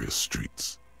the various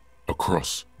streets,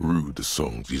 across Rue de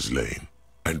Saint-Ghislain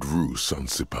and Rue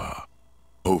Saint-Sipar,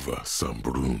 over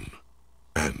Saint-Brun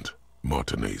and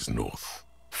Martinez North,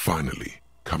 finally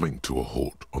coming to a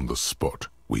halt on the spot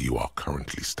where you are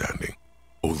currently standing,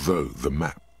 although the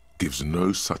map gives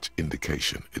no such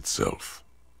indication itself.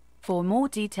 For a more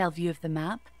detailed view of the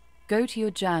map, go to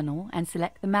your journal and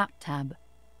select the Map tab.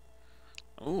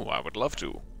 Oh, I would love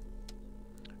to.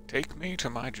 Take me to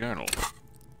my journal.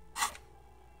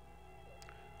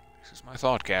 This is my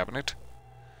thought cabinet.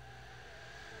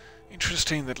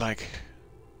 Interesting that, like,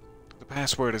 the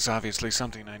password is obviously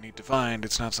something I need to find.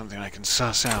 It's not something I can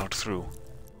suss out through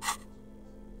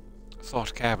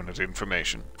thought cabinet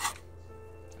information.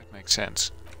 That makes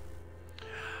sense.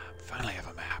 Finally have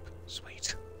a map.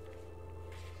 Sweet.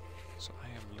 So I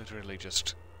am literally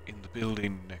just in the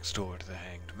building next door to the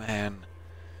Hanged Man.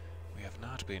 We have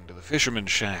not been to the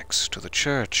fishermen's shacks, to the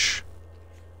church,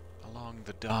 along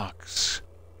the docks,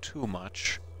 too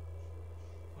much.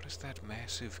 What is that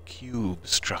massive cube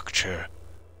structure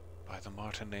by the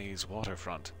Martinez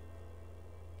waterfront?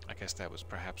 I guess that was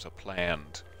perhaps a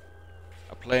planned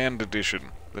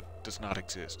addition that does not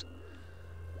exist.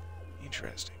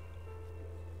 Interesting.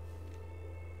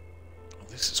 Well,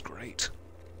 this is great.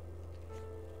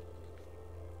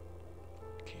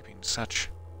 Keeping such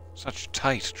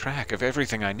tight track of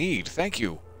everything I need. Thank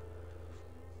you.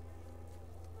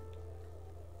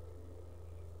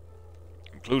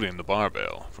 Including the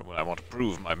barbell, from when I want to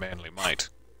prove my manly might.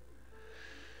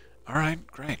 Alright,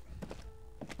 great.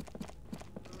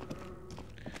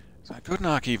 So I could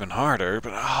knock even harder,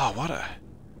 but oh, what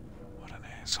an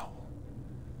asshole.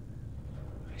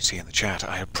 I see in the chat,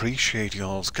 I appreciate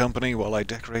y'all's company while I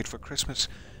decorate for Christmas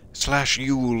 /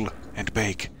 Yule and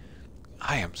bake.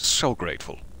 I am so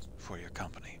grateful for your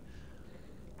company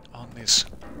on this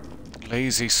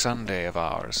lazy Sunday of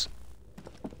ours.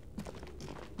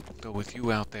 Though with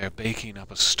you out there baking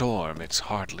up a storm, it's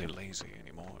hardly lazy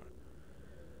anymore.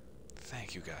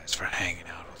 Thank you guys for hanging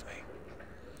out with me.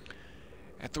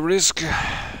 At the risk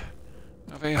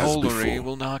of a holery,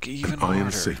 we'll knock even harder. An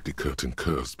iron safety curtain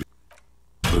curves.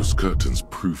 Those curtains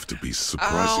prove to be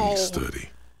surprisingly sturdy.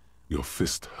 Your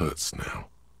fist hurts now.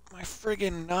 My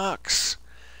friggin' knocks.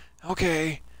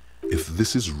 Okay. If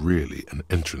this is really an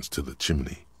entrance to the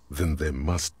chimney, then there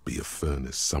must be a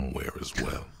furnace somewhere as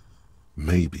well.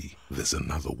 Maybe there's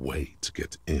another way to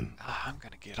get in. I'm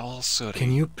gonna get all sooty.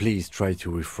 Can you please try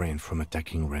to refrain from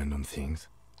attacking random things?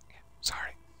 Yeah,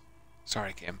 sorry.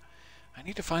 Sorry, Kim. I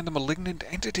need to find the malignant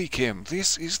entity, Kim.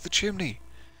 This is the chimney.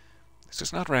 This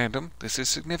is not random. This is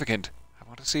significant. I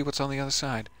want to see what's on the other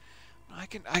side. I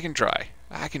can try.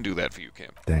 I can do that for you,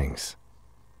 Kim. Thanks.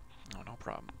 Oh, no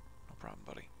problem. No problem,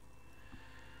 buddy.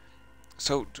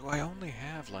 So, do I only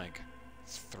have, like,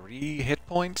 3 hit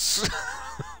points?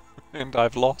 And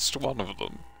I've lost one of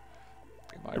them.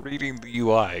 Am I reading the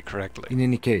UI correctly? In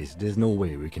any case, there's no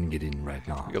way we can get in right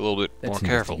now. Be a little bit more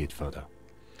careful. Let's investigate further.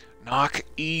 Knock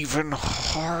even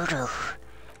harder. Oh,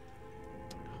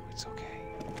 it's okay.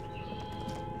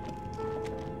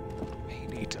 May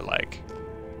need to, like,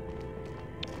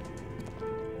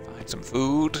 find some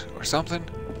food or something.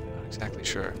 Not exactly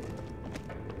sure.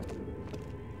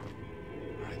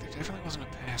 Alright, there definitely wasn't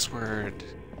a password.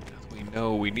 Now that we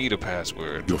know we need a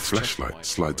password. Your flashlight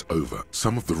slides over.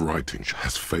 Some of the writing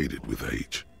has faded with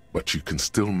age, but you can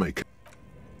still make it.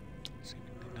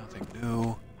 Seemingly nothing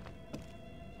new.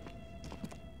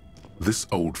 This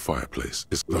old fireplace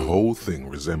is the whole thing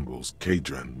resembles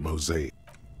Cadran mosaic.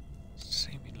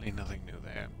 Seemingly nothing new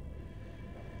there.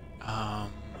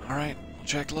 Alright, we'll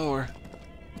check lower.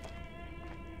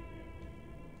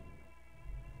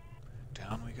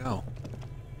 Down we go.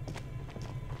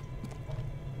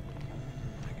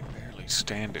 I can barely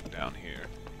stand it down here.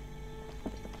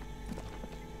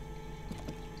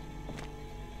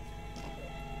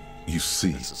 You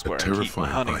see This is a where I keep my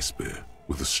terrifying honey. ice bear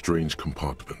with a strange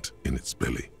compartment in its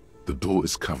belly. The door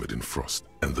is covered in frost,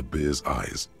 and the bear's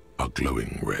eyes are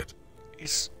glowing red.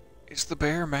 Is the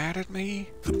bear mad at me?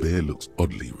 The bear looks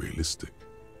oddly realistic.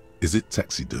 Is it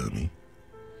taxidermy?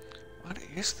 What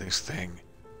is this thing?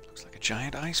 Looks like a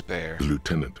giant ice bear. The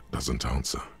lieutenant doesn't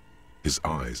answer. His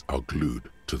eyes are glued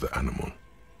to the animal.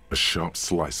 A sharp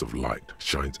slice of light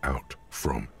shines out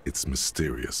from its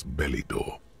mysterious belly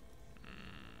door.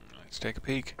 Let's take a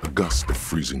peek. A gust of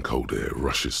freezing cold air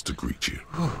rushes to greet you.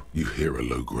 You hear a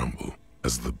low grumble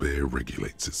as the bear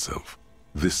regulates itself.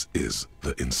 This is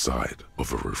the inside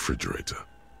of a refrigerator.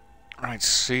 Alright,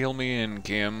 seal me in,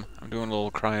 Kim. I'm doing a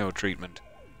little cryo treatment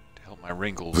to help my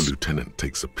wrinkles. The lieutenant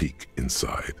takes a peek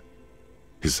inside.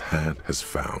 His hand has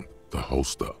found the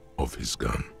holster of his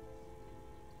gun.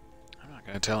 I'm not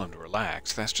going to tell him to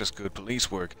relax. That's just good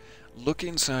police work. Look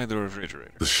inside the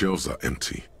refrigerator. The shelves are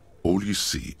empty. All you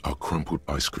see are crumpled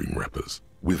ice cream wrappers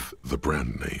with the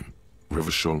brand name,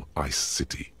 Revachol Ice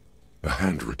City. A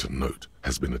handwritten note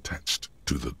has been attached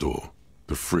to the door.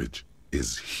 The fridge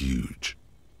is huge.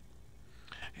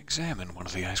 Examine one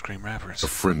of the ice cream wrappers. A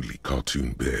friendly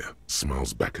cartoon bear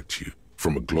smiles back at you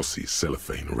from a glossy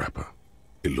cellophane wrapper.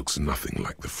 It looks nothing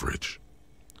like the fridge.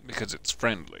 Because it's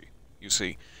friendly. You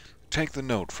see, take the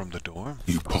note from the door.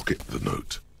 You pocket the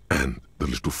note and the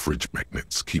little fridge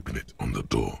magnets keeping it on the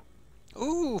door.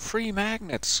 Ooh, free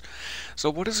magnets. So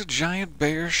what is a giant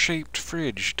bear-shaped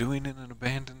fridge doing in an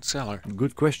abandoned cellar?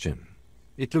 Good question.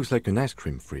 It looks like an ice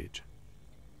cream fridge.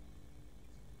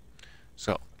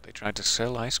 So, they tried to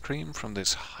sell ice cream from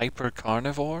this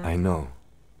hyper-carnivore? I know.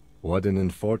 What an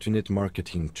unfortunate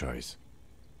marketing choice.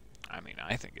 I mean,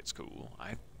 I think it's cool.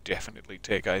 I'd definitely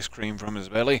take ice cream from his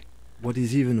belly. What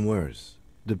is even worse,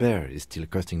 the bear is still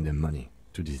costing them money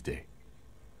to this day.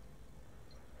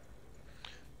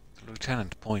 The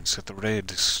lieutenant points at the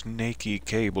red, snaky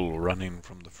cable running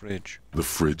from the fridge. The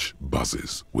fridge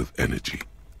buzzes with energy.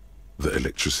 The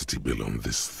electricity bill on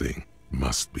this thing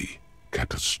must be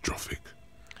catastrophic.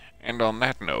 And on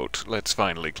that note, let's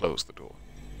finally close the door.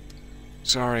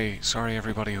 Sorry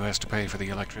everybody who has to pay for the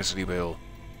electricity bill.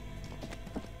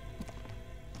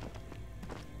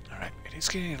 Alright, it is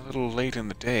getting a little late in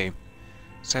the day.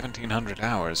 1700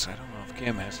 hours. I don't know if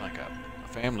Kim has like a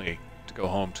family to go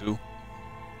home to.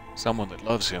 Someone that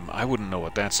loves him. I wouldn't know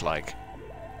what that's like.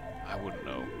 I wouldn't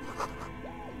know.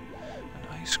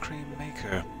 An ice cream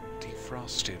maker,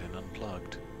 defrosted and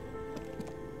unplugged.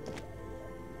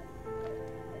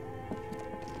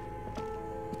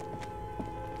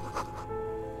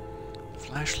 The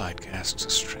flashlight casts a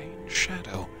strange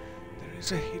shadow. There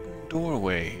is a hidden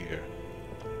doorway here.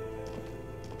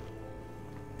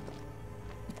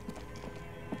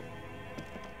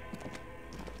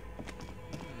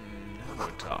 Now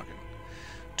we're talking.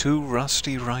 Two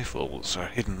rusty rifles are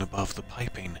hidden above the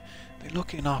piping. They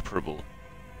look inoperable.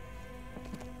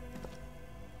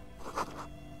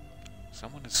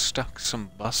 Someone has stuck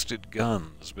some busted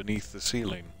guns beneath the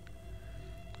ceiling.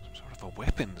 Some sort of a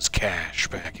weapons cache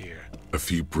back here. A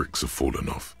few bricks have fallen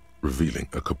off, revealing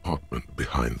a compartment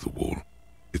behind the wall.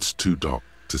 It's too dark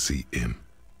to see in.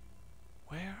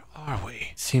 Where are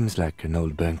we? Seems like an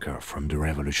old bunker from the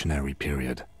revolutionary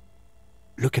period.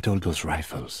 Look at all those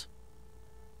rifles.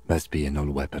 Must be an old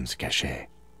weapons cache.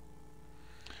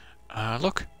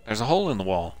 Look, there's a hole in the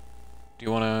wall. Do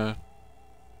you want to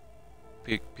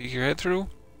peek your head through?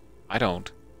 I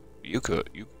don't. You could.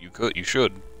 You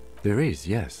should. There is,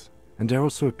 yes. And there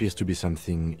also appears to be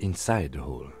something inside the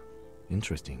hole.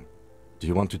 Interesting. Do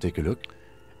you want to take a look?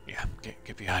 Yeah,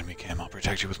 get behind me, Kim. I'll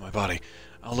protect you with my body.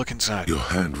 I'll look inside. Your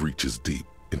hand reaches deep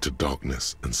into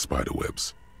darkness and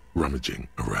spiderwebs. Rummaging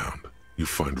around, you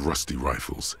find rusty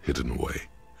rifles hidden away.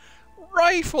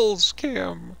 Rifles,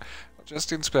 Kim! I'll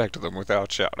just inspect them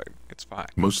without shouting. It's fine.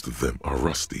 Most of them are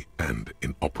rusty and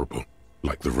inoperable,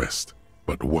 like the rest.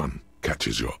 But one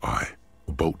catches your eye.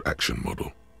 A bolt-action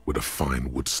model with a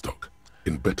fine wood stock,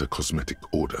 in better cosmetic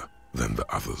order than the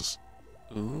others.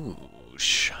 Ooh,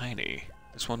 shiny.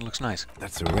 This one looks nice.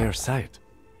 That's a rare sight.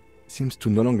 Seems to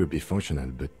no longer be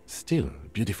functional, but still a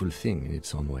beautiful thing in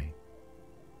its own way.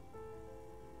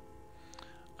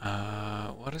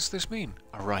 What does this mean?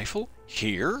 A rifle?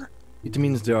 Here? It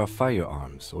means there are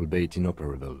firearms, albeit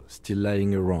inoperable, still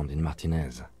lying around in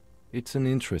Martinez. It's an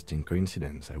interesting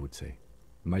coincidence, I would say.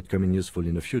 Might come in useful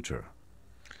in the future.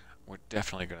 We're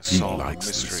definitely going to He solve the likes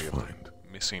mystery this of find.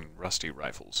 the missing rusty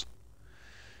rifles.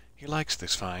 He likes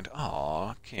this find.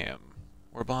 Aw, Kim.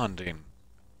 We're bonding.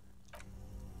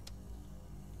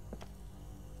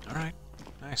 Alright,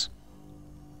 nice.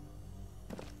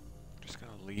 Just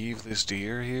gonna leave this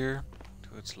deer here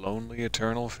to its lonely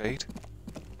eternal fate.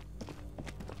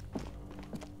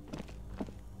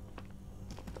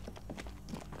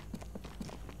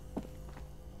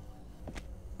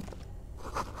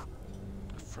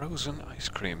 A frozen ice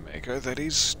cream maker that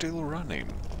is still running.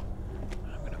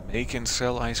 I'm gonna make and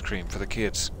sell ice cream for the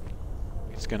kids.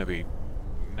 It's gonna be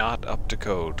not up to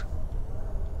code.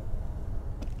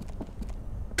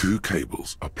 Two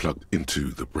cables are plugged into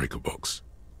the breaker box.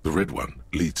 The red one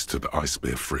leads to the ice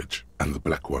bear fridge, and the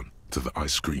black one to the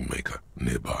ice cream maker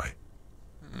nearby.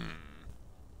 No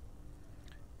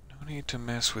need to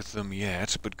mess with them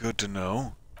yet, but good to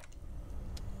know.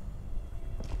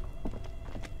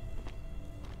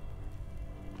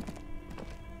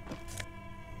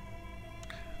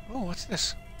 Oh, what's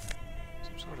this?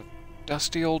 Some sort of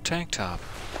dusty old tank top.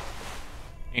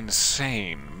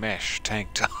 Insane mesh tank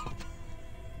top.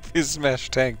 This mesh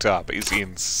tank top is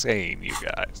insane, you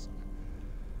guys.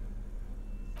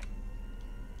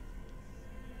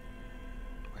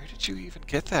 Where did you even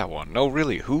get that one? No,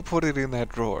 really, who put it in that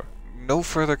drawer? No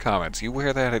further comments. You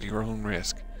wear that at your own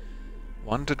risk.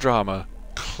 1 to drama,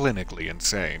 clinically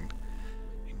insane.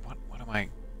 I mean, what am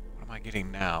I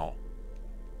getting now?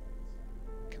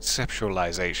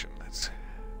 Conceptualization. That's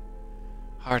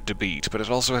hard to beat, but it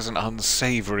also has an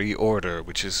unsavory odor,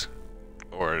 which is,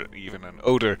 or even an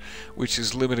odor, which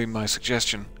is limiting my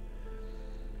suggestion.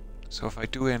 So if I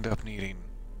do end up needing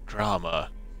drama,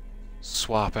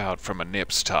 swap out from a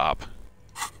Nips top.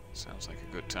 Sounds like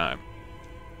a good time.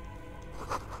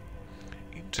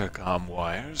 Intercom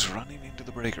wires running into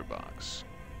the breaker box.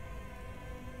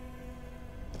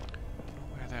 I don't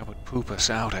know where that would poop us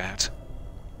out at.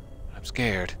 I'm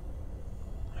scared.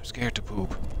 I'm scared to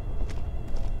poop.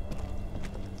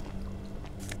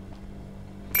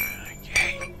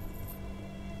 Yay.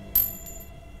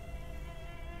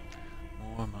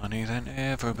 More money than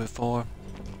ever before.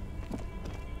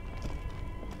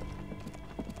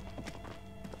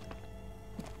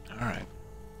 Alright.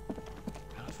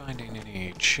 Not finding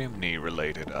any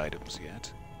chimney-related items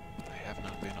yet. I have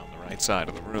not been on the right side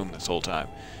of the room this whole time.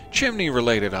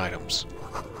 Chimney-related items.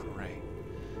 Hooray.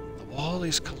 The wall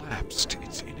is collapsed.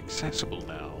 It's inaccessible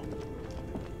now.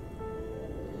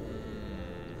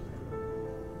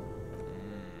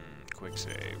 Quick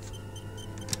save.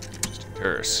 Just a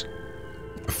curse.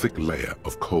 A thick layer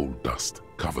of coal dust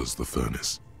covers the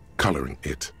furnace, coloring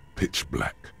it pitch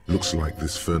black. Looks like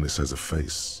this furnace has a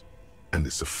face, and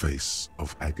it's a face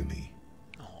of agony.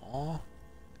 Aww.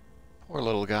 Poor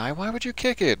little guy. Why would you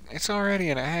kick it? It's already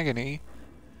in agony.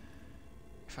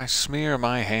 If I smear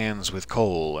my hands with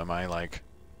coal, am I, like,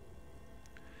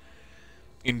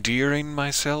 endearing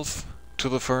myself to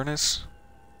the furnace?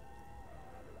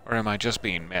 Or am I just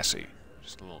being messy?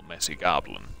 Just a little messy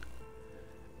goblin.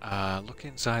 Look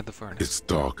inside the furnace. It's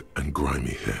dark and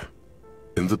grimy here.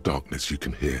 In the darkness you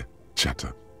can hear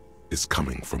chatter. It's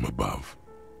coming from above.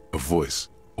 A voice,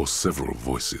 or several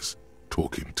voices,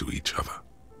 talking to each other.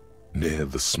 Near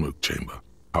the smoke chamber,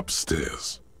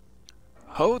 upstairs.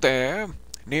 Ho there!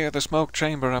 Near the smoke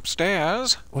chamber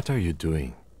upstairs. What are you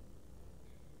doing?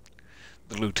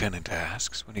 The lieutenant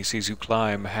asks when he sees you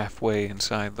climb halfway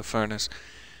inside the furnace.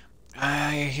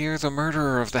 I hear the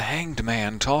murderer of the hanged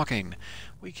man talking.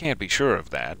 We can't be sure of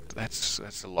that. That's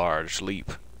a large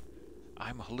leap.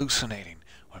 I'm hallucinating,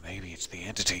 or maybe it's the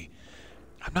entity.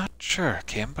 I'm not sure,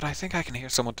 Kim, but I think I can hear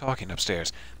someone talking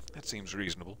upstairs. That seems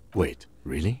reasonable. Wait,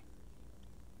 really?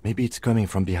 Maybe it's coming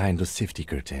from behind those safety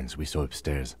curtains we saw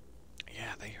upstairs.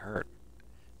 Yeah, they hurt.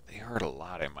 They hurt a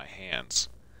lot in my hands.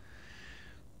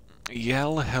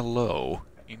 Yell hello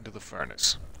into the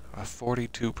furnace. A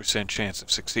 42% chance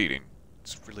of succeeding.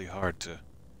 It's really hard to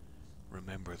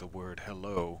remember the word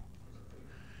hello.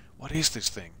 What is this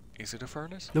thing? Is it a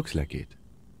furnace? Looks like it.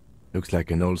 Looks like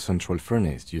an old central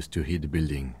furnace used to heat the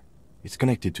building. It's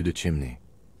connected to the chimney.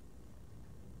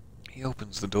 He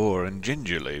opens the door and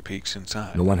gingerly peeks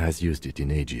inside. No one has used it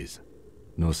in ages.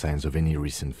 No signs of any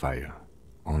recent fire.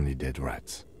 Only dead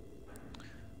rats.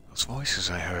 Those voices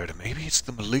I heard, maybe it's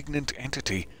the malignant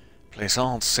entity.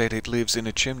 Plaisance said it lives in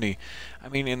a chimney. I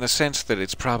mean, in the sense that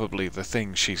it's probably the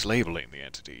thing she's labeling the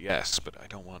entity, yes, but I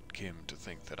don't want Kim to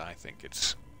think that I think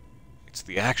it's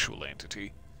the actual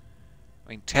entity. I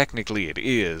mean, technically it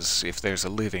is. If there's a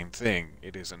living thing,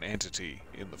 it is an entity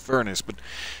in the furnace, but...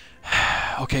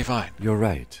 okay, fine. You're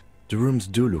right. The rooms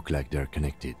do look like they're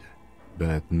connected.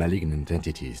 But malignant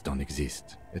entities don't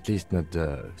exist. At least not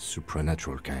the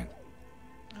supernatural kind.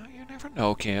 You never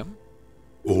know, Kim.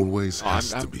 Always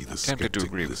has to be the I'm tempted to skeptic,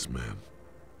 agree this man.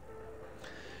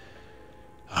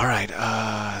 Alright,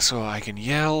 so I can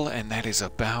yell, and that is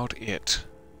about it.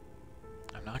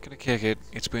 I'm not gonna kick it.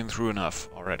 It's been through enough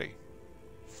already.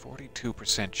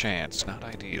 42% chance, not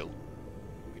ideal.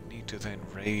 We need to then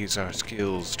raise our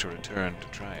skills to return to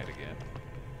try it again.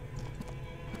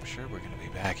 I'm sure we're gonna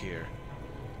be back here,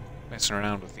 messing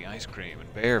around with the ice cream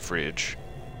and bear fridge.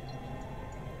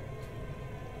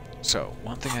 So,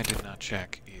 one thing I did not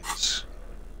check is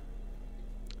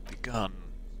the gun.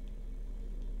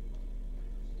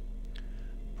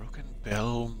 Broken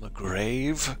Bell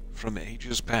McGrave from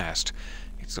ages past.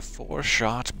 It's a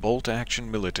 4-shot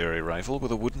bolt-action military rifle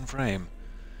with a wooden frame.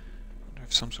 I wonder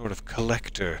if some sort of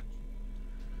collector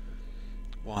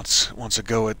wants a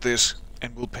go at this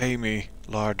and will pay me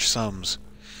large sums.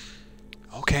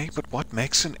 Okay, but what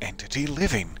makes an entity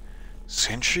living?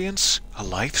 Sentience? A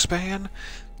lifespan?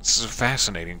 This is a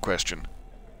fascinating question.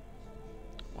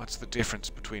 What's the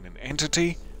difference between an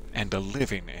entity and a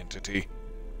living entity?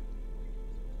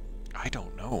 I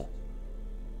don't know.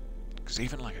 Because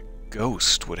even like a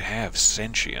ghost would have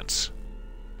sentience.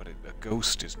 But a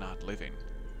ghost is not living.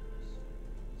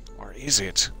 Or is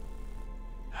it?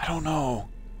 I don't know.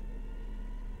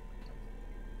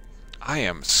 I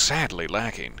am sadly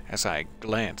lacking, as I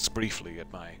glance briefly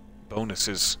at my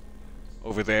bonuses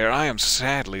over there. I am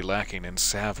sadly lacking in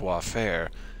savoir-faire.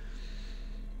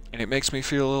 And it makes me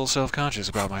feel a little self-conscious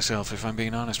about myself, if I'm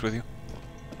being honest with you.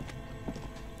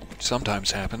 It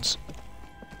sometimes happens.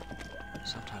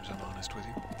 Sometimes I'm honest with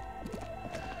you.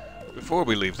 Before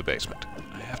we leave the basement,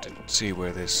 I have to see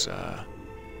where this, You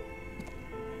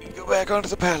go back onto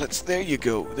the pallets. There you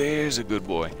go. There's a good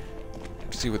boy.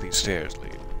 Let's see where these stairs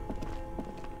lead.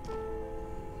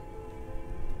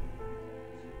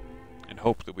 And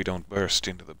hope that we don't burst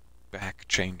into the back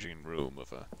changing room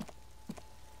of a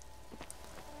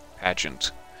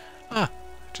pageant. Ah,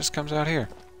 it just comes out here.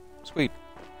 Sweet.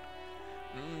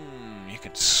 You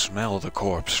can smell the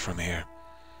corpse from here.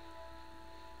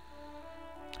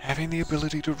 Having the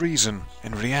ability to reason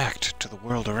and react to the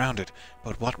world around it,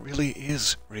 but what really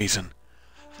is reason?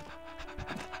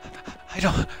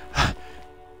 I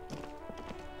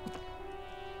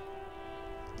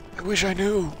wish I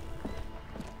knew.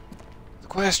 The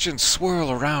questions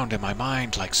swirl around in my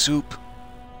mind like soup,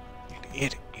 and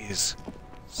it is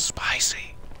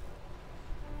spicy.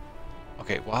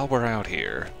 Okay, while we're out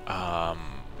here,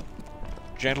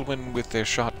 gentlemen with their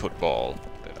shot put ball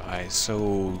that I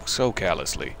so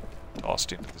callously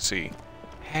tossed into the sea.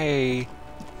 Hey,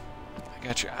 I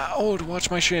got you. Oh,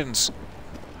 watch my shins.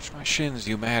 Watch my shins,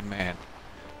 you madman.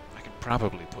 I could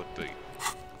probably put the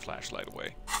flashlight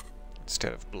away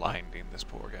instead of blinding this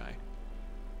poor guy.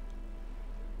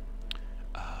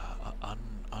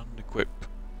 Unequip.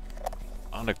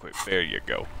 Unequip. There you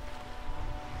go.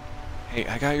 Hey,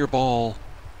 I got your ball.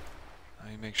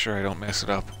 Let me make sure I don't mess it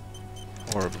up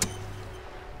horribly.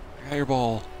 I got your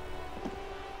ball.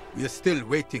 We are still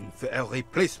waiting for a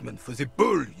replacement for the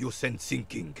bull you sent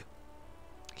sinking.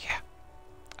 Yeah,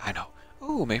 I know.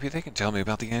 Ooh, maybe they can tell me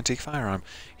about the antique firearm.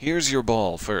 Here's your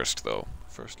ball first, though.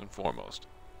 First and foremost.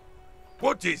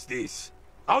 What is this?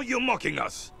 Are you mocking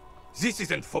us? This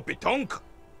isn't for pétanque.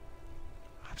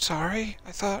 I'm sorry.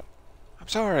 I'm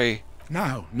sorry.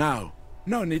 Now.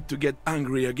 No need to get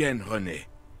angry again, René.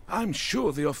 I'm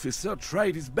sure the officer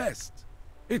tried his best.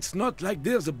 It's not like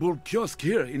there's a bull kiosk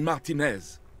here in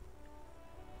Martinez.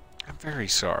 I'm very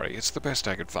sorry. It's the best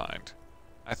I could find.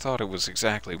 I thought it was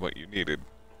exactly what you needed.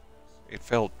 It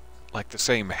felt like the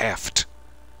same heft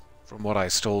from what I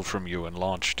stole from you and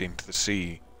launched into the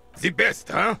sea. The best,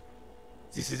 huh?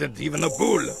 This isn't even a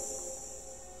bull.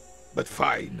 But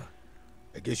fine.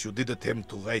 I guess you did attempt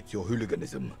to right your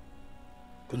hooliganism.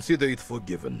 Consider it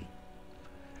forgiven.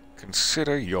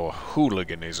 Consider your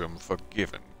hooliganism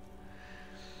forgiven.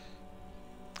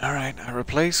 Alright, I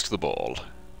replaced the ball.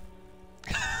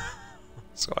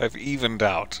 So I've evened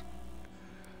out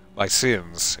my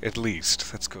sins, at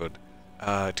least. That's good.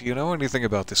 Do you know anything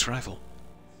about this rifle?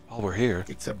 While we're here.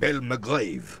 It's a Bell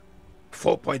McGrave.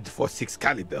 4.46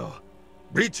 caliber.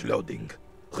 Breech loading.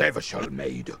 Revachol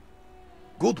made.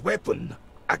 Good weapon.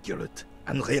 Accurate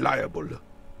and reliable.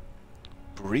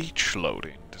 Breech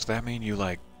loading? Does that mean you,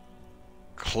 like,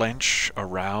 clench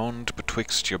around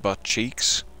betwixt your butt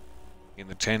cheeks in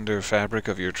the tender fabric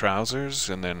of your trousers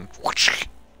and then whoosh?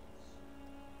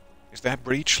 Is that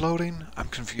breech loading? I'm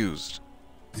confused.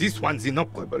 This one's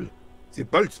inoperable. The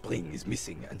bolt spring is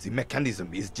missing and the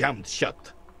mechanism is jammed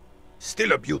shut.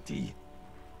 Still a beauty.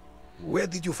 Where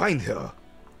did you find her?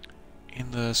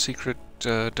 In the secret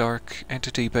dark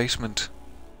entity basement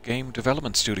game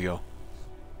development studio.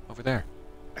 Over there.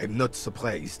 I'm not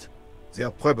surprised. There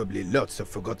are probably lots of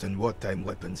forgotten wartime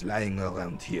weapons lying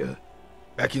around here.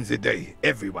 Back in the day,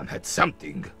 everyone had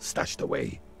something stashed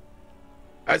away.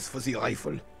 As for the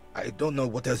rifle, I don't know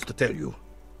what else to tell you.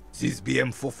 These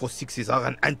BM-446s are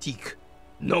an antique.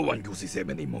 No one uses them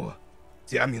anymore.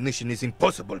 The ammunition is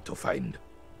impossible to find.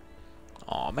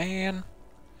 Aw, man.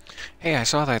 Hey, I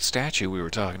saw that statue we were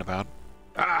talking about.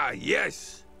 Ah,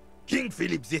 yes! King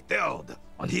Philip III,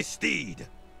 on his steed.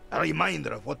 A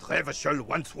reminder of what Revachol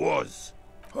once was.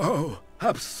 Oh,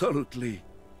 absolutely.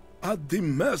 At the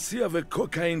mercy of a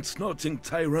cocaine-snorting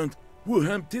tyrant who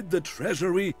emptied the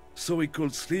treasury so he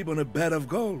could sleep on a bed of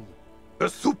gold. A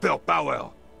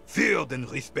superpower, feared and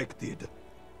respected.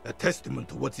 A testament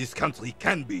to what this country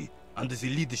can be under the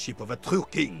leadership of a true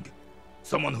king.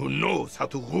 Someone who knows how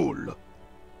to rule.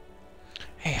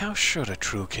 Hey, how should a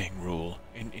true king rule,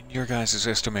 in your guys'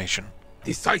 estimation?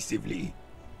 Decisively.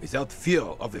 without fear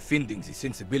of offending the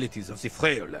sensibilities of the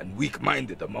frail and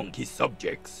weak-minded among his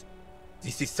subjects.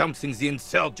 This is something the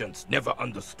insurgents never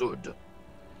understood.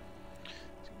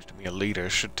 Seems to me a leader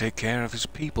should take care of his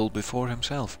people before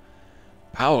himself.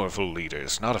 Powerful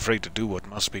leaders, not afraid to do what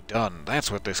must be done.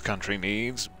 That's what this country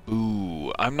needs.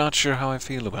 Boo. I'm not sure how I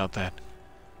feel about that.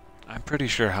 I'm pretty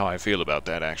sure how I feel about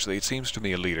that, actually. It seems to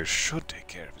me a leader should take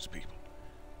care of his people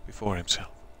before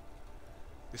himself.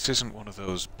 This isn't one of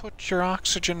those, put your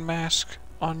oxygen mask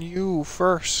on you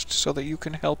first so that you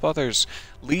can help others.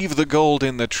 Leave the gold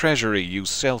in the treasury, you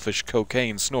selfish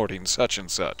cocaine-snorting such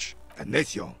and such. A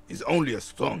nation is only as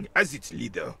strong as its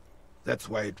leader. That's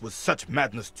why it was such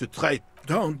madness to try.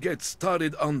 Don't get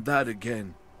started on that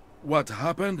again. What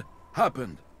happened,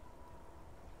 happened.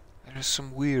 There is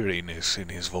some weariness in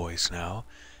his voice now.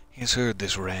 He has heard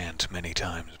this rant many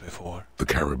times before. The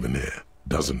carabiner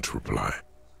doesn't reply,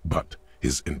 but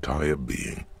his entire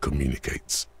being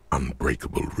communicates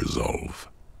unbreakable resolve.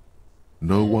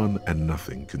 No one and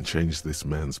nothing can change this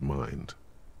man's mind.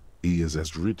 He is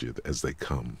as rigid as they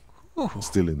come,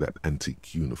 still in that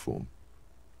antique uniform.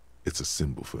 It's a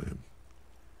symbol for him.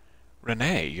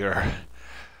 Renee, you're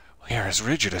as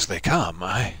rigid as they come.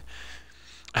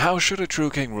 How should a true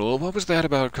king rule? What was that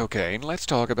about cocaine? Let's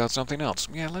talk about something else.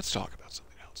 Yeah, let's talk about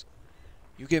something else.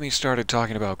 You get me started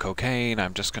talking about cocaine,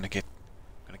 I'm just gonna get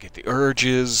the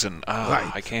urges, and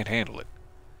Right. I can't handle it.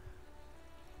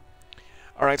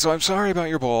 All right, so I'm sorry about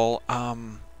your ball.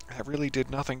 That really did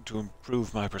nothing to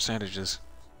improve my percentages.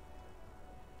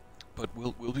 But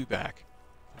we'll be back.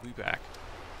 We'll be back.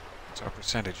 Once our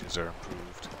percentages are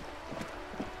improved.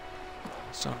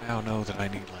 So now know that I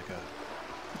need like a...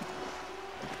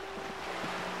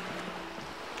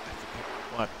 I forget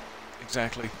what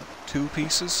exactly, 2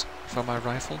 pieces from my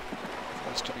rifle for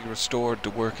this to be restored to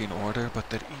working order, but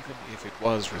that even if it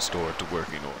was restored to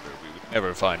working order, we would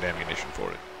never find ammunition for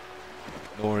it.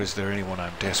 Nor is there anyone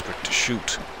I'm desperate to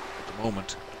shoot at the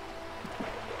moment.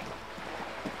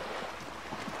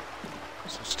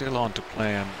 So still on to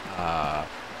plan,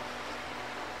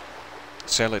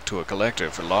 sell it to a collector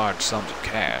for large sums of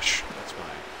cash. That's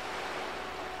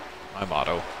my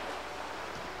motto.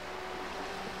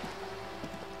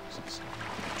 Some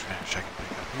trash I can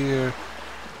pick up here,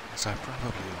 as I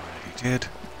probably already did.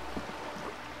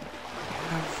 I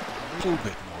have a little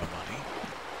bit more money.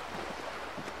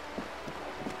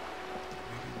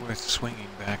 Maybe worth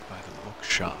swinging back by the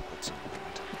bookshop at some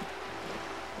point.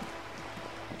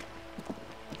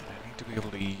 I need to be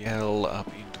able to yell up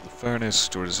into the furnace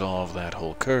to resolve that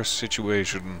whole curse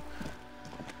situation.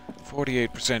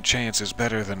 48% chance is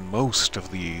better than most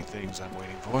of the things I'm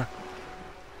waiting for. I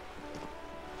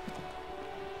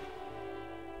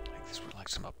think these were like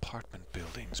some apartment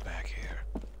buildings back here.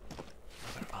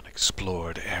 Another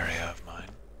unexplored area of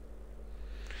mine.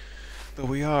 Though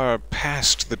we are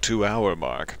past the 2-hour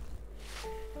mark,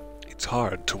 it's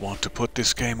hard to want to put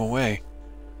this game away,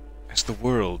 as the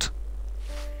world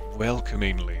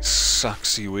welcomingly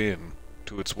sucks you in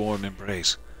to its warm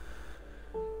embrace,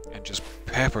 and just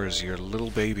peppers your little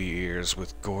baby ears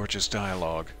with gorgeous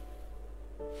dialogue.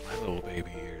 My little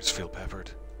baby ears feel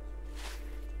peppered.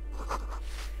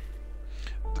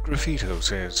 The graffito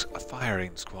says, a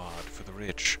firing squad for the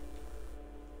rich.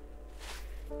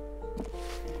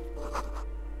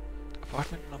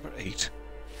 Apartment number 8.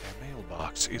 Their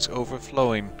mailbox is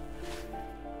overflowing.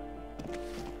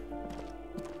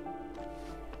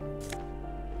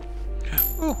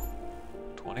 Ooh,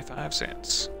 25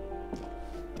 cents.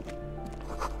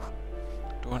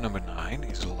 Door number 9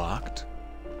 is locked.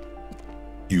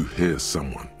 You hear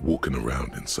someone walking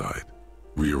around inside,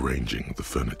 rearranging the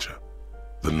furniture.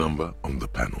 The number on the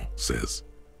panel says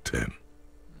 10.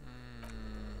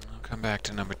 I'll come back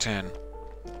to number 10.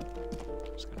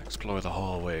 Just gonna explore the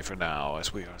hallway for now,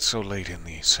 as we are so late in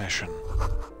the session.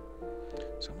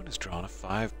 Someone has drawn a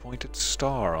 5-pointed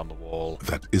star on the wall.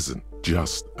 That isn't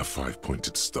just a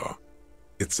 5-pointed star.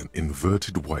 It's an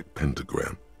inverted white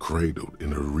pentagram cradled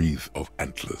in a wreath of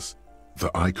antlers.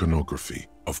 The iconography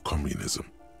of communism,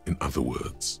 in other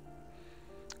words.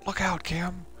 Look out,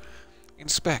 Kim!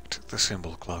 Inspect the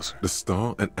symbol closer. The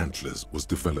star and antlers was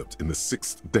developed in the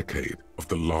 6th decade of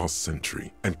the last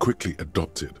century and quickly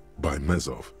adopted by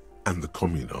Mezov and the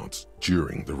communards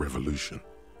during the revolution.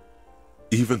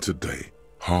 Even today,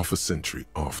 half a century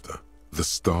after, the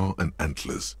star and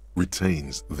antlers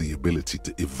retains the ability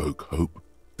to evoke hope,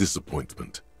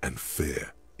 disappointment, and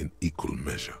fear in equal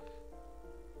measure.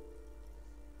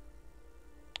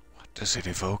 What does it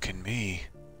evoke in me?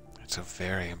 That's a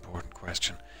very important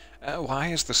question. Why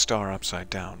is the star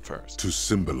upside down first? To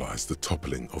symbolize the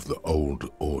toppling of the old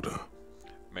order.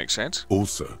 Makes sense.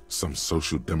 Also, some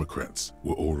social democrats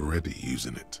were already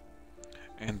using it.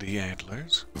 And the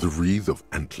antlers? The wreath of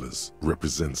antlers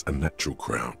represents a natural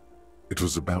crown. It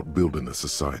was about building a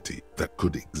society that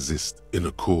could exist in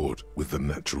accord with the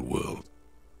natural world,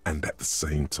 and at the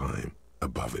same time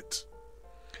above it.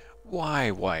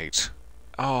 Why white?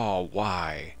 Oh,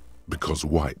 why? Because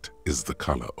white is the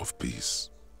color of peace.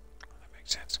 That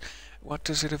makes sense. What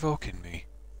does it evoke in me?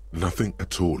 Nothing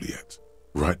at all yet.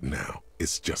 Right now,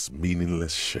 it's just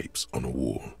meaningless shapes on a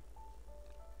wall.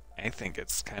 I think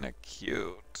it's kind of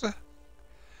cute.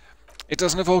 It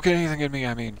doesn't evoke anything in me,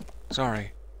 I mean.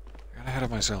 Sorry. I got ahead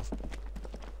of myself.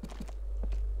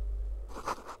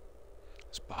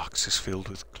 This box is filled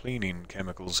with cleaning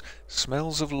chemicals.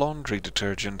 Smells of laundry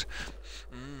detergent.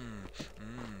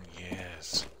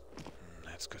 Yes.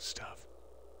 That's good stuff.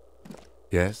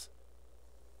 Yes?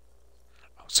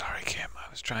 Oh, sorry, Kim. I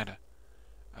was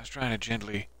trying to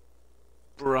gently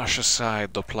brush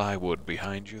aside the plywood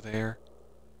behind you there.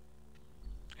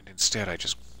 And instead I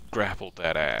just grappled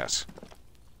that ass.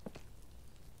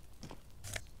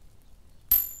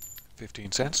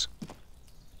 15 cents.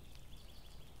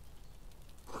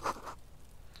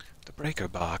 The breaker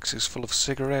box is full of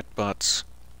cigarette butts.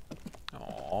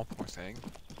 Aw, poor thing.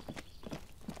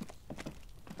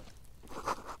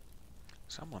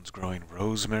 Someone's growing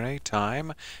rosemary,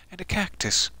 thyme, and a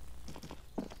cactus.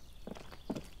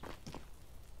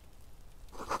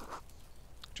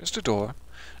 Just a door.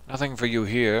 Nothing for you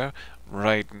here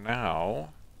right now.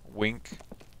 Wink.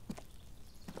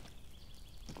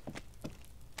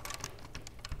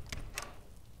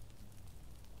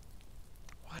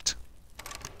 What?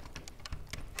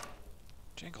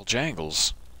 Jingle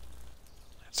jangles.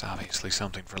 That's obviously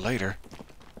something for later.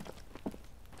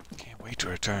 Can't wait to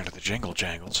return to the jingle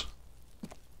jangles.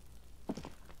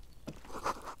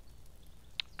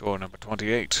 Door number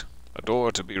 28. A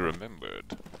door to be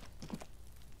remembered.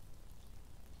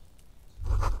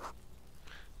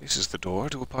 This is the door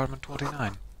to apartment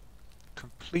 29.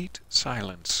 Complete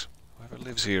silence. Whoever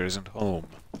lives here isn't home.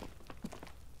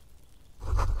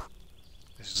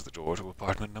 This is the door to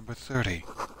apartment number 30.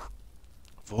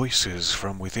 Voices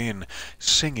from within,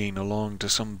 singing along to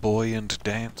some buoyant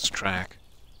dance track.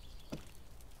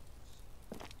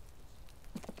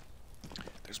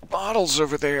 There's bottles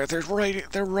over there. They're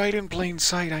right in plain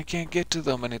sight. I can't get to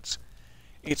them, and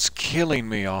it's killing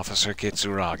me, Officer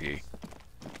Kitsuragi.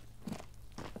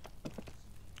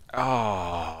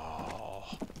 Oh,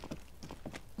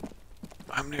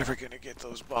 I'm never gonna get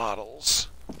those bottles.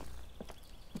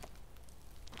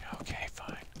 Okay,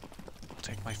 fine. I'll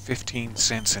take my 15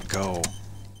 cents and go.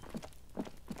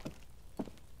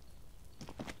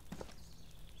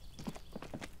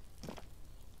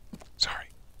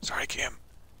 Sorry, Kim.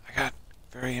 I got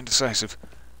very indecisive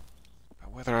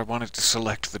about whether I wanted to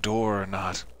select the door or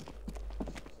not.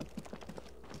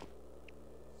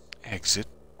 Exit.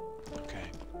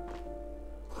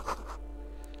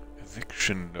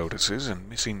 Eviction notices and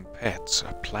missing pets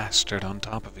are plastered on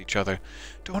top of each other.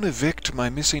 Don't evict my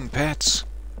missing pets!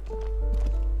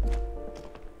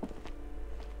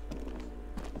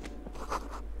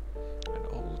 An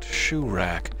old shoe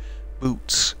rack.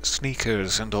 Boots,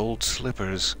 sneakers, and old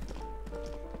slippers.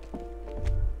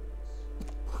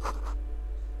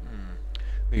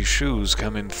 These shoes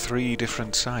come in 3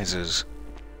 different sizes.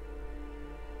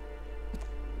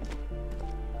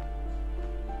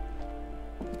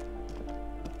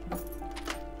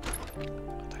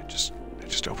 That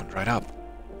just opened right up.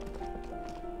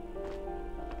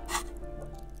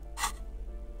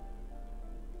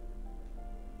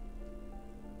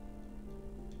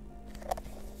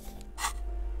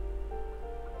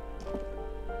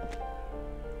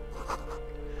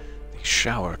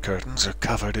 Shower curtains are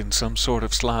covered in some sort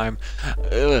of slime.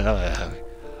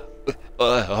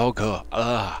 Oh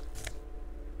god.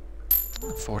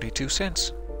 42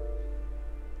 cents.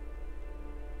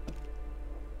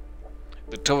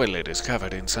 The toilet is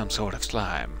covered in some sort of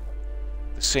slime.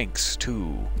 The sinks,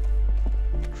 too,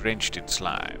 drenched in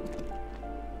slime.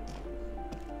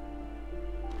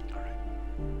 Alright.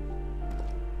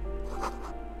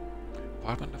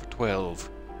 Apartment number 12.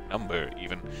 Number,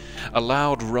 even. A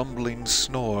loud rumbling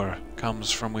snore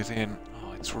comes from within.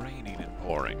 Oh, it's raining and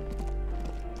pouring.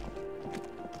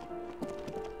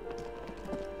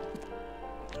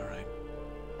 Alright.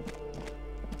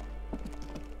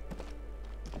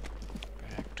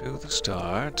 Back to the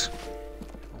start.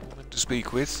 A woman to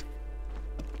speak with.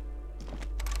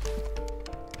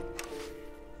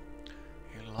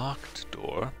 A locked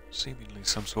door, seemingly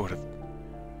some sort of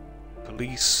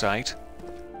police site.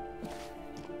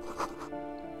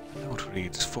 Note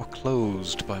reads,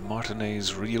 foreclosed by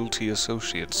Martinez Realty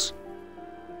Associates.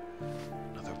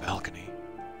 Another balcony.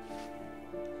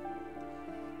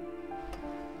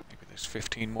 Maybe there's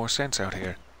 15 more cents out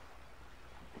here.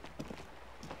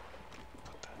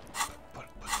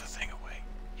 Put the thing away.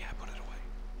 Yeah, put it away.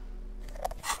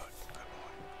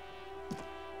 Good boy.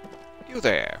 You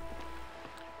there.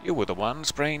 You were the one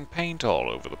spraying paint all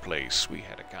over the place. We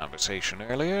had a conversation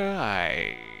earlier.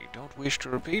 I don't wish to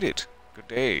repeat it. Good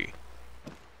day.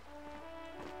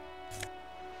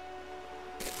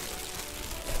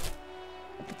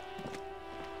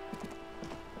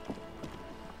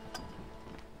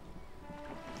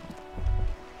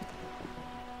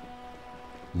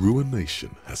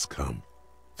 Ruination has come.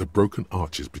 The broken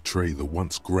arches betray the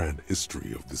once grand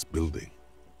history of this building.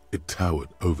 It towered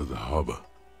over the harbor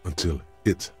until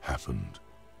it happened.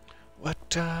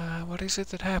 What is it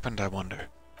that happened, I wonder?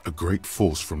 A great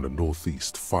force from the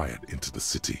northeast fired into the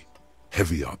city.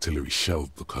 Heavy artillery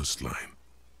shelled the coastline.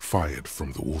 Fired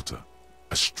from the water.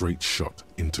 A straight shot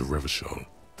into Revachol.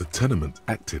 The tenement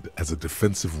acted as a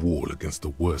defensive wall against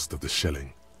the worst of the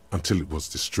shelling until it was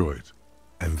destroyed,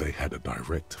 and they had a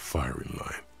direct firing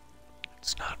line.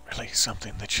 It's not really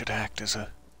something that should act as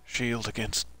a shield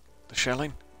against the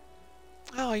shelling.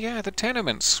 Oh yeah, the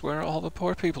tenements where all the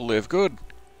poor people live. Good.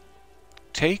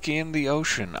 Take in the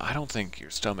ocean. I don't think your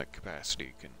stomach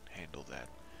capacity can handle that.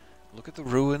 Look at the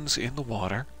ruins in the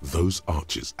water. Those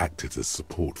arches acted as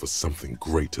support for something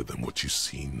greater than what you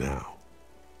see now.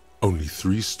 Only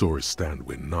 3 stories stand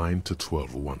where 9 to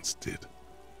 12 once did.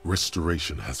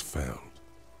 Restoration has failed.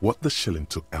 What the shelling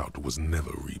took out was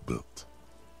never rebuilt.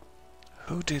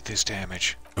 Who did this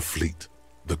damage? A fleet.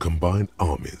 The combined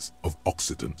armies of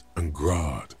Occident and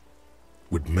Grad.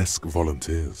 With Mesk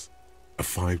volunteers. A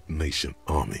 5-nation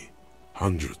army.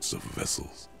 Hundreds of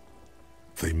vessels.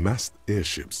 They massed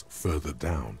airships further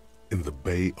down in the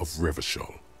Bay of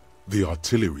Revachol. The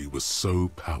artillery was so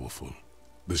powerful.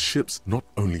 The ships not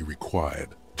only required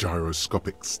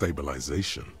gyroscopic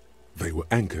stabilization, they were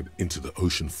anchored into the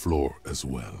ocean floor as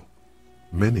well.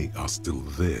 Many are still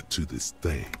there to this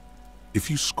day. If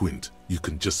you squint, you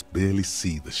can just barely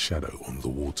see the shadow on the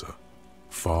water,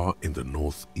 far in the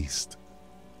northeast.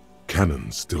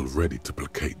 Cannons still ready to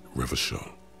placate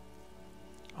Revachol.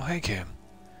 Oh, hey, Kim.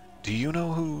 Do you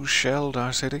know who shelled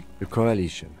our city? The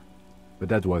Coalition. But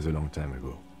that was a long time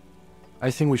ago.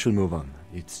 I think we should move on.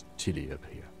 It's chilly up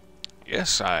here.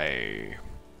 Yes, I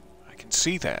can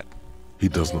see that. He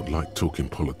does not like talking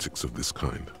politics of this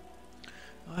kind.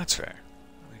 Well, that's fair.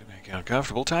 No need to make you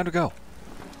uncomfortable. Time to go.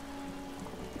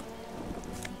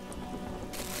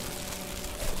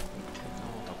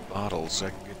 All the bottles I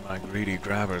can get my greedy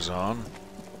grabbers on.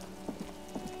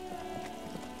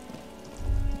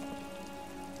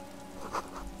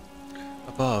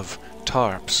 Above,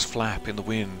 tarps flap in the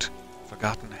wind.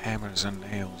 Forgotten hammers and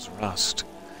nails rust.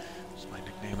 That's my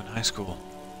nickname in high school.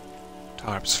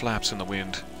 Tarps flaps in the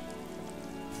wind.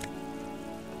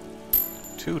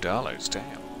 $2,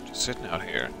 damn. Just sitting out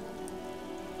here.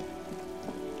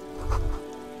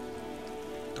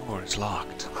 Door is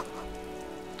locked.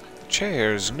 The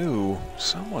chair's new.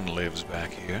 Someone lives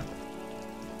back here.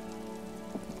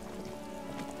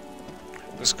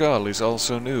 The skull is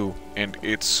also new, and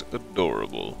it's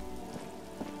adorable.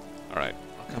 Alright,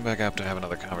 I'll come back up to have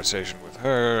another conversation with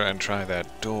her and try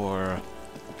that door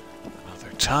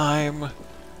another time.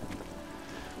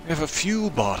 We have a few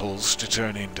bottles to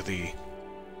turn into the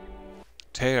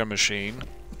tear machine,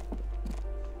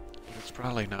 but it's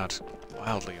probably not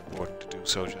wildly important to do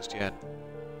so just yet.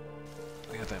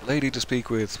 We have that lady to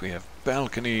speak with, we have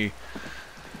balcony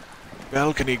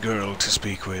girl to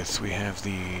speak with, we have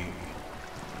the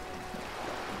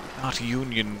not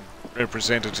union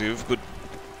representative, but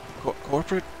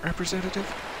corporate representative?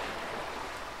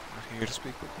 Not here to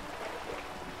speak with?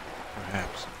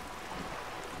 Perhaps.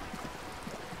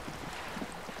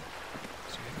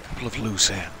 So we have a couple of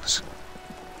loose ends.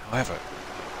 However,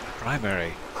 the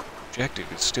primary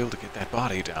objective is still to get that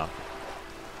body down.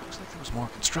 Looks like there was more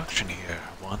construction here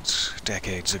once,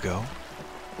 decades ago.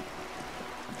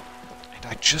 And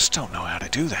I just don't know how to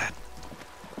do that.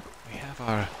 We have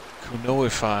our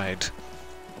Kunoified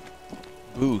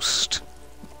boost.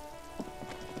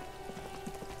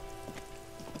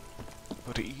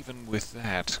 But even with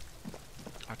that,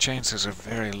 our chances are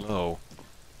very low.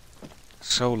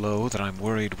 So low that I'm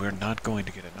worried we're not going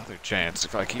to get another chance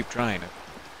if I keep trying it.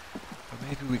 But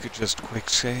maybe we could just quick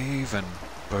save and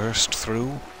burst through.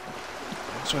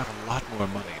 We also have a lot more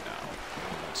money now than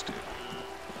we once did.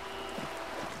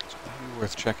 So maybe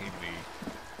worth checking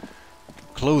the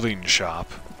clothing shop.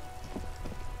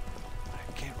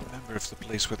 wonder if the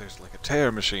place where there's like a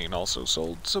tear machine also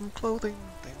sold some clothing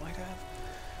they might have.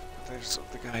 But there's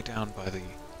the guy down by the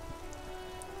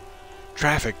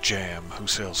traffic jam who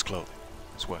sells clothing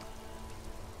as well.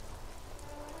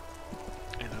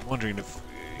 And I'm wondering if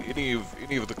any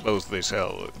of the clothes they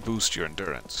sell boost your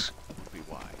endurance. Would be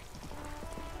why.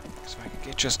 So if I could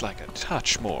get just like a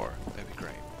touch more, that'd be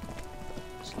great.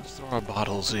 So let's throw our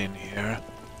bottles in here.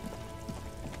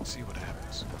 See what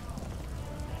happens.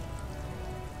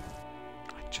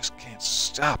 I just can't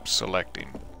stop selecting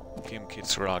Kim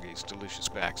Kitsuragi's delicious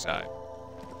backside.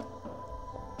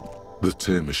 The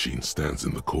tear machine stands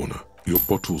in the corner. Your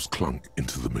bottles clunk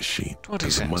into the machine 20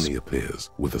 as the cents. money appears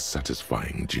with a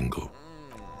satisfying jingle.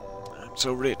 I'm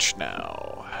so rich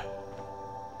now.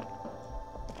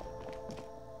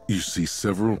 You see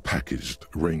several packaged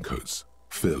raincoats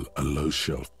fill a low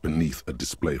shelf beneath a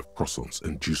display of croissants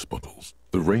and juice bottles.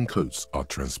 The raincoats are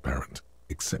transparent,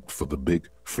 except for the big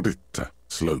Fritta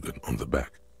slogan on the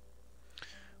back.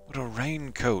 Would a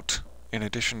raincoat, in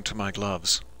addition to my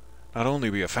gloves, not only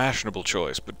be a fashionable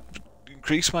choice, but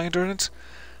increase my endurance?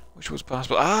 Which was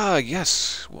possible. Ah,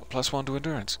 yes! +1 to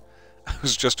endurance. I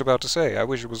was just about to say, I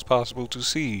wish it was possible to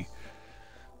see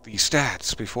the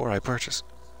stats before I purchase.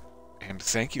 And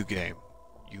thank you, game.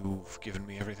 You've given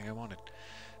me everything I wanted.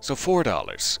 So $4.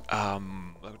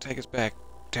 That would take us back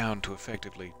down to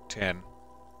effectively 10.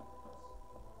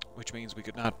 Which means we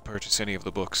could not purchase any of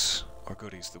the books or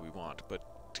goodies that we want, but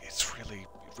it's really,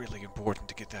 really important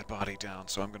to get that body down,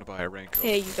 so I'm going to buy a raincoat.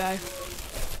 Here you go.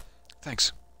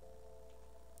 Thanks.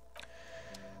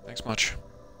 Thanks much.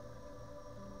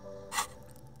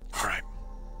 Alright.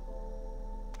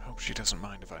 I hope she doesn't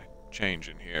mind if I change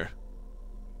in here.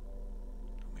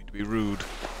 Don't mean to be rude.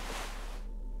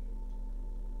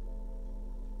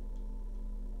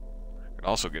 I could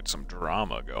also get some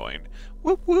drama going.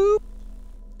 Whoop whoop!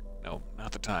 No,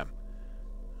 not the time.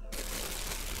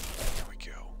 There we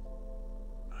go.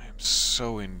 I am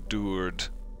so endured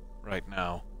right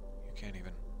now. You can't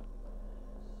even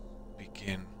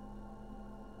begin.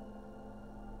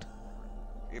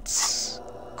 It's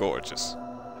gorgeous.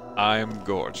 I'm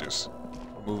gorgeous.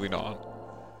 Moving on.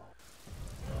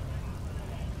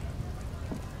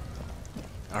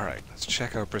 Alright, let's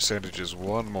check our percentages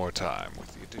one more time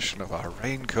with the addition of our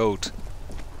raincoat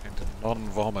and a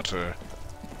non-vomiter.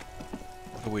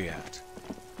 What are we at?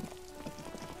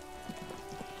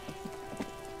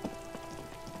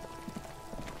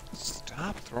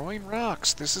 Stop throwing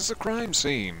rocks. This is a crime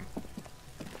scene.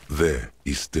 There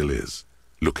he still is,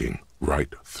 looking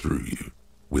right through you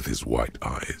with his white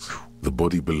eyes. The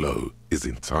body below is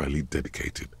entirely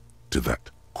dedicated to that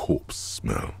corpse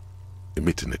smell.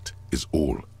 Emitting it is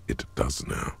all it does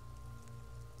now.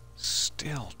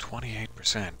 Still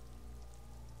 28%.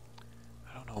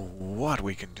 I don't know what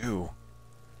we can do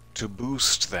to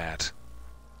boost that.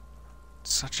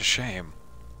 It's such a shame.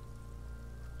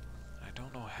 I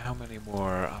don't know how many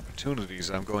more opportunities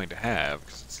I'm going to have,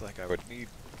 because it's like I would need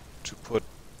to put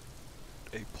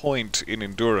a point in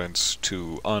endurance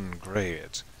to ungray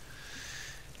it.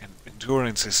 And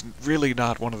endurance is really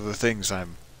not one of the things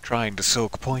I'm trying to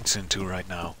soak points into right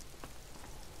now.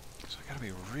 So I gotta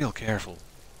be real careful.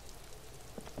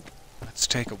 Let's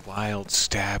take a wild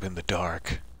stab in the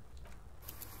dark.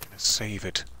 And save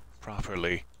it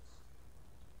properly.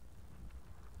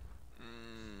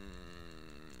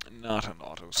 Not an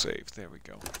autosave. There we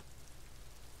go.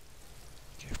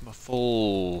 Give him a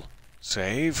full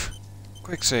save.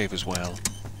 Quick save as well.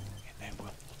 And then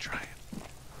we'll try it.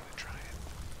 We'll try it.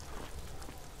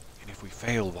 And if we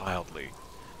fail wildly,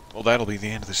 well, that'll be the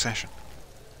end of the session.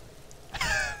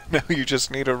 Now you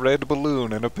just need a red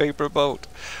balloon and a paper boat.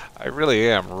 I really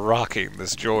am rocking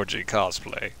this Georgie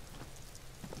cosplay.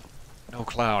 No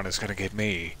clown is gonna get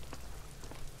me.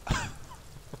 You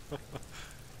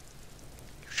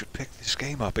should pick this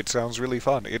game up. It sounds really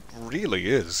fun. It really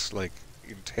is, like,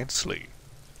 intensely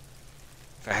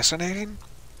fascinating.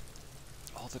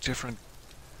 All the different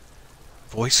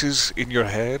voices in your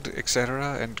head,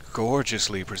 etc., and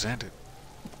gorgeously presented.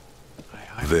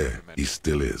 There he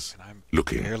still is,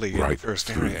 looking right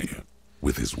through you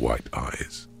with his white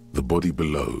eyes. The body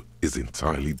below is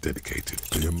entirely dedicated.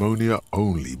 The ammonia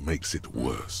only makes it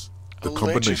worse. The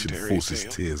combination forces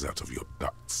tears out of your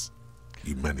ducts.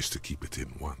 You manage to keep it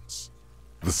in once.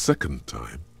 The second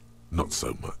time, not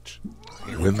so much.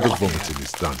 When the vomiting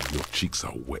is done, your cheeks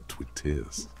are wet with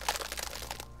tears.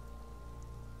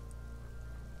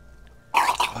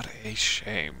 What a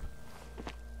shame.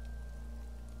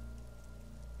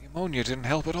 The ammonia didn't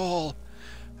help at all.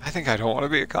 I think I don't want to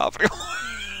be a cop anymore.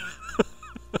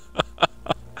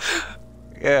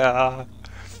 Yeah.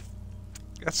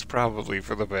 That's probably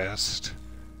for the best.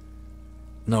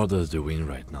 Nor does the wind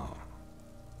right now.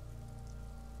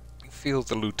 You feel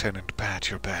the lieutenant pat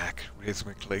your back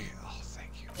rhythmically. Oh,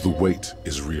 thank you. The weight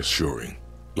is reassuring,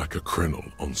 like a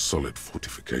crenel on solid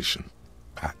fortification.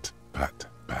 Pat, pat,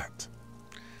 pat.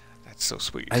 That's so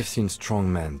sweet. I've seen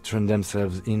strong men turn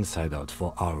themselves inside out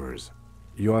for hours.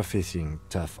 You are facing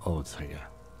tough odds here.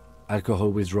 Alcohol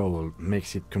withdrawal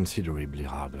makes it considerably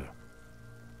harder.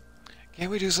 Can't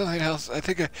we do something else? I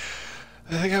think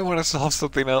I want to solve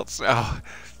something else now.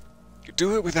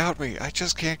 Do it without me. I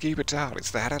just can't keep it down.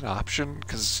 Is that an option?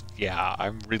 Because, yeah,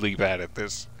 I'm really bad at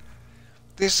this.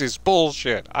 This is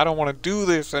bullshit. I don't want to do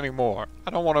this anymore.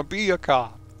 I don't want to be a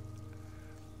cop.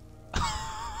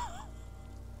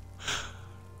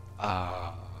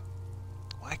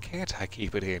 Why can't I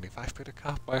keep it in if I've been a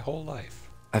cop my whole life?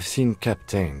 I've seen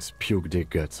captains puke their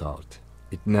guts out.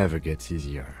 It never gets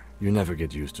easier. You never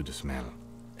get used to the smell.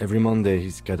 Every Monday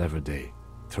is cadaver day.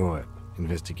 Throw up,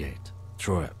 investigate.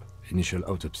 Throw up, initial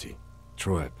autopsy.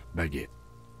 Throw up, bag it.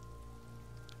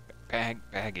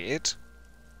 Bag it?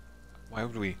 Why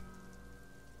would we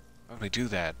do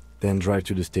that? Then drive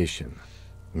to the station.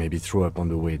 Maybe throw up on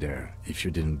the way there, if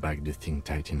you didn't bag the thing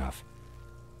tight enough.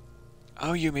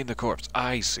 Oh, you mean the corpse.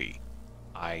 I see.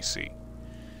 I see.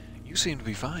 You seem to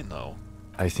be fine, though.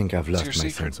 I think I've lost your my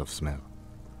secret? sense of smell.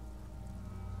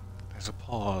 There's a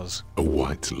pause. A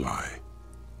white lie.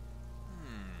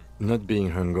 Not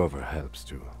being hungover helps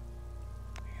too.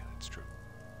 Yeah, that's true.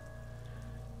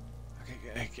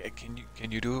 Okay,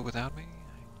 can you do it without me?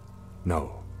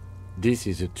 No. This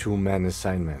is a two-man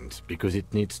assignment because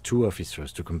it needs 2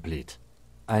 officers to complete.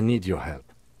 I need your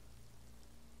help.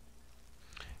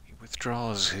 He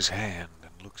withdraws his hand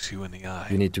and looks you in the eye.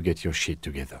 You need to get your shit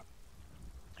together.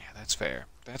 Yeah, that's fair.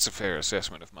 That's a fair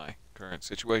assessment of my current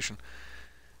situation.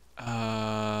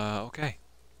 Okay.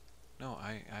 No,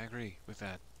 I agree with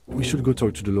that. We should go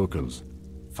talk to the locals.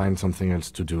 Find something else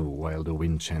to do while the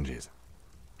wind changes.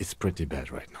 It's pretty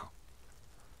bad right now.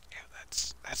 Yeah,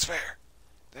 that's fair.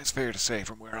 That's fair to say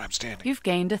from where I'm standing. You've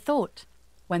gained a thought.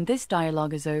 When this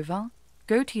dialogue is over,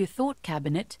 go to your thought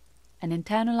cabinet and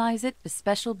internalize it for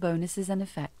special bonuses and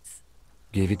effects.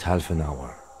 Give it half an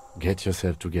hour. Get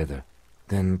yourself together.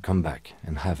 Then come back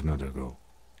and have another go.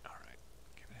 Alright.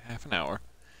 Give it half an hour.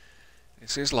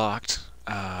 This is locked.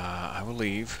 I will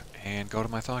leave and go to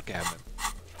my thought cabinet.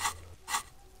 I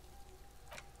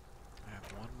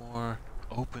have one more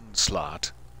open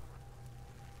slot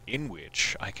in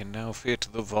which I can now fit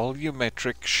the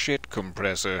volumetric shit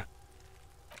compressor,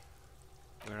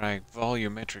 where I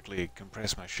volumetrically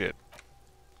compress my shit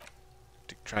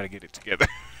to try to get it together.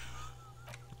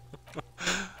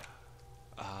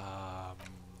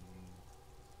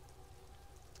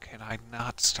 Can I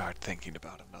not start thinking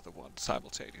about another one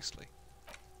simultaneously?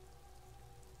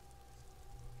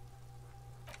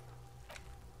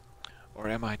 Or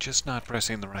am I just not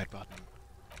pressing the right button?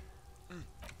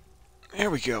 There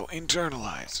we go,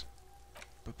 internalize.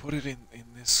 But put it in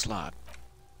this slot.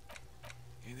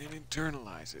 And then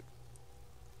internalize it.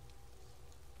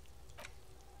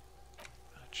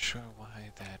 Not sure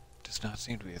why that does not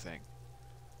seem to be a thing.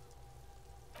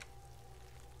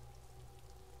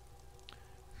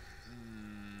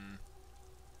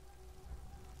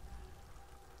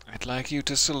 I'd like you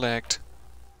to select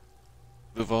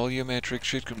the volumetric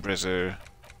shit compressor.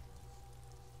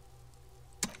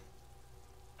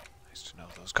 Nice to know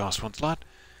those cost 1 slot.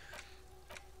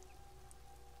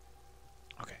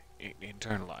 Okay,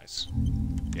 internalize.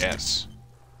 Yes.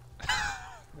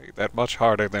 Made that much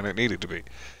harder than it needed to be.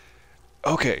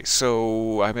 Okay,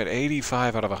 so I'm at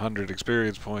 85 out of 100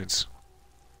 experience points.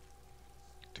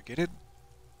 To get it,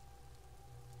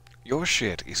 your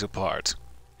shit is a part.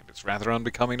 It's rather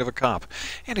unbecoming of a cop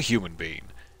and a human being.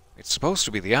 It's supposed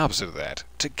to be the opposite of that.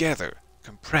 Together,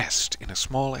 compressed in a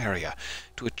small area.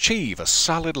 To achieve a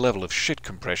solid level of shit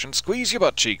compression, squeeze your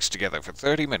butt cheeks together for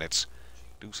 30 minutes.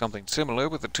 Do something similar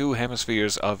with the 2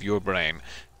 hemispheres of your brain.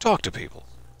 Talk to people.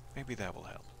 Maybe that will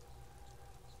help.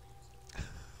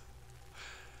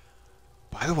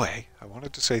 By the way, I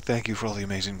wanted to say thank you for all the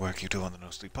amazing work you do on the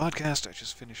No Sleep podcast. I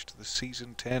just finished the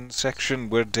Season 10 section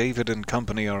where David and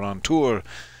company are on tour,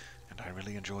 and I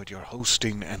really enjoyed your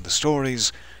hosting and the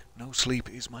stories. No Sleep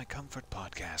is my comfort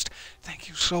podcast. Thank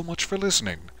you so much for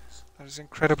listening. That is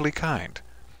incredibly kind.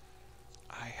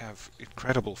 I have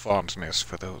incredible fondness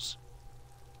for those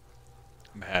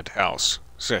madhouse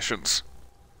sessions.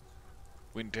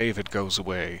 When David goes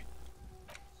away,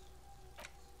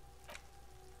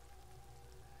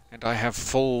 and I have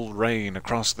full reign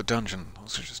across the dungeon.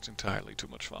 Those are just entirely too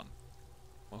much fun.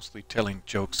 Mostly telling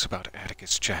jokes about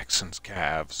Atticus Jackson's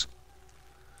calves.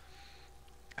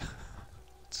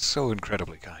 It's so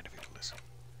incredibly kind of you to listen.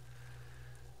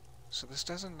 So this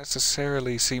doesn't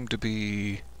necessarily seem to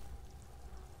be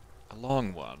a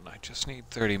long one. I just need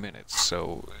 30 minutes,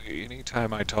 so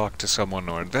anytime I talk to someone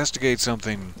or investigate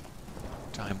something,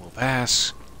 time will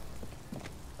pass.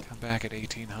 Come back at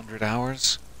 1800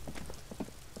 hours.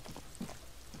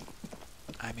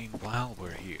 I mean, while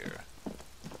we're here.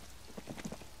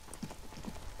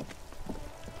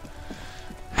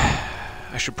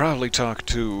 I should probably talk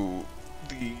to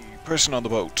the person on the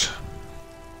boat.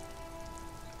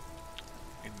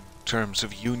 In terms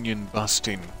of union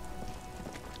busting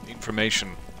information,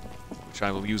 which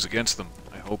I will use against them,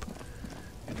 I hope.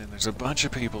 And then there's a bunch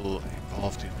of people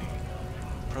involved in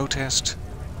the protest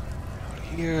out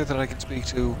here that I can speak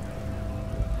to.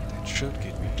 That should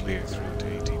get me clear through to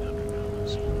 1800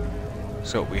 hours.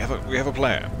 So we have a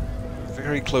plan. We're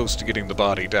very close to getting the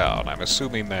body down. I'm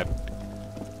assuming that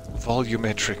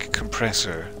volumetric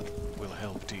compressor will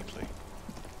help deeply.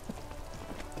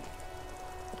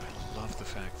 I love the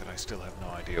fact that I still have no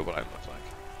idea what I look like.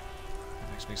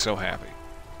 It makes me so happy.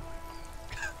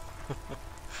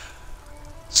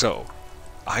 So,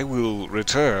 I will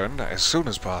return as soon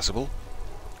as possible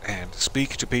and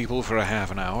speak to people for a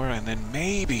half an hour, and then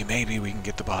maybe we can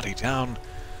get the body down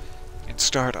and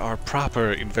start our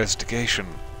proper investigation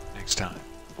next time.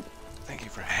 Thank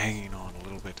you for hanging on a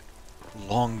little bit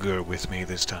longer with me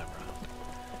this time around.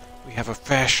 We have a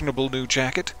fashionable new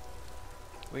jacket.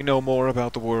 We know more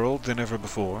about the world than ever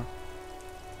before.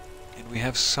 And we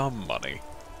have some money.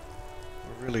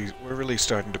 We're really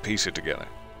starting to piece it together.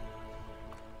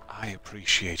 I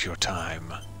appreciate your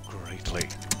time greatly.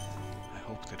 I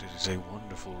hope that it is a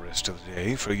wonderful rest of the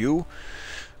day for you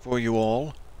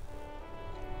all.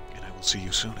 And I will see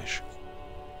you soonish.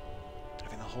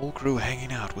 Having the whole crew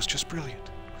hanging out was just brilliant.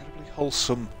 Incredibly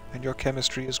wholesome, and your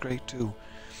chemistry is great too.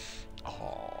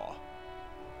 Aww.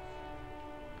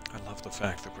 I love the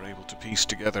fact that we're able to piece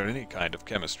together any kind of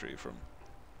chemistry from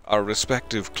our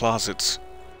respective closets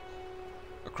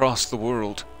across the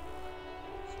world.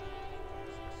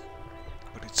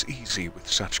 But it's easy with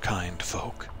such kind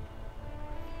folk.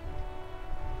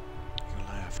 You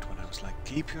laughed when I was like,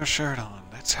 keep your shirt on,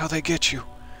 that's how they get you.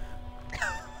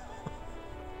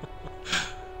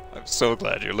 I'm so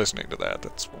glad you're listening to that.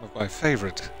 That's one of my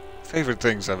favorite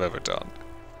things I've ever done.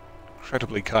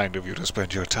 Incredibly kind of you to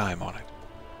spend your time on it.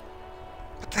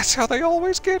 But that's how they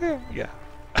always get him. Yeah.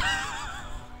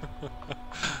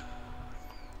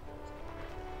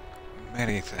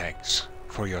 Many thanks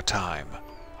for your time.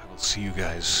 I will see you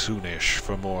guys soonish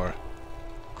for more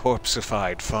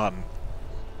corpseified fun.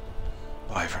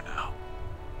 Bye for now.